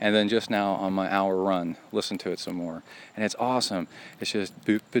cool. And then just now on my hour run, listen to it some more. And it's awesome. It's just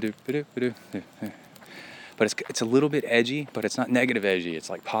boop, ba-doop, ba-doop, ba-doop, ba-doop. But it's a little bit edgy, but it's not negative edgy. It's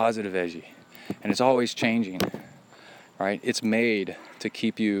like positive edgy. And it's always changing, right? It's made to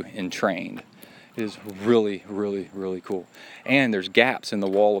keep you entrained. It is really, really, really cool. And there's gaps in the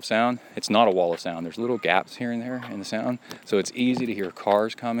wall of sound. It's not a wall of sound. There's little gaps here and there in the sound. So it's easy to hear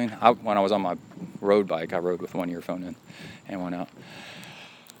cars coming. When I was on my road bike, I rode with one earphone in and one out.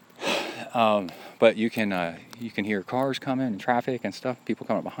 But you can hear cars coming and traffic and stuff, people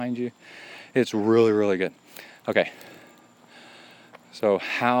coming up behind you. It's really, really good. Okay. So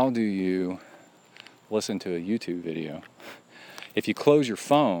how do you listen to a YouTube video? If you close your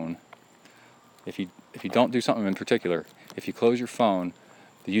phone, if you don't do something in particular, if you close your phone,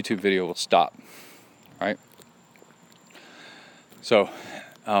 the YouTube video will stop, right? So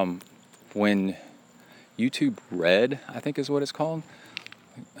when YouTube Red, I think is what it's called,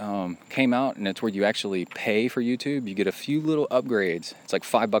 came out, and it's where you actually pay for YouTube, you get a few little upgrades. It's like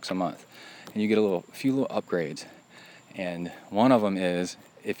 $5 a month, and you get a few little upgrades. And one of them is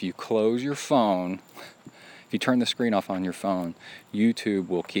if you close your phone, if you turn the screen off on your phone, YouTube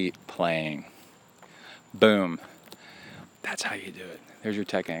will keep playing. Boom. That's how you do it. There's your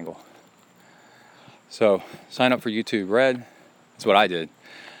tech angle. So sign up for YouTube Red. That's what I did.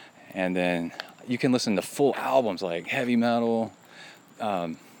 And then you can listen to full albums like heavy metal,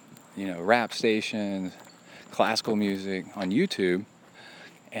 rap stations, classical music on YouTube,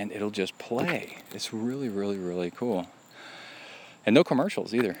 and it'll just play. It's really, really, really cool. And no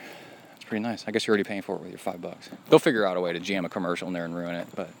commercials either. It's pretty nice. I guess you're already paying for it with your $5. They'll figure out a way to jam a commercial in there and ruin it,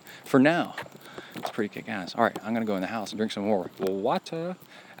 but for now, it's pretty kick-ass. All right, I'm going to go in the house and drink some more water.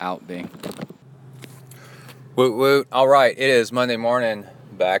 Out, Bing. Woot woot. All right, it is Monday morning.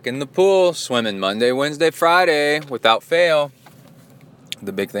 Back in the pool, swimming Monday, Wednesday, Friday, without fail.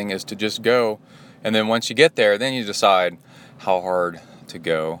 The big thing is to just go. And then once you get there, then you decide how hard to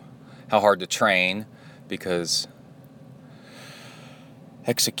go, how hard to train, because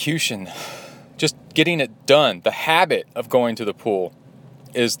execution, just getting it done, the habit of going to the pool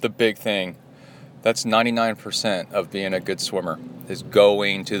is the big thing. That's 99% of being a good swimmer, is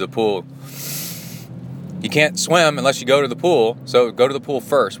going to the pool. You can't swim unless you go to the pool, so go to the pool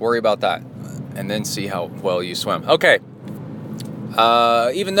first, worry about that, and then see how well you swim. Okay,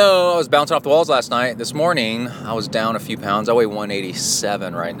 even though I was bouncing off the walls last night, this morning I was down a few pounds. I weigh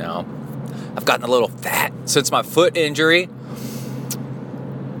 187 right now. I've gotten a little fat since my foot injury.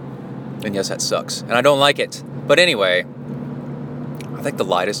 And yes, that sucks. And I don't like it. But anyway, I think the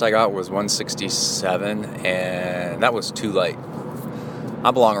lightest I got was 167, and that was too light.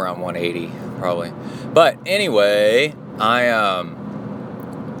 I belong around 180, probably. But anyway,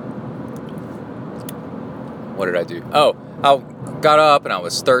 what did I do? Oh, I got up and I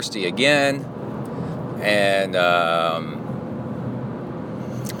was thirsty again. And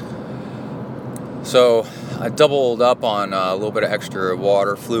so I doubled up on a little bit of extra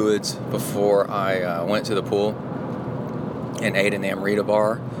water fluids before I went to the pool and ate an Amrita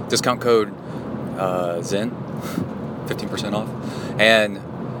bar. Discount code Zen, 15% off. And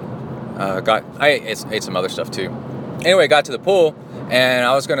I ate some other stuff too. Anyway, got to the pool and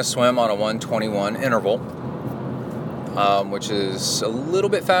I was going to swim on a 121 interval, which is a little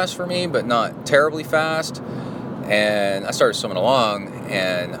bit fast for me, but not terribly fast. And I started swimming along,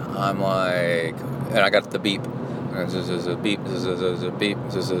 and I'm like, and I got the beep. This is a beep, this is a beep,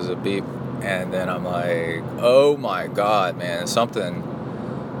 this is a beep. And then I'm like, oh my God, man, something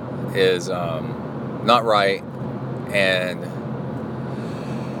is not right. And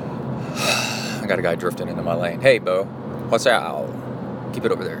I got a guy drifting into my lane. Hey, Bo, what's that? I'll keep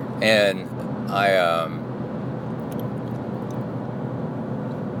it over there. And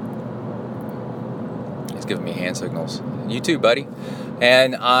giving me hand signals. You too, buddy.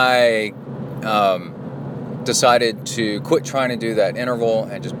 And I decided to quit trying to do that interval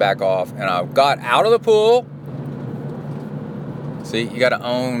and just back off. And I got out of the pool. See, you gotta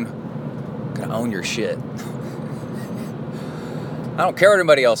own your shit. I don't care what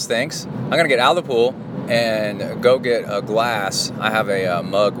anybody else thinks. I'm gonna get out of the pool and go get a glass. I have a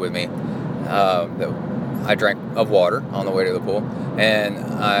mug with me that I drank of water on the way to the pool, and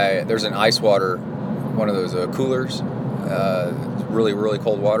there's an ice water, one of those coolers, really, really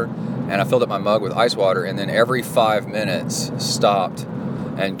cold water, and I filled up my mug with ice water, and then every 5 minutes stopped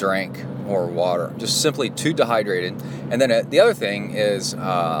and drank more water, just simply too dehydrated. And then the other thing is, when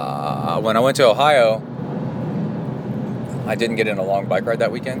I went to Ohio, I didn't get in a long bike ride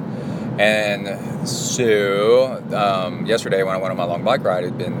that weekend, and so yesterday when I went on my long bike ride, it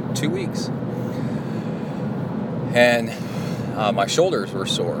had been 2 weeks. And my shoulders were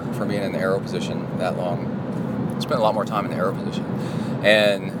sore from being in the aero position that long. I spent a lot more time in the aero position.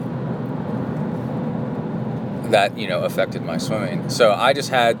 And that, affected my swimming. So I just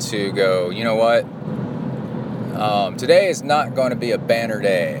had to go, you know what? Today is not going to be a Banner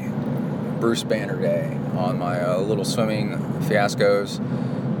day, Bruce Banner day on my little swimming fiascos.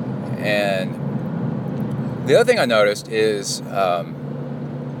 And the other thing I noticed is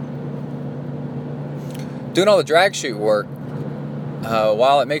doing all the drag chute work,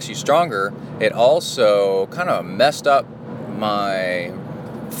 while it makes you stronger, it also kind of messed up my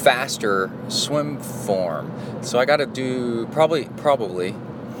faster swim form. So I got to do probably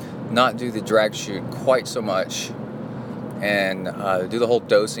not do the drag chute quite so much, and do the whole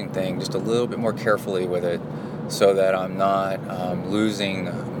dosing thing just a little bit more carefully with it, so that I'm not losing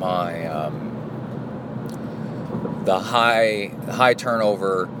my the high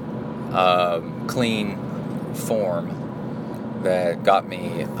turnover clean form that got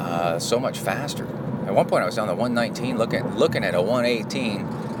me so much faster. At one point I was down to 119 looking at a 118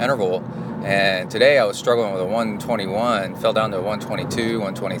 interval, and today I was struggling with a 121, fell down to a 122,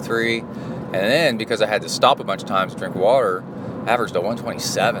 123, and then because I had to stop a bunch of times to drink water, averaged a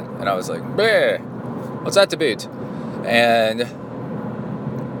 127, and I was like, bleh, what's that to boot? And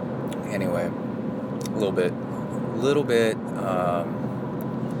anyway, a little bit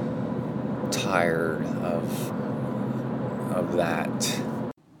tired of that.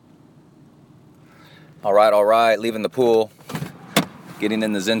 All right, leaving the pool, getting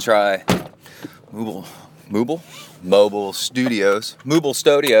in the ZenTri mobile studios,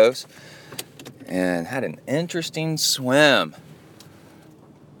 and had an interesting swim.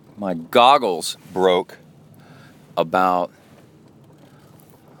 My goggles broke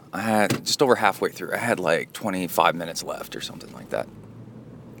I had just over halfway through. I had like 25 minutes left or something like that,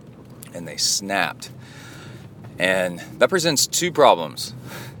 and they snapped. And that presents two problems.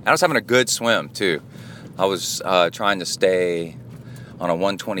 I was having a good swim too. I was trying to stay on a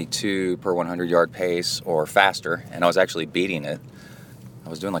 122 per 100 yard pace or faster, and I was actually beating it. I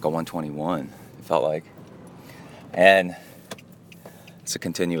was doing like a 121, it felt like. And it's a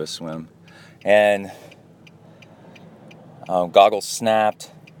continuous swim. And goggles snapped.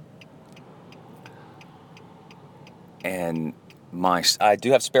 And I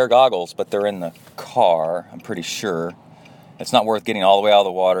do have spare goggles, but they're in the car, I'm pretty sure. It's not worth getting all the way out of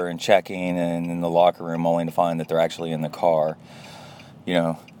the water and checking and in the locker room only to find that they're actually in the car.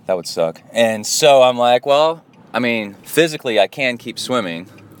 That would suck. And so I'm like, well, I mean, physically I can keep swimming,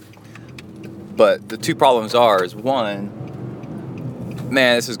 but the two problems is one,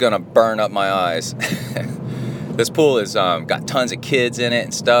 man, this is gonna burn up my eyes. This pool has got tons of kids in it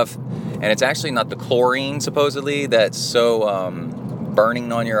and stuff, and it's actually not the chlorine supposedly that's so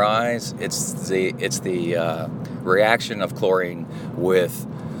burning on your eyes. It's the reaction of chlorine with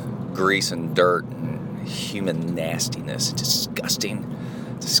grease and dirt and human nastiness.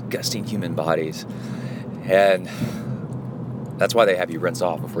 Disgusting human bodies. And that's why they have you rinse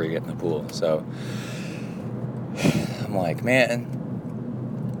off before you get in the pool. So I'm like, man,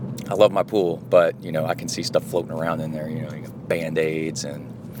 I love my pool, but I can see stuff floating around in there. You got Band-Aids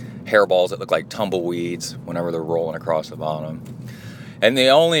and hairballs that look like tumbleweeds whenever they're rolling across the bottom. And the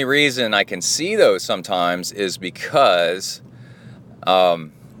only reason I can see those sometimes is because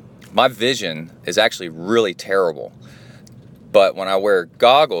my vision is actually really terrible. But when I wear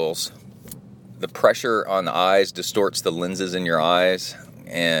goggles, the pressure on the eyes distorts the lenses in your eyes,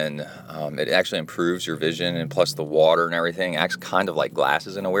 and it actually improves your vision, and plus the water and everything acts kind of like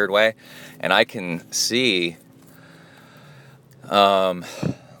glasses in a weird way. And I can see, I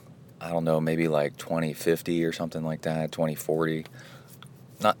don't know, maybe like 20/50 or something like that, 20/40.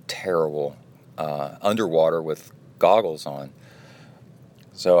 Not terrible, underwater with goggles on.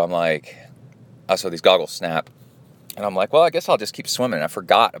 So I'm like, so these goggles snap, And I'm like, well, I guess I'll just keep swimming. And I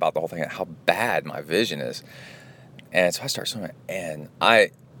forgot about the whole thing, how bad my vision is. And so I start swimming, and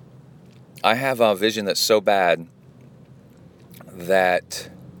I have a vision that's so bad that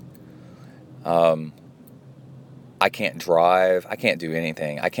I can't drive, I can't do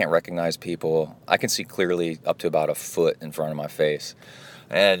anything, I can't recognize people. I can see clearly up to about a foot in front of my face,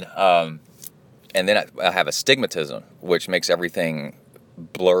 and then I have astigmatism, which makes everything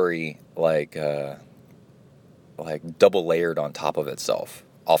blurry, like double layered on top of itself,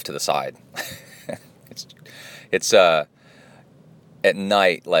 off to the side. It's at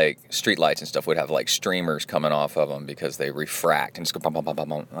night, like street lights and stuff would have like streamers coming off of them because they refract and just go bum, bum, bum, bum,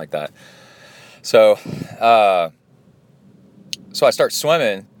 bum, like that. So I start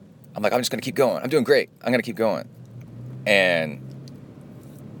swimming. I'm like, I'm just going to keep going. I'm doing great. I'm going to keep going. And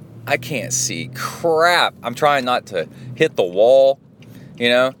I can't see crap. I'm trying not to hit the wall, you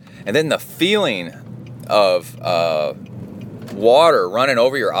know? And then the feeling of water running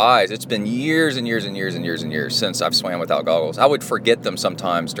over your eyes. It's been years and years and years and years and years since I've swam without goggles. I would forget them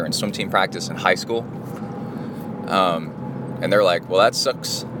sometimes during swim team practice in high school. And they're like, well, that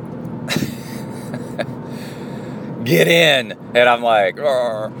sucks. Get in. And I'm like,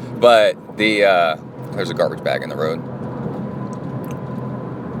 argh. But there's a garbage bag in the road.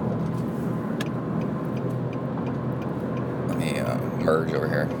 Let me merge over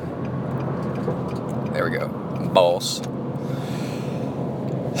here. There we go. Boss.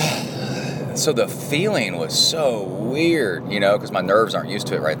 So the feeling was so weird, you know, because my nerves aren't used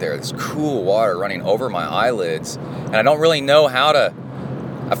to it right there. This cool water running over my eyelids. And I don't really know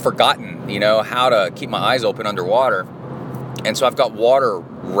I've forgotten, you know, how to keep my eyes open underwater. And so I've got water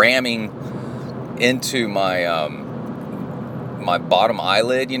ramming into my my bottom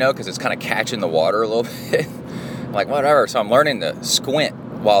eyelid, you know, because it's kind of catching the water a little bit. I'm like, whatever. So I'm learning to squint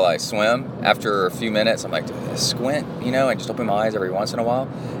while I swim. After a few minutes, I'm like, squint, you know, and just open my eyes every once in a while.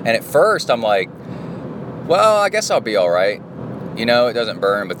 And at first, I'm like, well, I guess I'll be all right. You know, it doesn't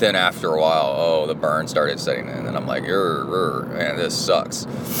burn. But then after a while, oh, the burn started setting in. And I'm like, man, this sucks.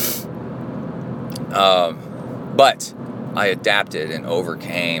 But I adapted and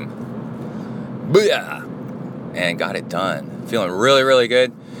overcame. Booyah! And got it done. Feeling really, really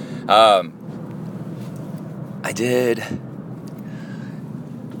good. I did...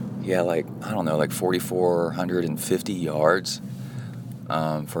 yeah, like, I don't know, like 4,450 yards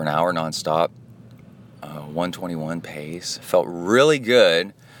for an hour nonstop, 121 pace. Felt really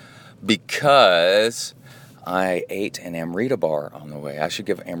good because I ate an Amrita bar on the way. I should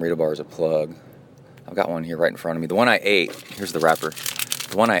give Amrita bars a plug. I've got one here right in front of me. The one I ate, here's the wrapper.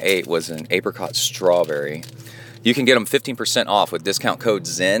 The one I ate was an apricot strawberry. You can get them 15% off with discount code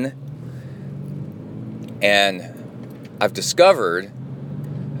ZEN. And I've discovered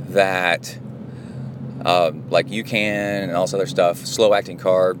that like UCAN and all this other stuff, slow acting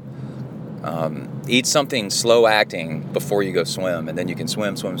carb, eat something slow acting before you go swim, and then you can swim.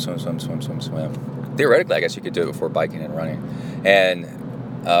 Theoretically, I guess you could do it before biking and running.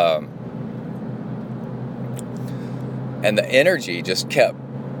 And the energy just kept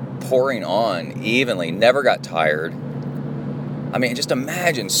pouring on evenly, never got tired. I mean, just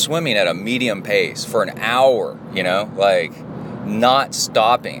imagine swimming at a medium pace for an hour, you know, like not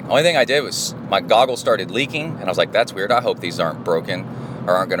stopping. Only thing I did was my goggles started leaking, and I was like, that's weird. I hope these aren't broken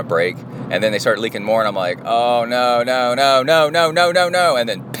or aren't going to break. And then they started leaking more, and I'm like, oh, no. And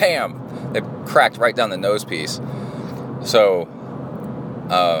then, bam, they cracked right down the nose piece. So,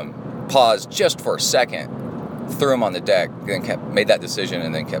 paused just for a second, threw them on the deck, then made that decision,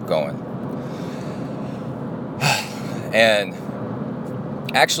 and then kept going. And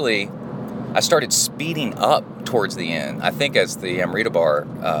actually, I started speeding up towards the end. I think as the Amrita bar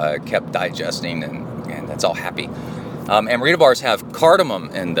kept digesting, and that's all happy. Amrita bars have cardamom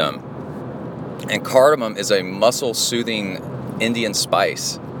in them, and cardamom is a muscle-soothing Indian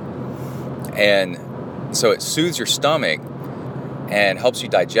spice, and so it soothes your stomach and helps you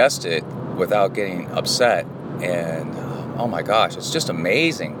digest it without getting upset. And oh my gosh, it's just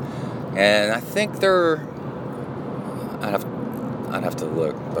amazing. And I think I'd have to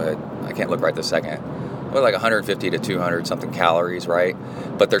look, but I can't look right this second. They're like 150 to 200 something calories, right?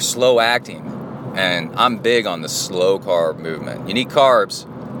 But they're slow acting, and I'm big on the slow carb movement. You need carbs,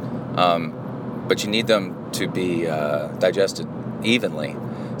 but you need them to be digested evenly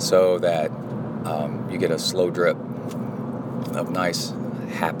so that you get a slow drip of nice,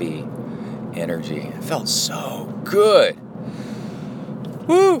 happy energy. It felt so good.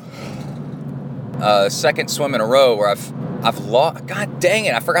 Woo! Second swim in a row where I've lost. God dang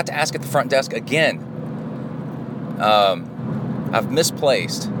it! I forgot to ask at the front desk again. I've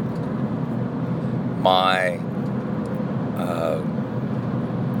misplaced my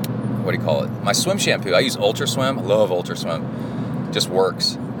what do you call it? My swim shampoo. I use Ultra Swim. I love Ultra Swim. Just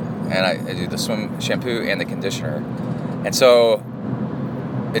works. And I do the swim shampoo and the conditioner. And so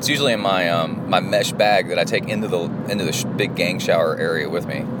it's usually in my my mesh bag that I take into the big gang shower area with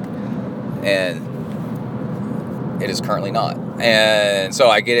me. And it is currently not. And so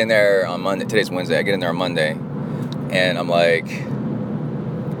I get in there on Monday. Today's Wednesday. I get in there on Monday. And I'm like,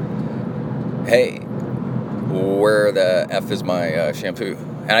 hey, where the F is my shampoo?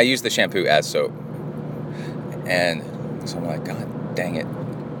 And I use the shampoo as soap. And so I'm like, God dang it.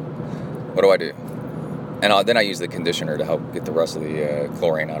 What do I do? And then I use the conditioner to help get the rest of the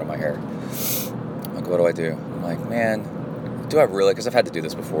chlorine out of my hair. I'm like, what do I do? I'm like, man, do I really? Because I've had to do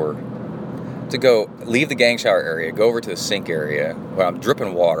this before. To go leave the gang shower area, go over to the sink area where I'm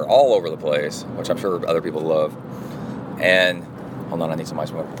dripping water all over the place, which I'm sure other people love. And, hold on, I need some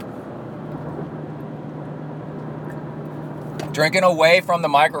ice water. Drinking away from the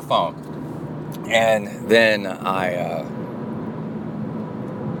microphone. And then I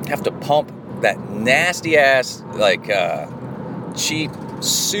have to pump that nasty ass, like, cheap,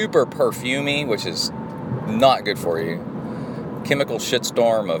 super perfumey, which is not good for you, chemical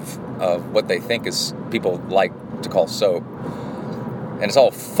shitstorm of what they think is people like to call soap. And it's all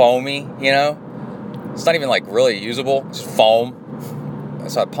foamy, you know? It's not even like really usable. It's foam.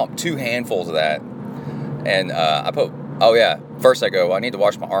 So I pump 2 handfuls of that. And first I go, well, I need to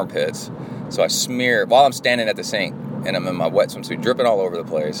wash my armpits. So I smear, while I'm standing at the sink, and I'm in my wet swimsuit, dripping all over the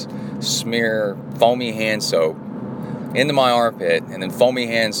place, smear foamy hand soap into my armpit, and then foamy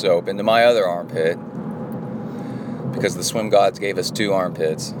hand soap into my other armpit, because the swim gods gave us 2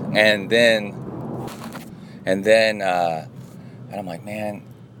 armpits. And then I'm like, man,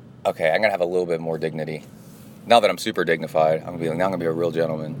 okay, I'm gonna have a little bit more dignity. Now that I'm super dignified, I'm gonna be a real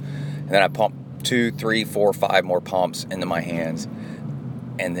gentleman. And then I pump 2, 3, 4, 5 more pumps into my hands,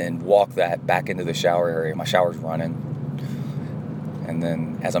 and then walk that back into the shower area. My shower's running. And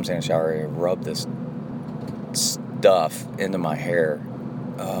then, as I'm standing in the shower area, rub this stuff into my hair.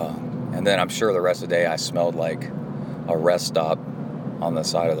 And then I'm sure the rest of the day I smelled like a rest stop on the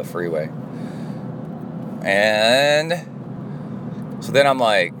side of the freeway. And so then I'm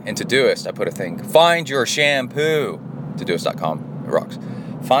like, in Todoist, I put a thing, find your shampoo. Todoist.com, it rocks.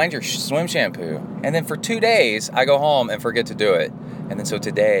 Find your swim shampoo. And then for 2 days, I go home and forget to do it. And then so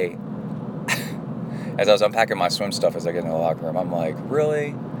today, as I was unpacking my swim stuff as I get in the locker room, I'm like,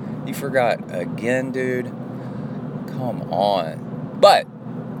 really? You forgot again, dude? Come on. But,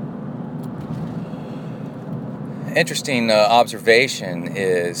 interesting observation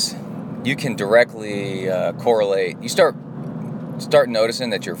is you can directly correlate. You start noticing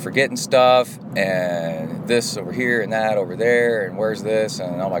that you're forgetting stuff, and this over here and that over there, and where's this,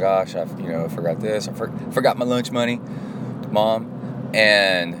 and oh my gosh, I forgot this. I forgot my lunch money, Mom.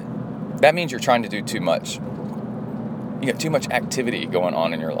 And that means you're trying to do too much. You got too much activity going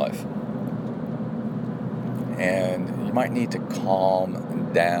on in your life. And you might need to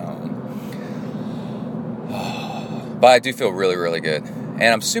calm down. But I do feel really, really good. And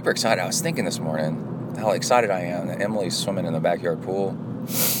I'm super excited. I was thinking this morning how excited I am that Emily's swimming in the backyard pool.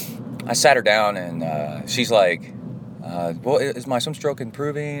 I sat her down, and she's like, well, is my swim stroke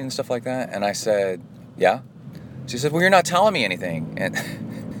improving and stuff like that? And I said, yeah. She said, well, you're not telling me anything. And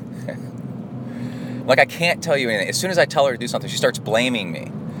like, I can't tell you anything. As soon as I tell her to do something, she starts blaming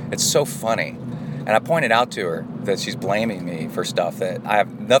me. It's so funny. And I pointed out to her that she's blaming me for stuff that I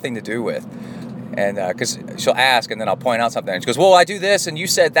have nothing to do with. And because she'll ask, and then I'll point out something. And she goes, well, I do this, and you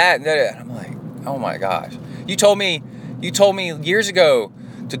said that. And I'm like, oh my gosh. You told me years ago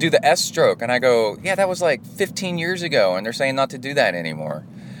to do the S stroke. And I go, yeah, that was like 15 years ago. And they're saying not to do that anymore.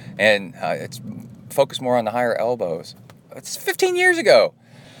 And it's focus more on the higher elbows. It's 15 years ago.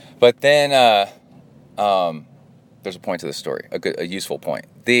 But then there's a point to this story, a useful point.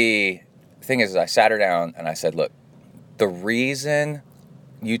 The thing is I sat her down and I said, look, the reason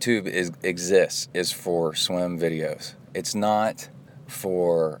YouTube exists is for swim videos. It's not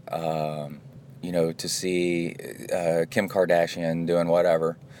for, to see Kim Kardashian doing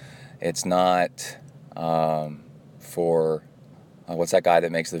whatever. It's not for, what's that guy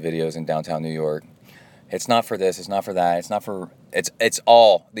that makes the videos in downtown New York? It's not for this, it's not for that, it's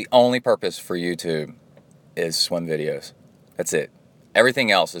all, the only purpose for YouTube is swim videos. That's it.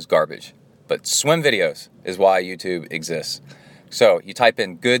 Everything else is garbage. But swim videos is why YouTube exists. So you type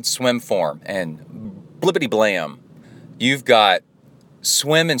in good swim form and blippity blam. You've got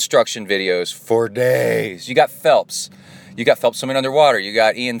swim instruction videos for days. You got Phelps. You got Phelps swimming underwater. You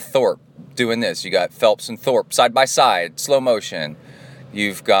got Ian Thorpe doing this. You got Phelps and Thorpe side by side, slow motion.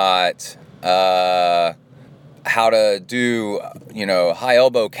 You've got how to do, high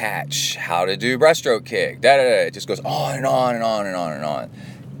elbow catch, how to do breaststroke kick, It just goes on and on and on and on and on.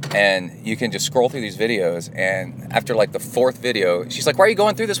 And you can just scroll through these videos, and after like the 4th video, she's like, why are you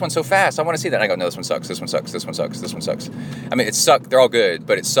going through this one so fast? I want to see that. And I go, no, this one sucks, this one sucks, this one sucks, this one sucks. I mean, it sucks, they're all good,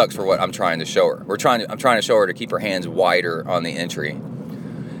 but it sucks for what I'm trying to show her. I'm trying to show her to keep her hands wider on the entry,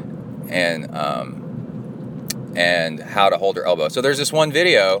 and how to hold her elbow. So there's this one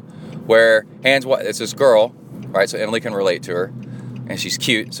video where it's this girl, right? So Emily can relate to her, and she's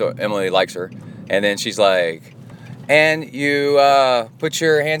cute, so Emily likes her. And then she's like, and you put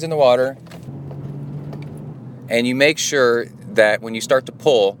your hands in the water, and you make sure that when you start to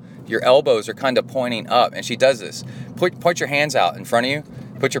pull, your elbows are kind of pointing up. And she does this. Point your hands out in front of you.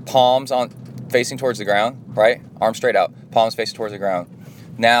 Put your palms on facing towards the ground, right? Arms straight out, palms facing towards the ground.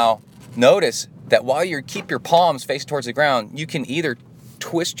 Now, notice that while you keep your palms facing towards the ground, you can either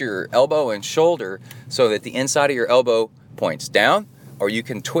twist your elbow and shoulder so that the inside of your elbow points down, or you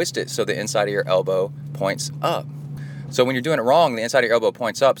can twist it so the inside of your elbow points up. So when you're doing it wrong, the inside of your elbow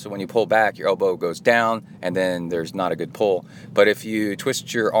points up, so when you pull back, your elbow goes down, and then there's not a good pull. But if you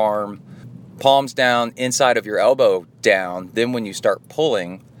twist your arm, palms down, inside of your elbow down, then when you start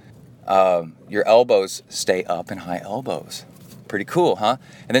pulling, your elbows stay up in high elbows. Pretty cool, huh?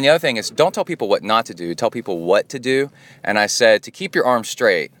 And then the other thing is, don't tell people what not to do, tell people what to do. And I said to keep your arms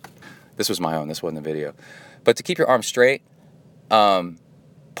straight. This was my own, this wasn't the video. But to keep your arms straight,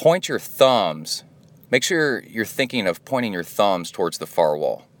 point your thumbs. Make sure you're thinking of pointing your thumbs towards the far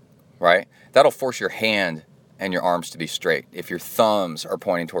wall, right? That'll force your hand and your arms to be straight if your thumbs are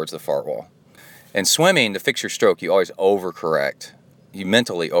pointing towards the far wall. In swimming, to fix your stroke, you always overcorrect. You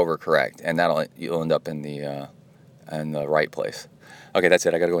mentally overcorrect, and you'll end up in the right place. Okay, that's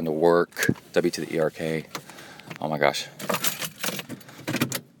it. I gotta go into work. W to the ERK. Oh my gosh.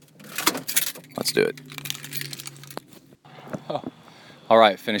 Let's do it. Oh. All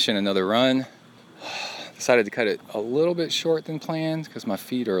right, finishing another run. Decided to cut it a little bit short than planned because my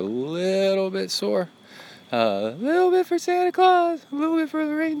feet are a little bit sore. A little bit for Santa Claus, a little bit for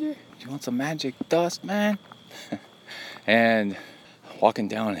the reindeer. You want some magic dust, man? And walking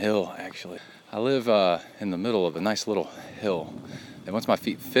downhill, actually. I live in the middle of a nice little hill. And once my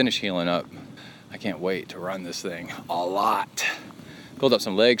feet finish healing up, I can't wait to run this thing a lot. Build up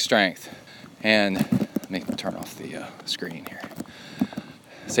some leg strength. And let me turn off the screen here.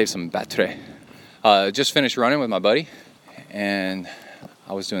 Save some battery. Just finished running with my buddy, and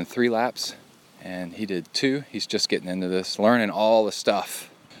I was doing 3 laps, and he did 2. He's just getting into this, learning all the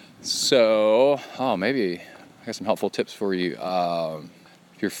stuff. So, maybe I got some helpful tips for you.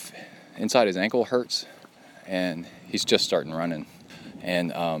 If your inside his ankle hurts, and he's just starting running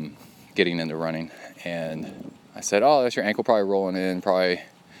and getting into running, and I said, that's your ankle probably rolling in, probably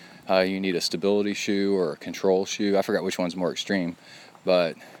you need a stability shoe or a control shoe. I forgot which one's more extreme,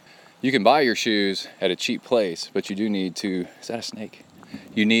 but you can buy your shoes at a cheap place, but you do need to, is that a snake?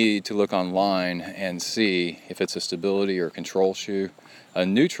 You need to look online and see if it's a stability or control shoe. A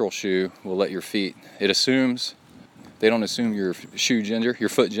neutral shoe will let your feet, they don't assume your shoe gender, your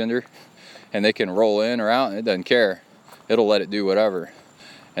foot gender, and they can roll in or out, and it doesn't care. It'll let it do whatever.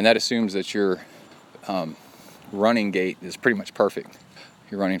 And that assumes that your running gait is pretty much perfect,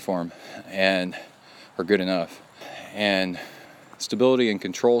 your running form, or good enough. And stability and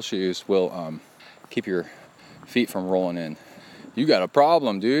control shoes will keep your feet from rolling in. You got a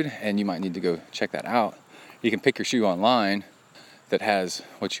problem, dude, and you might need to go check that out. You can pick your shoe online that has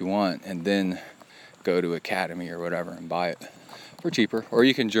what you want, and then go to Academy or whatever and buy it for cheaper. Or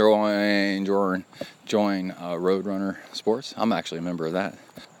you can join Roadrunner Sports. I'm actually a member of that,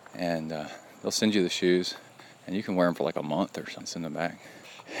 and they'll send you the shoes, and you can wear them for like a month or something. Send them back.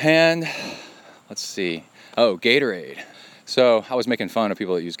 And let's see. Gatorade. So I was making fun of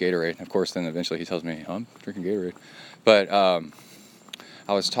people that use Gatorade. Of course, then eventually he tells me, I'm drinking Gatorade. But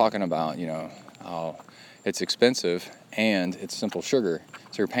I was talking about, how it's expensive and it's simple sugar.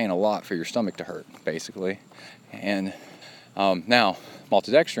 So you're paying a lot for your stomach to hurt, basically. And now,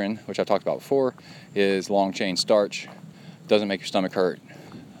 maltodextrin, which I've talked about before, is long-chain starch. Doesn't make your stomach hurt.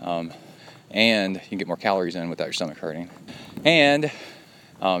 And you can get more calories in without your stomach hurting. And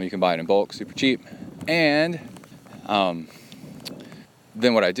you can buy it in bulk, super cheap. And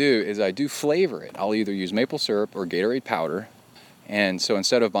then what I do is I do flavor it. I'll either use maple syrup or Gatorade powder. And so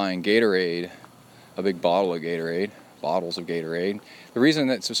instead of buying Gatorade, a big bottles of Gatorade, the reason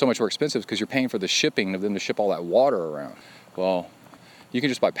that's so much more expensive is because you're paying for the shipping of them to ship all that water around. Well, you can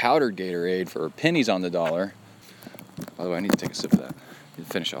just buy powdered Gatorade for pennies on the dollar. By the way, I need to take a sip of that. I need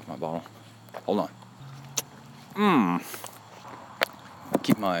to finish off my bottle. Hold on.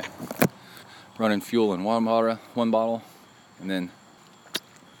 Keep my running fuel in one bottle, and then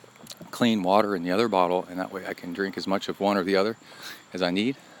clean water in the other bottle, and that way I can drink as much of one or the other as I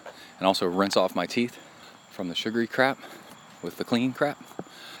need, and also rinse off my teeth from the sugary crap with the clean crap.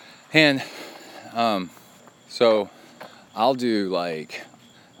 And so I'll do like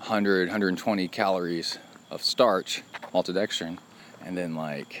 100, 120 calories of starch, maltodextrin, and then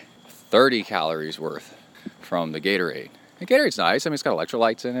like 30 calories worth from the Gatorade. And Gatorade's nice. I mean, it's got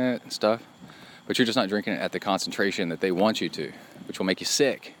electrolytes in it and stuff, but you're just not drinking it at the concentration that they want you to, which will make you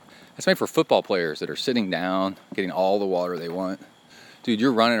sick. It's made for football players that are sitting down, getting all the water they want. Dude,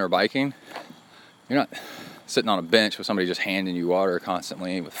 you're running or biking, you're not sitting on a bench with somebody just handing you water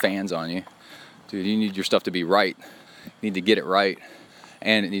constantly with fans on you. Dude, you need your stuff to be right. You need to get it right,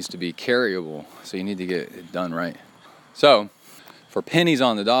 and it needs to be carryable, so you need to get it done right. So, for pennies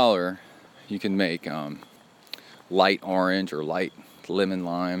on the dollar, you can make light orange or light lemon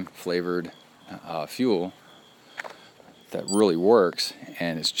lime flavored fuel that really works,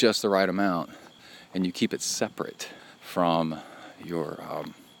 and it's just the right amount, and you keep it separate from your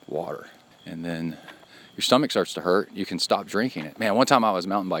water. And then your stomach starts to hurt, you can stop drinking it. Man, one time I was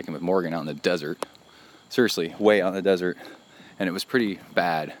mountain biking with Morgan out in the desert. Seriously, way out in the desert. And it was pretty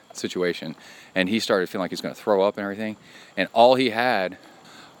bad situation. And he started feeling like he was going to throw up and everything. And all he had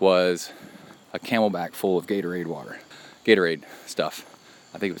was a Camelback full of Gatorade water. Gatorade stuff.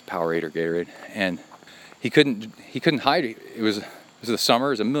 I think it was Powerade or Gatorade. And he couldn't hydrate. It was the summer,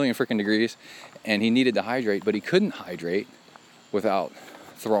 it was 1,000,000 freaking degrees. And he needed to hydrate, but he couldn't hydrate without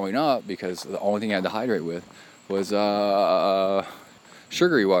throwing up, because the only thing he had to hydrate with was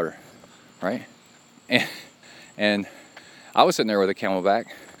sugary water, right? And I was sitting there with a Camelback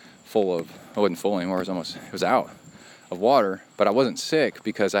full of, it wasn't full anymore, it was out of water, but I wasn't sick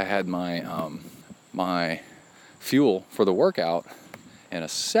because I had my my fuel for the workout in a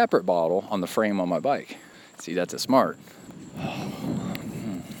separate bottle on the frame on my bike. See, that's a smart.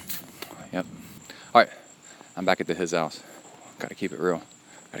 Yep. All right, I'm back at his house. Gotta keep it real.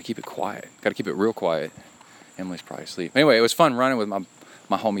 Gotta keep it quiet. Gotta keep it real quiet. Emily's probably asleep. Anyway, it was fun running with my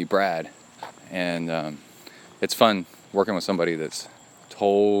homie Brad. And it's fun working with somebody that's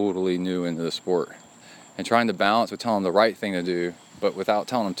totally new into the sport. And trying to balance with telling them the right thing to do, but without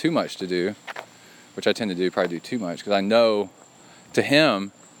telling them too much to do, which I tend to do, probably do too much. Because I know, to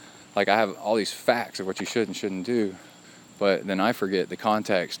him, like I have all these facts of what you should and shouldn't do. But then I forget the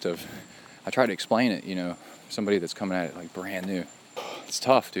context of, I try to explain it, somebody that's coming at it like brand new. It's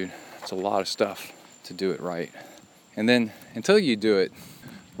tough, dude. It's a lot of stuff to do it right. And then until you do it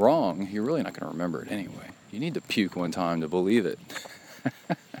wrong, you're really not going to remember it anyway. You need to puke one time to believe it.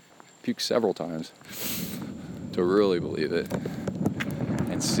 Puke several times to really believe it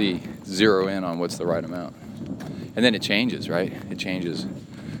and zero in on what's the right amount. And then it changes, right? It changes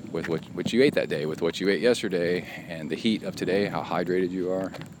with what you ate that day, with what you ate yesterday, and the heat of today, how hydrated you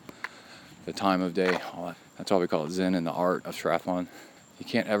are, the time of day, all that. That's why we call it Zen and the art of triathlon. You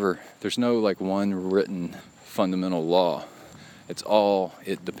can't ever, there's no like one written fundamental law. It's all,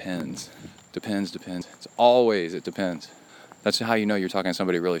 it depends. Depends. It's always, it depends. That's how you know you're talking to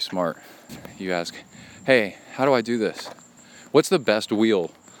somebody really smart. You ask, hey, how do I do this? What's the best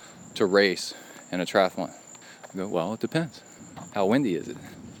wheel to race in a triathlon? I go, well, it depends. How windy is it?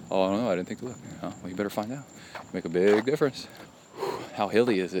 Oh, I don't know, I didn't think to look. Oh, well, you better find out. Make a big difference. How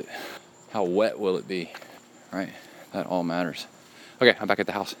hilly is it? How wet will it be? Right? That all matters. Okay, I'm back at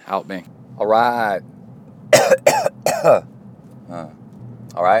the house. Out, bang. All right.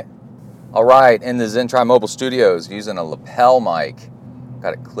 All right, in the ZenTri mobile studios, using a lapel mic.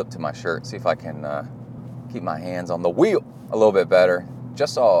 Got it clipped to my shirt. See if I can keep my hands on the wheel a little bit better.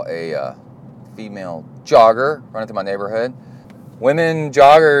 Just saw a female jogger running through my neighborhood. Women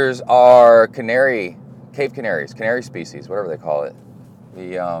joggers are cave canaries, canary species, whatever they call it.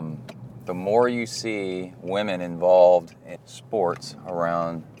 The more you see women involved in sports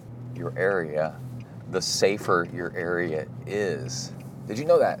around your area, the safer your area is. Did you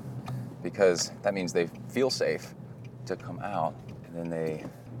know that? Because that means they feel safe to come out, and then they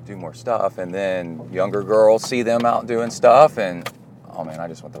do more stuff, and then younger girls see them out doing stuff, and oh man, I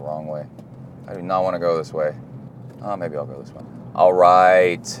just went the wrong way. I do not want to go this way. Maybe I'll go this way. All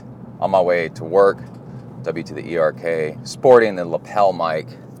right, on my way to work, W to the ERK, sporting the lapel mic,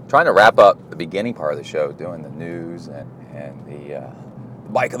 trying to wrap up the beginning part of the show, doing the news and the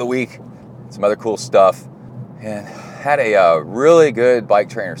bike of the week, some other cool stuff, and had a really good bike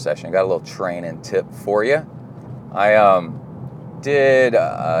trainer session. Got a little training tip for you. I did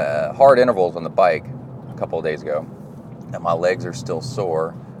hard intervals on the bike a couple of days ago, and my legs are still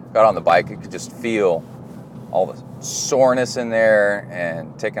sore. Got on the bike, you could just feel all the soreness in there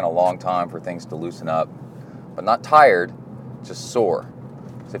and taking a long time for things to loosen up. But not tired, just sore.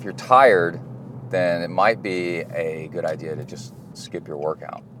 So if you're tired, then it might be a good idea to just skip your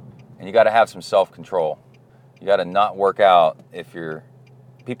workout. And you got to have some self-control. You got to not work out if you're...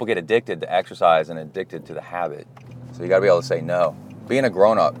 People get addicted to exercise and addicted to the habit. So you got to be able to say no. Being a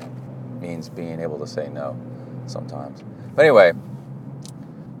grown-up means being able to say no sometimes. But anyway,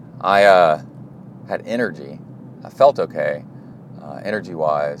 I had energy. I felt okay,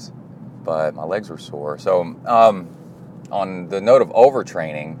 energy-wise, but my legs were sore. So on the note of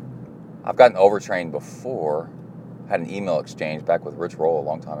overtraining, I've gotten overtrained before. Had an email exchange back with Rich Roll a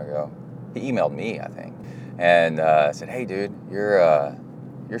long time ago. He emailed me, I think, and said, "Hey, dude,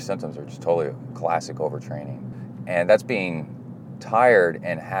 your symptoms are just totally classic overtraining." And that's being tired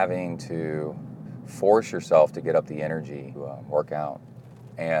and having to force yourself to get up the energy to work out.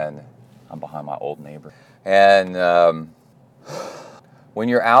 And I'm behind my old neighbor. And when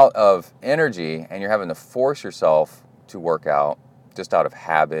you're out of energy and you're having to force yourself to work out just out of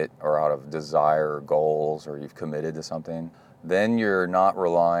habit or out of desire or goals, or you've committed to something, then you're not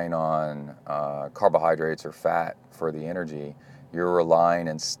relying on carbohydrates or fat for the energy. You're relying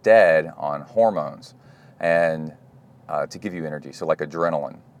instead on hormones and to give you energy. So like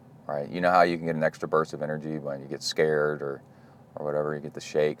adrenaline, right? You know how you can get an extra burst of energy when you get scared or whatever, you get the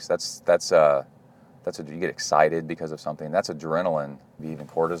shakes. That's you get excited because of something. That's adrenaline, even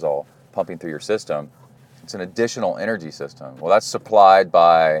cortisol pumping through your system. It's an additional energy system. Well, that's supplied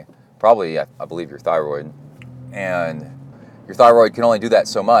by probably, I believe, your thyroid. And your thyroid can only do that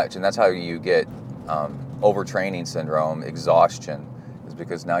so much. And that's how you get overtraining syndrome, exhaustion, is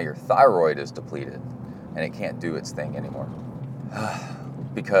because now your thyroid is depleted and it can't do its thing anymore.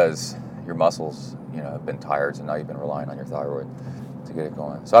 Because your muscles, have been tired, so now you've been relying on your thyroid to get it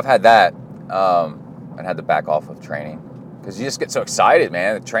going. So I've had that and had to back off of training. Because you just get so excited,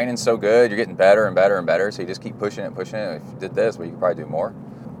 man. The training's so good. You're getting better and better and better. So you just keep pushing it. If you did this, well, you could probably do more.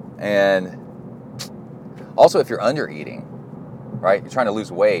 And also, if you're under eating, right? You're trying to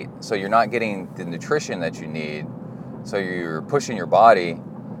lose weight. So you're not getting the nutrition that you need. So you're pushing your body,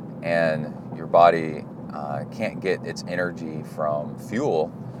 and your body can't get its energy from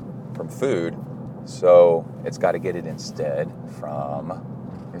fuel, from food. So it's got to get it instead from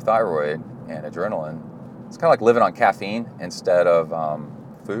your thyroid and adrenaline. It's kind of like living on caffeine instead of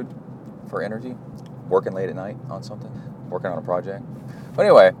food for energy, working late at night on something, working on a project. But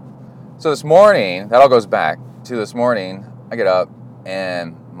anyway, so this morning, that all goes back to this morning, I get up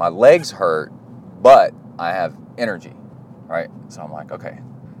and my legs hurt, but I have energy, right? So I'm like, okay,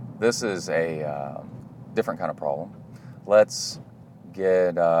 this is a different kind of problem. Let's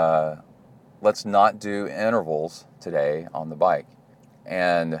not do intervals today on the bike.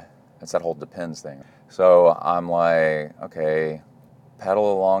 And it's that whole depends thing. So I'm like, okay,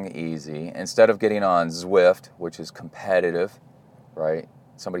 pedal along easy. Instead of getting on Zwift, which is competitive, right?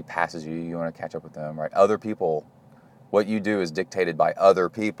 Somebody passes you, you want to catch up with them, right? Other people, what you do is dictated by other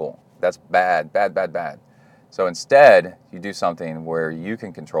people. That's bad, bad, bad, bad. So instead, you do something where you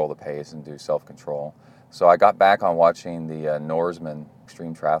can control the pace and do self-control. So I got back on watching the Norseman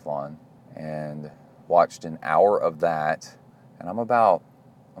Extreme Triathlon and watched an hour of that. And I'm about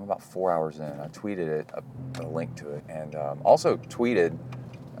 4 hours in. I tweeted it, a link to it, and also tweeted,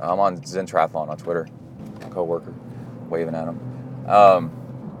 I'm on ZenTri on Twitter, a coworker, waving at him,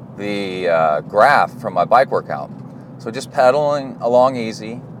 the graph from my bike workout. So just pedaling along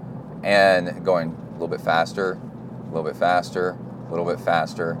easy and going a little bit faster, a little bit faster, a little bit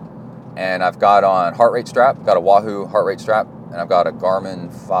faster. And I've got on heart rate strap, got a Wahoo heart rate strap, and I've got a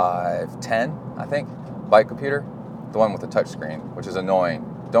Garmin 510, I think, bike computer, the one with the touch screen, which is annoying.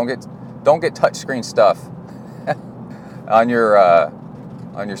 Don't get touch screen stuff on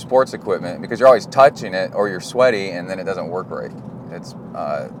your sports equipment, because you're always touching it or you're sweaty and then it doesn't work right. It's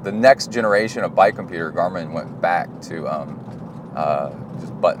the next generation of bike computer. Garmin went back to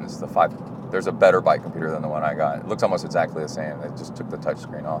just buttons. There's a better bike computer than the one I got. It looks almost exactly the same. They just took the touch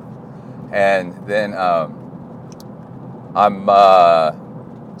screen off. And then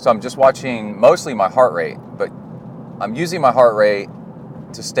I'm just watching mostly my heart rate, but I'm using my heart rate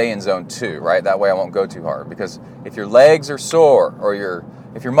to stay in zone 2, right? That way I won't go too hard. Because if your legs are sore, or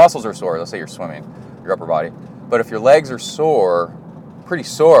if your muscles are sore, let's say you're swimming, your upper body, but if your legs are sore, pretty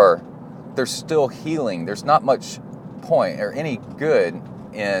sore, they're still healing. There's not much point or any good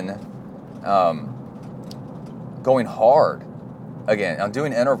in going hard again. I'm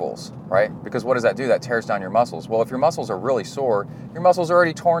doing intervals, right? Because what does that do? That tears down your muscles. Well, if your muscles are really sore, your muscles are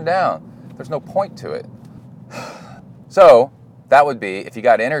already torn down. There's no point to it. So that would be, if you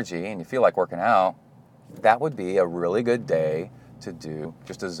got energy and you feel like working out, that would be a really good day to do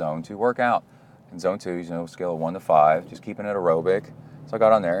just a zone 2 workout. In zone 2, you know, scale of 1 to 5, just keeping it aerobic. So I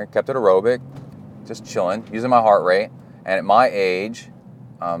got on there, kept it aerobic, just chilling, using my heart rate. And at my age,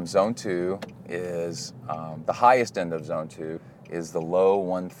 zone 2 is, the highest end of zone 2 is the low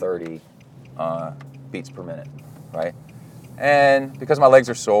 130 beats per minute, right? And because my legs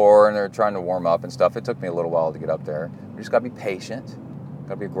are sore and they're trying to warm up and stuff, it took me a little while to get up there. You just gotta be patient,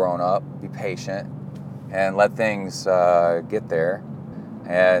 gotta be a grown up, be patient, and let things get there.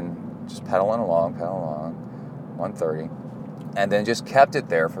 And just pedaling along, 130. And then just kept it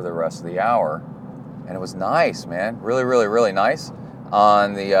there for the rest of the hour. And it was nice, man. Really, really, really nice.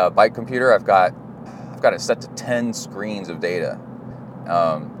 On the bike computer, I've got it set to 10 screens of data.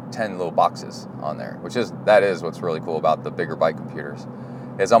 10 little boxes on there, that is what's really cool about the bigger bike computers,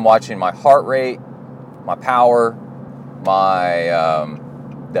 is I'm watching my heart rate, my power, my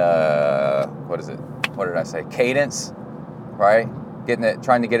cadence, right?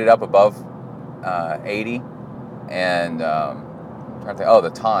 Trying to get it up above 80, and trying to think,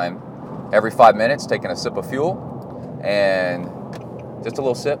 the time. Every 5 minutes, taking a sip of fuel, and just a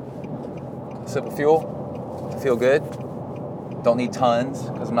little sip of fuel, feel good. Don't need tons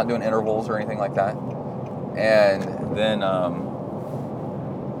because I'm not doing intervals or anything like that. And then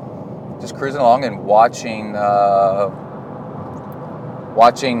just cruising along and watching the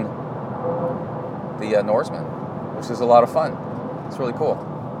Norseman, which is a lot of fun. It's really cool.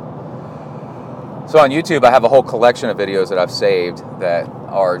 So on YouTube, I have a whole collection of videos that I've saved that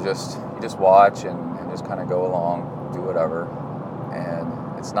are you just watch and just kind of go along, do whatever. And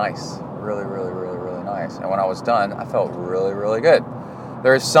it's nice. Really, really, really, really nice. And when I was done, I felt really, really good.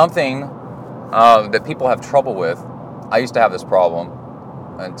 There's something that people have trouble with. I used to have this problem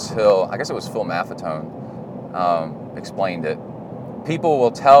until, I guess it was Phil Maffetone explained it. People will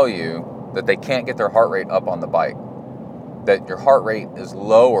tell you that they can't get their heart rate up on the bike, that your heart rate is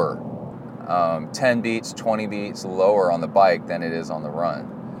lower, 10 beats, 20 beats lower on the bike than it is on the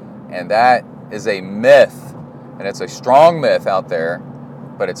run. And that is a myth, and it's a strong myth out there.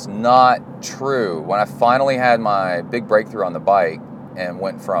 But it's not true. When I finally had my big breakthrough on the bike and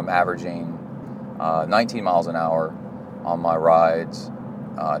went from averaging 19 miles an hour on my rides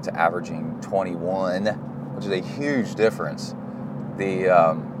to averaging 21, which is a huge difference.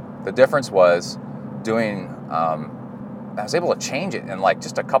 The difference was I was able to change it in like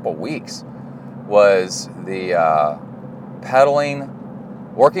just a couple weeks, was the pedaling,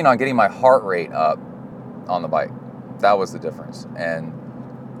 working on getting my heart rate up on the bike. That was the difference. And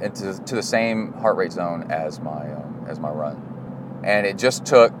to the same heart rate zone as my run. And it just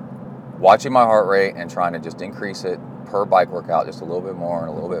took watching my heart rate and trying to just increase it per bike workout just a little bit more and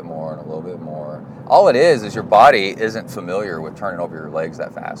a little bit more and a little bit more. All it is your body isn't familiar with turning over your legs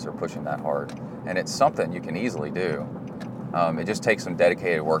that fast or pushing that hard. And it's something you can easily do. It just takes some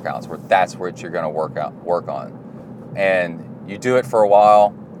dedicated workouts where that's what you're going to work on. And you do it for a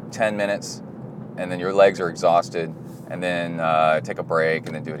while, 10 minutes, and then your legs are exhausted. And then take a break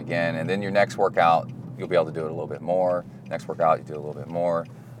and then do it again. And then your next workout, you'll be able to do it a little bit more. Next workout, you do it a little bit more.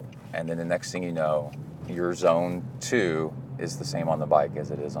 And then the next thing you know, your zone 2 is the same on the bike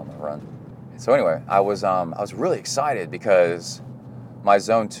as it is on the run. So anyway, I was really excited because my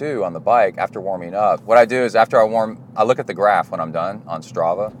zone 2 on the bike, after warming up, what I do is after I look at the graph when I'm done on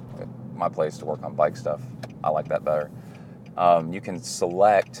Strava, my place to work on bike stuff. I like that better. You can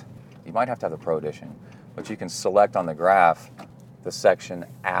select, you might have to have the Pro Edition, but you can select on the graph the section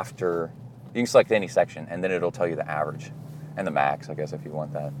after. You can select any section, and then it'll tell you the average and the max, I guess, if you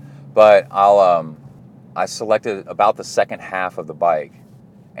want that. But I selected about the second half of the bike,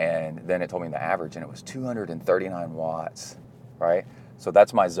 and then it told me the average, and it was 239 watts, right? So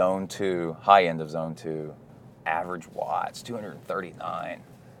that's my zone 2, high end of zone 2, average watts, 239.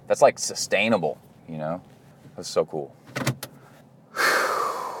 That's like sustainable, you know? That's so cool.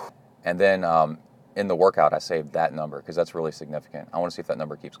 And then in the workout, I saved that number because that's really significant. I want to see if that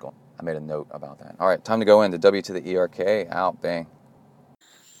number keeps going. I made a note about that. All right, time to go in. The W to the ERK, out, bang.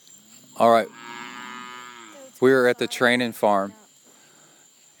 All right, we were at the training farm,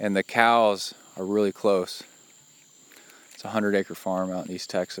 and the cows are really close. It's a 100-acre farm out in East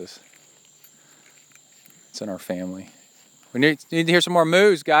Texas. It's in our family. We need to hear some more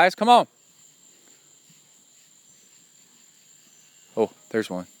moos, guys. Come on. Oh, there's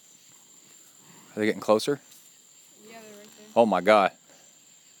one. Are they getting closer? Yeah, they're right there. Oh my God.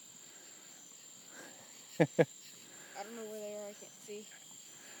 I don't know where they are. I can't see.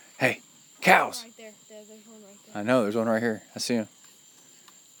 Hey, cows. Right there. There's one right there. I know, there's one right here. I see him.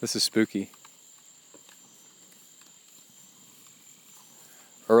 This is spooky.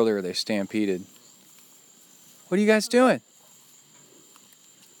 Earlier they stampeded What are you guys doing?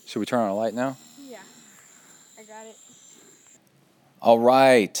 Should we turn on a light now? Yeah, I got it. All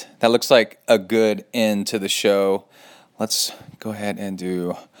right. That looks like a good end to the show. Let's go ahead and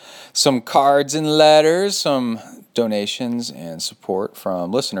do some cards and letters, some donations and support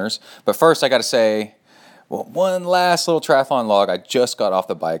from listeners. But first, I got to say, well, one last little triathlon log. I just got off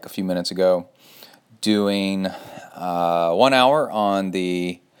the bike a few minutes ago, doing 1 hour on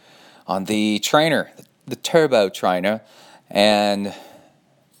the trainer, the turbo trainer, and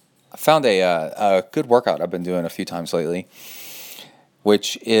I found a good workout I've been doing a few times lately,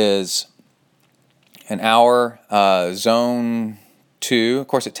 which is an hour zone 2. Of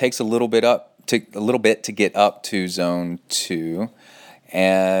course, it takes a little bit to get up to zone 2,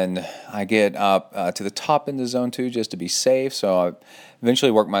 and I get up to the top into zone 2 just to be safe. So I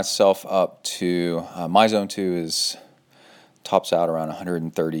eventually work myself up to my zone 2 tops out around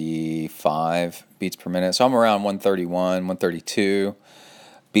 135 beats per minute. So I'm around 131, 132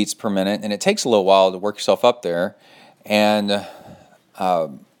 beats per minute, and it takes a little while to work yourself up there. And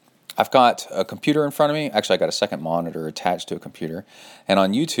I've got a computer in front of me. Actually, I got a second monitor attached to a computer. And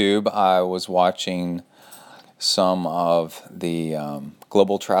on YouTube, I was watching some of the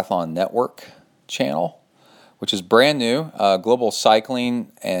Global Triathlon Network channel, which is brand new. Global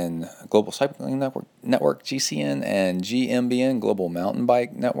Cycling Network, GCN, and GMBN, Global Mountain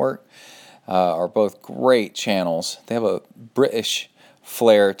Bike Network, are both great channels. They have a British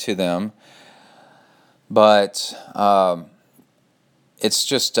flair to them, but it's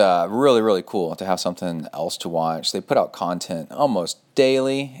just really, really cool to have something else to watch. They put out content almost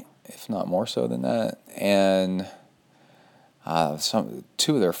daily, if not more so than that. And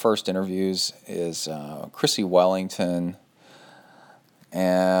two of their first interviews is Chrissy Wellington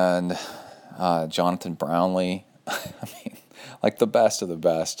and Jonathan Brownlee. I mean, like the best of the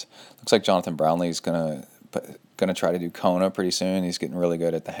best. Looks like Jonathan Brownlee is gonna try to do Kona pretty soon. He's getting really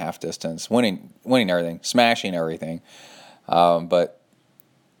good at the half distance, winning everything, smashing everything. But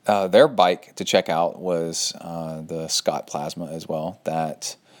their bike to check out was the Scott Plasma as well,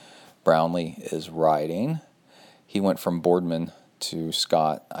 that Brownlee is riding. He went from Boardman to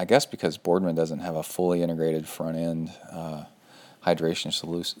Scott, I guess because Boardman doesn't have a fully integrated front end hydration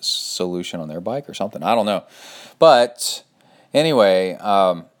solution on their bike or something. I don't know. But anyway,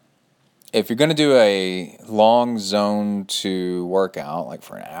 if you're going to do a long zone 2 workout, like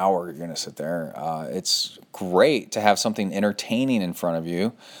for an hour, you're going to sit there, it's great to have something entertaining in front of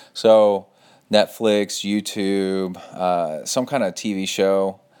you. So Netflix, YouTube, some kind of TV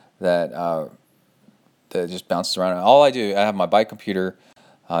show that just bounces around. All I do, I have my bike computer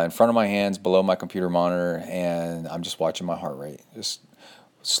in front of my hands, below my computer monitor, and I'm just watching my heart rate, just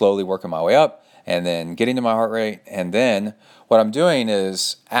slowly working my way up, and then getting to my heart rate. And then what I'm doing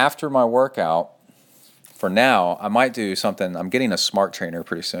is, after my workout, for now, I might do something. I'm getting a smart trainer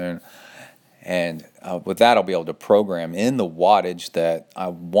pretty soon, and with that, I'll be able to program in the wattage that I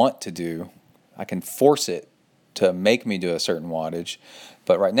want to do. I can force it to make me do a certain wattage,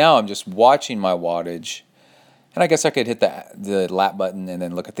 but right now I'm just watching my wattage, and I guess I could hit the lap button and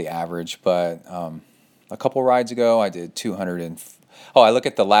then look at the average. But a couple rides ago, I did 200 I look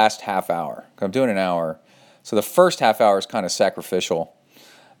at the last half hour. I'm doing an hour, so the first half hour is kind of sacrificial,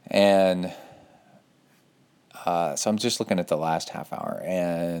 and so I'm just looking at the last half hour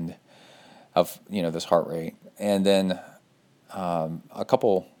and of this heart rate. And then a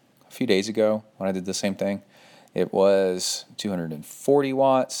few days ago when I did the same thing, it was 240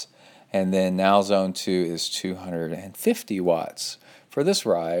 watts, and then now zone 2 is 250 watts for this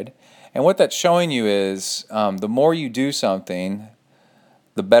ride. And what that's showing you is the more you do something,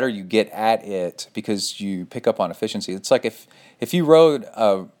 the better you get at it, because you pick up on efficiency. It's like if you rode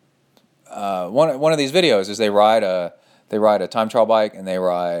one of these videos is they ride a time trial bike and they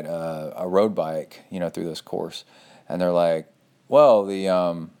ride a road bike, through this course, and they're like, well,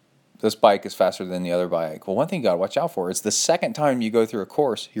 this bike is faster than the other bike. Well, one thing you got to watch out for is the second time you go through a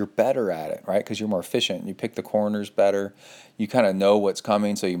course, you're better at it, right? Because you're more efficient. You pick the corners better. You kind of know what's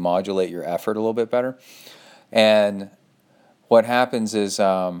coming, so you modulate your effort a little bit better. And what happens is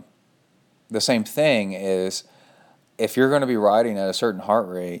the same thing is, if you're going to be riding at a certain heart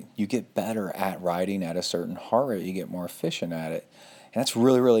rate, you get better at riding at a certain heart rate. You get more efficient at it. And that's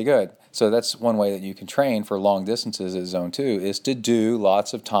really, really good. So that's one way that you can train for long distances at zone 2, is to do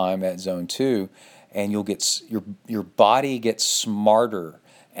lots of time at zone 2, and you'll get your body gets smarter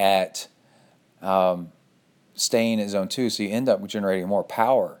at staying at zone 2. So you end up generating more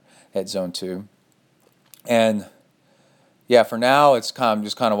power at zone 2. And yeah, for now I'm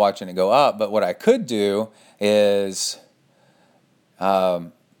just kind of watching it go up. But what I could do is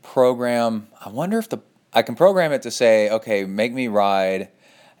program. I wonder if I can program it to say, okay, make me ride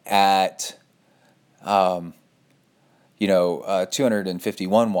at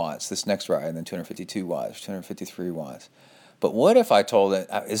 251 watts this next ride, and then 252 watts, 253 watts. But what if I told it,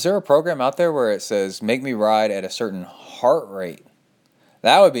 is there a program out there where it says make me ride at a certain heart rate?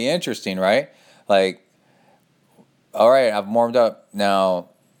 That would be interesting, right? Like, all right, I've warmed up. Now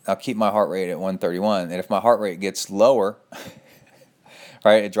I'll keep my heart rate at 131. And if my heart rate gets lower,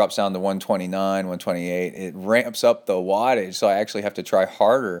 right, it drops down to 129, 128. It ramps up the wattage, so I actually have to try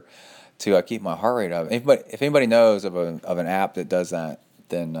harder to keep my heart rate up. If anybody knows of an app that does that,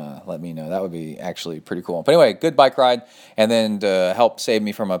 then let me know. That would be actually pretty cool. But anyway, good bike ride. And then to help save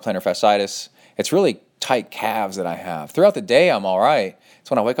me from a plantar fasciitis, it's really tight calves that I have. Throughout the day, I'm all right. It's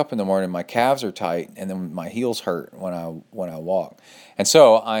when I wake up in the morning, my calves are tight, and then my heels hurt when I walk. And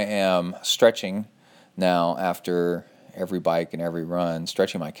so I am stretching now after every bike and every run,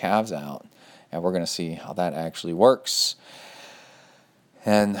 stretching my calves out. And we're going to see how that actually works.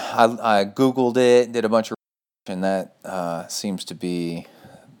 And I Googled it, did a bunch of research, and that seems to be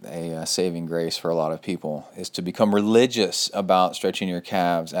a saving grace for a lot of people, is to become religious about stretching your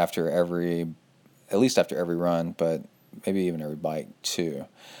calves at least after every run, but maybe even every bike too.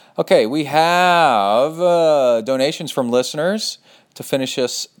 Okay, we have donations from listeners to finish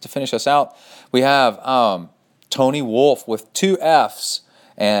us out. We have Tony Wolf with 2 F's,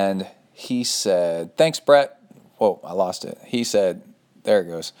 and he said, "Thanks, Brett." Whoa, I lost it. He said, there it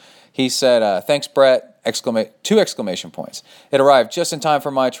goes. He said, "Thanks, Brett!" 2 exclamation points. It arrived just in time for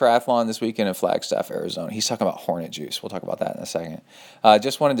my triathlon this weekend in Flagstaff, Arizona. He's talking about Hornet Juice. We'll talk about that in a second.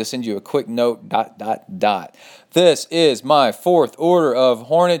 Just wanted to send you a quick note, ... This is my 4th order of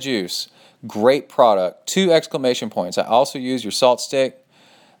Hornet Juice. Great product. 2 exclamation points. I also use your salt stick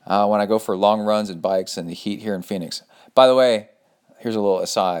when I go for long runs and bikes in the heat here in Phoenix. By the way, here's a little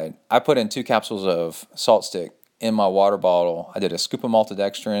aside. I put in 2 capsules of salt stick in my water bottle. I did a scoop of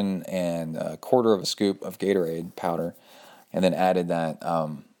maltodextrin and a quarter of a scoop of Gatorade powder, and then added that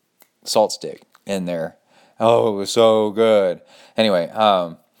salt stick in there. Oh, it was so good. Anyway,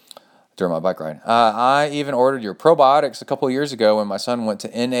 during my bike ride. I even ordered your probiotics a couple of years ago when my son went to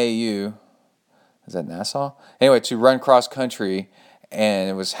NAU. Is that Nassau? Anyway, to run cross country, and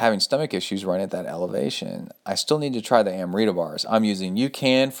it was having stomach issues running at that elevation. I still need to try the Amrita bars. I'm using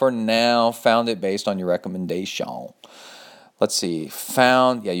UCAN for now. Found it based on your recommendation. Let's see.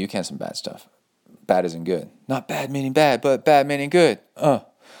 UCAN's some bad stuff. Bad isn't good. Not bad meaning bad, but bad meaning good. Found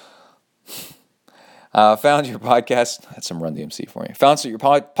your podcast. That's some Run DMC for you. Found your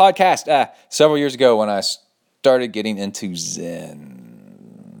podcast several years ago when I started getting into Zen.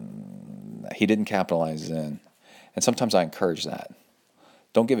 He didn't capitalize Zen. And sometimes I encourage that.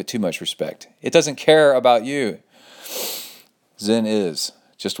 Don't give it too much respect. It doesn't care about you. Zen is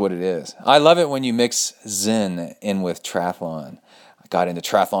just what it is. I love it when you mix Zen in with triathlon. I got into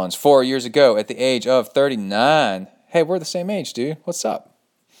triathlons 4 years ago at the age of 39. Hey, we're the same age, dude. What's up?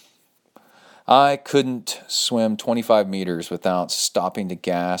 I couldn't swim 25 meters without stopping to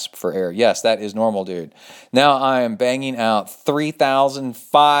gasp for air. Yes, that is normal, dude. Now I am banging out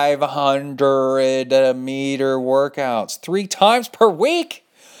 3,500 meter workouts 3 times per week,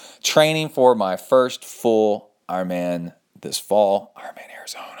 training for my first full Ironman this fall, Ironman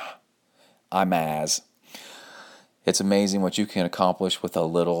Arizona. It's amazing what you can accomplish with a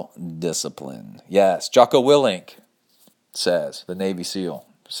little discipline. Yes, Jocko Willink says, the Navy SEAL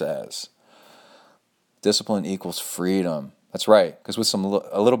says, discipline equals freedom. That's right, because with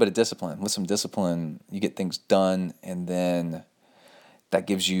a little bit of discipline, you get things done, and then that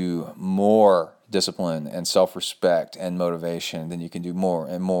gives you more discipline and self-respect and motivation. Then you can do more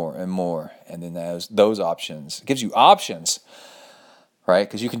and more and more, and then those options. It gives you options, right?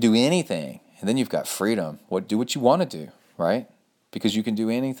 Because you can do anything, and then you've got freedom. Do what you want to do, right? Because you can do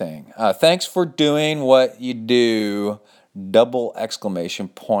anything. Thanks for doing what you do. Double exclamation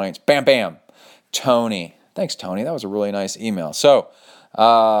points. Bam, bam. Tony. Thanks, Tony. That was a really nice email. So,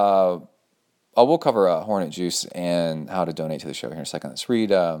 we'll cover Hornet Juice and how to donate to the show here in a second. Let's read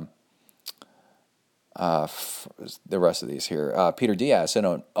the rest of these here. Peter Diaz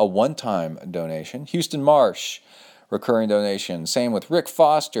sent a one-time donation. Houston Marsh, recurring donation. Same with Rick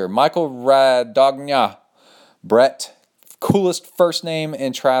Foster, Michael Radogna, Brett, coolest first name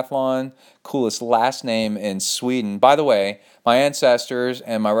in triathlon, coolest last name in Sweden. By the way, my ancestors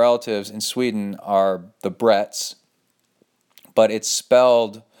and my relatives in Sweden are the Bretts, but it's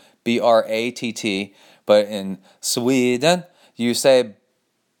spelled B-R-A-T-T. But in Sweden, you say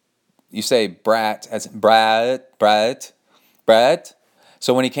brat as brat.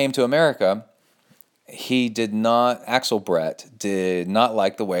 So when he came to America, Axel Brett did not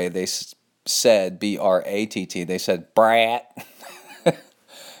like the way they said B-R-A-T-T. They said brat.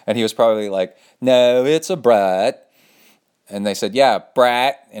 And he was probably like, no, it's a brat. And they said, yeah,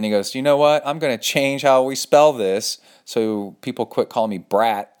 brat. And he goes, you know what? I'm going to change how we spell this so people quit calling me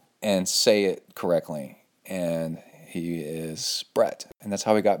brat and say it correctly. And he is Brett. And that's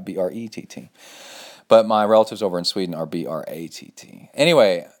how we got B-R-E-T-T. But my relatives over in Sweden are B-R-A-T-T.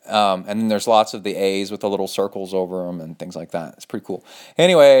 Anyway, and then there's lots of the A's with the little circles over them and things like that. It's pretty cool.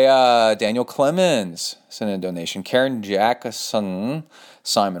 Anyway, Daniel Clemens sent in a donation. Karen Jackson,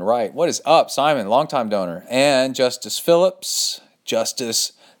 Simon Wright. What is up, Simon? Longtime donor. And Justice Phillips.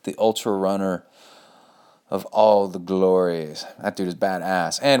 Justice, the ultra runner of all the glories. That dude is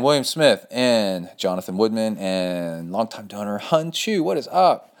badass. And William Smith. And Jonathan Woodman. And longtime donor Hun Chu. What is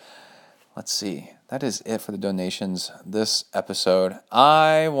up? Let's see. That is it for the donations this episode.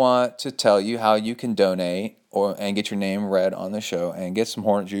 I want to tell you how you can donate and get your name read on the show and get some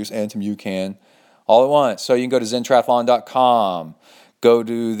Hornet Juice and some UCAN all at once. So you can go to ZenTriathlon.com. Go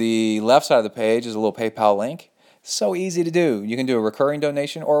to the left side of the page is a little PayPal link. So easy to do. You can do a recurring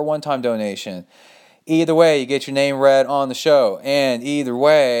donation or a one-time donation. Either way, you get your name read on the show. And either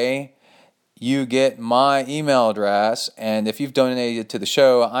way, you get my email address, and if you've donated to the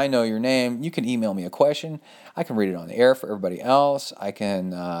show, I know your name. You can email me a question. I can read it on the air for everybody else. I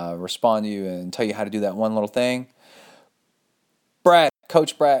can respond to you and tell you how to do that one little thing.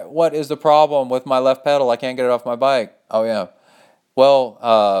 Coach Brett, what is the problem with my left pedal? I can't get it off my bike. Oh, yeah.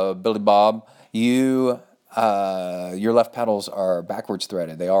 Well, Billy Bob, your left pedals are backwards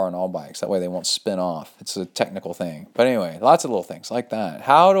threaded. They are on all bikes. That way they won't spin off. It's a technical thing. But anyway, lots of little things like that.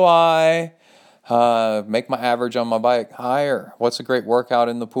 How do I make my average on my bike higher? What's a great workout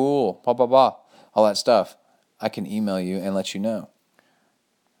in the pool? Blah, blah, blah. All that stuff. I can email you and let you know.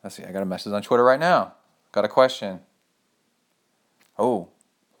 Let's see. I got a message on Twitter right now. Got a question. Oh,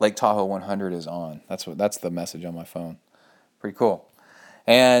 Lake Tahoe 100 is on. That's the message on my phone. Pretty cool.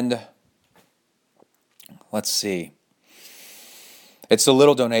 And let's see. It's the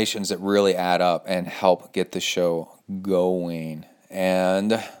little donations that really add up and help get the show going.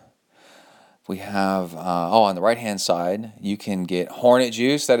 And we have, on the right-hand side, you can get Hornet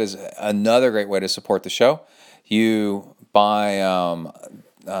Juice. That is another great way to support the show. You buy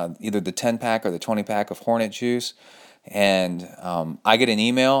either the 10-pack or the 20-pack of Hornet Juice, and I get an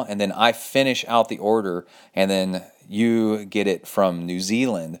email, and then I finish out the order, and then you get it from New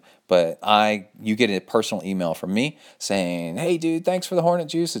Zealand, but you get a personal email from me saying, hey, dude, thanks for the Hornet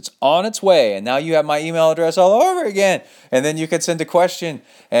Juice. It's on its way, and now you have my email address all over again. And then you can send a question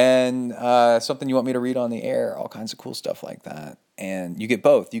and something you want me to read on the air, all kinds of cool stuff like that. And you get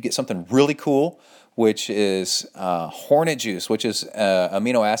both. You get something really cool, which is Hornet Juice, which is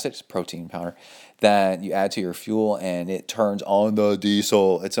amino acids, protein powder, that you add to your fuel, and it turns on the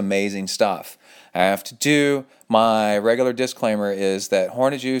diesel. It's amazing stuff. I have to do my regular disclaimer is that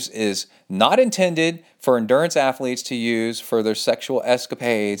Hornet Juice is not intended for endurance athletes to use for their sexual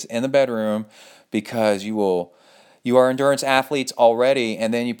escapades in the bedroom, because you are endurance athletes already,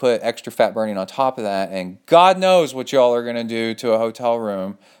 and then you put extra fat burning on top of that, and God knows what y'all are going to do to a hotel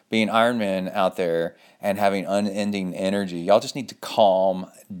room being Ironman out there and having unending energy. Y'all just need to calm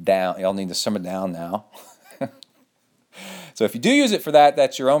down. Y'all need to simmer down now. So if you do use it for that,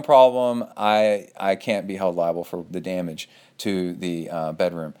 that's your own problem. I can't be held liable for the damage to the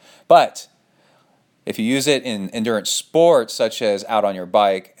bedroom. But if you use it in endurance sports, such as out on your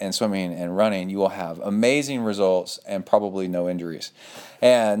bike and swimming and running, you will have amazing results and probably no injuries.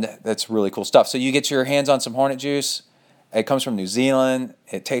 And that's really cool stuff. So you get your hands on some Hornet Juice. It comes from New Zealand.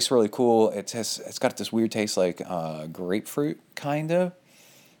 It tastes really cool. It's got this weird taste like grapefruit, kind of.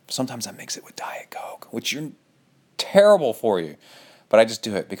 Sometimes I mix it with Diet Coke, which you're terrible for you. But I just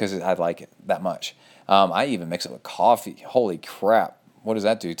do it because I like it that much. I even mix it with coffee. Holy crap. What does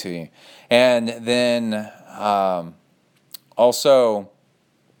that do to you? And then also,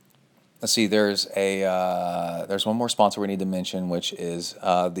 let's see, there's one more sponsor we need to mention, which is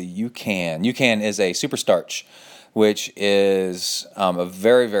the UCAN. UCAN is a super starch, which is a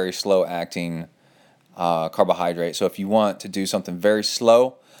very, very slow-acting carbohydrate. So if you want to do something very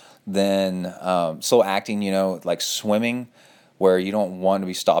slow, then slow-acting, like swimming, where you don't want to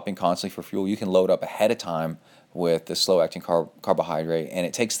be stopping constantly for fuel, you can load up ahead of time with the slow-acting carbohydrate, and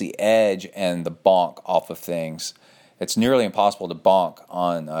it takes the edge and the bonk off of things. It's nearly impossible to bonk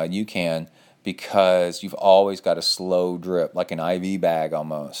on UCAN because you've always got a slow drip, like an IV bag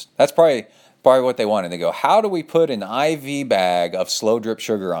almost. That's probably what they wanted. They go, how do we put an IV bag of slow drip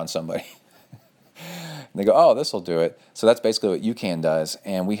sugar on somebody? And they go, oh, this will do it. So that's basically what UCAN does,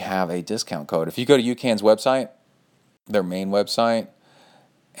 and we have a discount code. If you go to UCAN's website, their main website,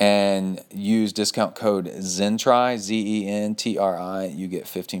 and use discount code ZenTri, ZenTri, you get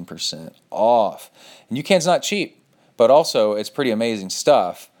 15% off. And UCAN's not cheap, but also it's pretty amazing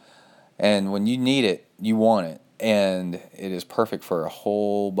stuff. And when you need it, you want it. And it is perfect for a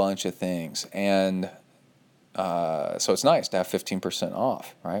whole bunch of things. And so it's nice to have 15%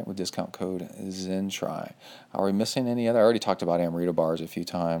 off, right, with discount code ZenTri. Are we missing any other? I already talked about Amrita bars a few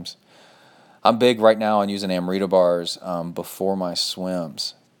times. I'm big right now on using Amrita bars before my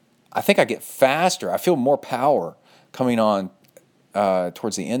swims. I think I get faster. I feel more power coming on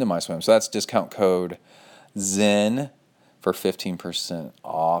towards the end of my swim. So that's discount code ZEN for 15%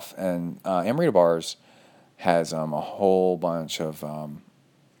 off. And Amrita bars has a whole bunch of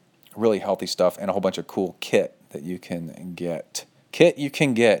really healthy stuff and a whole bunch of cool kit that you can get.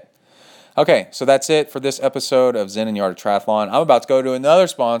 Okay, so that's it for this episode of Zen and the Art of Triathlon. I'm about to go to another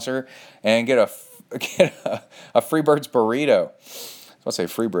sponsor and get a Freebirds burrito. I was about to say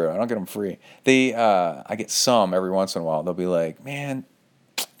free burrito. I don't get them free. I get some every once in a while. They'll be like, man,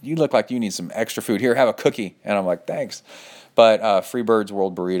 you look like you need some extra food. Here, have a cookie. And I'm like, thanks. But Freebirds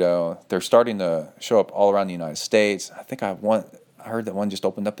World Burrito, they're starting to show up all around the United States. I think I heard that one just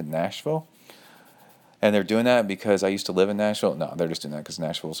opened up in Nashville. And they're doing that because I used to live in Nashville. No, they're just doing that because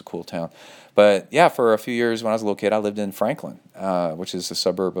Nashville is a cool town. But yeah, for a few years when I was a little kid, I lived in Franklin, which is a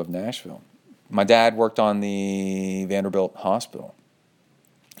suburb of Nashville. My dad worked on the Vanderbilt Hospital.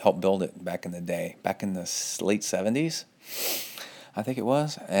 Helped build it back in the day, back in the late 70s, I think it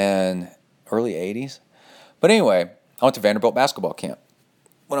was, and early 80s. But anyway, I went to Vanderbilt basketball camp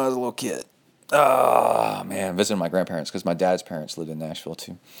when I was a little kid. Oh, man, visiting my grandparents because my dad's parents lived in Nashville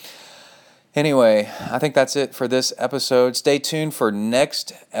too. Anyway, I think that's it for this episode. Stay tuned for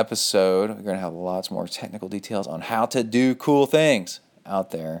next episode. We're going to have lots more technical details on how to do cool things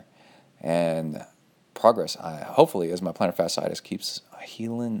out there and progress, hopefully, as my plantar fasciitis keeps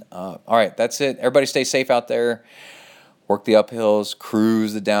healing up. All right, that's it. Everybody stay safe out there. Work the uphills,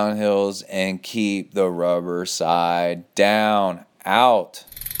 cruise the downhills, and keep the rubber side down. Out.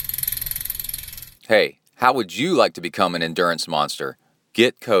 Hey, how would you like to become an endurance monster?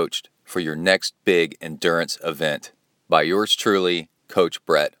 Get coached for your next big endurance event by yours truly, Coach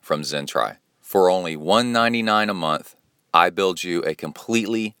Brett from ZenTri. For only $199 a month, I build you a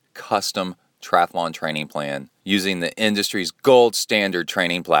completely custom triathlon training plan using the industry's gold standard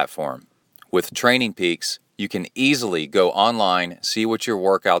training platform. With Training Peaks, you can easily go online, see what your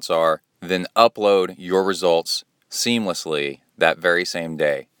workouts are, then upload your results seamlessly that very same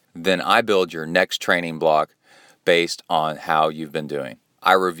day. Then I build your next training block based on how you've been doing.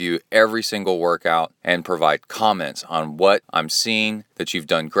 I review every single workout and provide comments on what I'm seeing that you've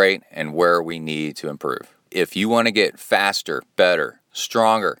done great and where we need to improve. If you want to get faster, better,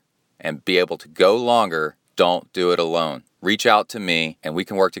 stronger, and be able to go longer, don't do it alone. Reach out to me and we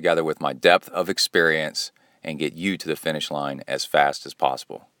can work together with my depth of experience and get you to the finish line as fast as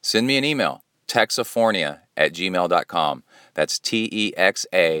possible. Send me an email, texafornia@gmail.com. That's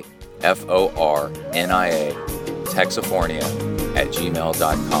TEXAFORNIA,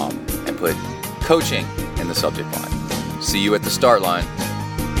 texafornia@gmail.com, and put coaching in the subject line. See you at the start line.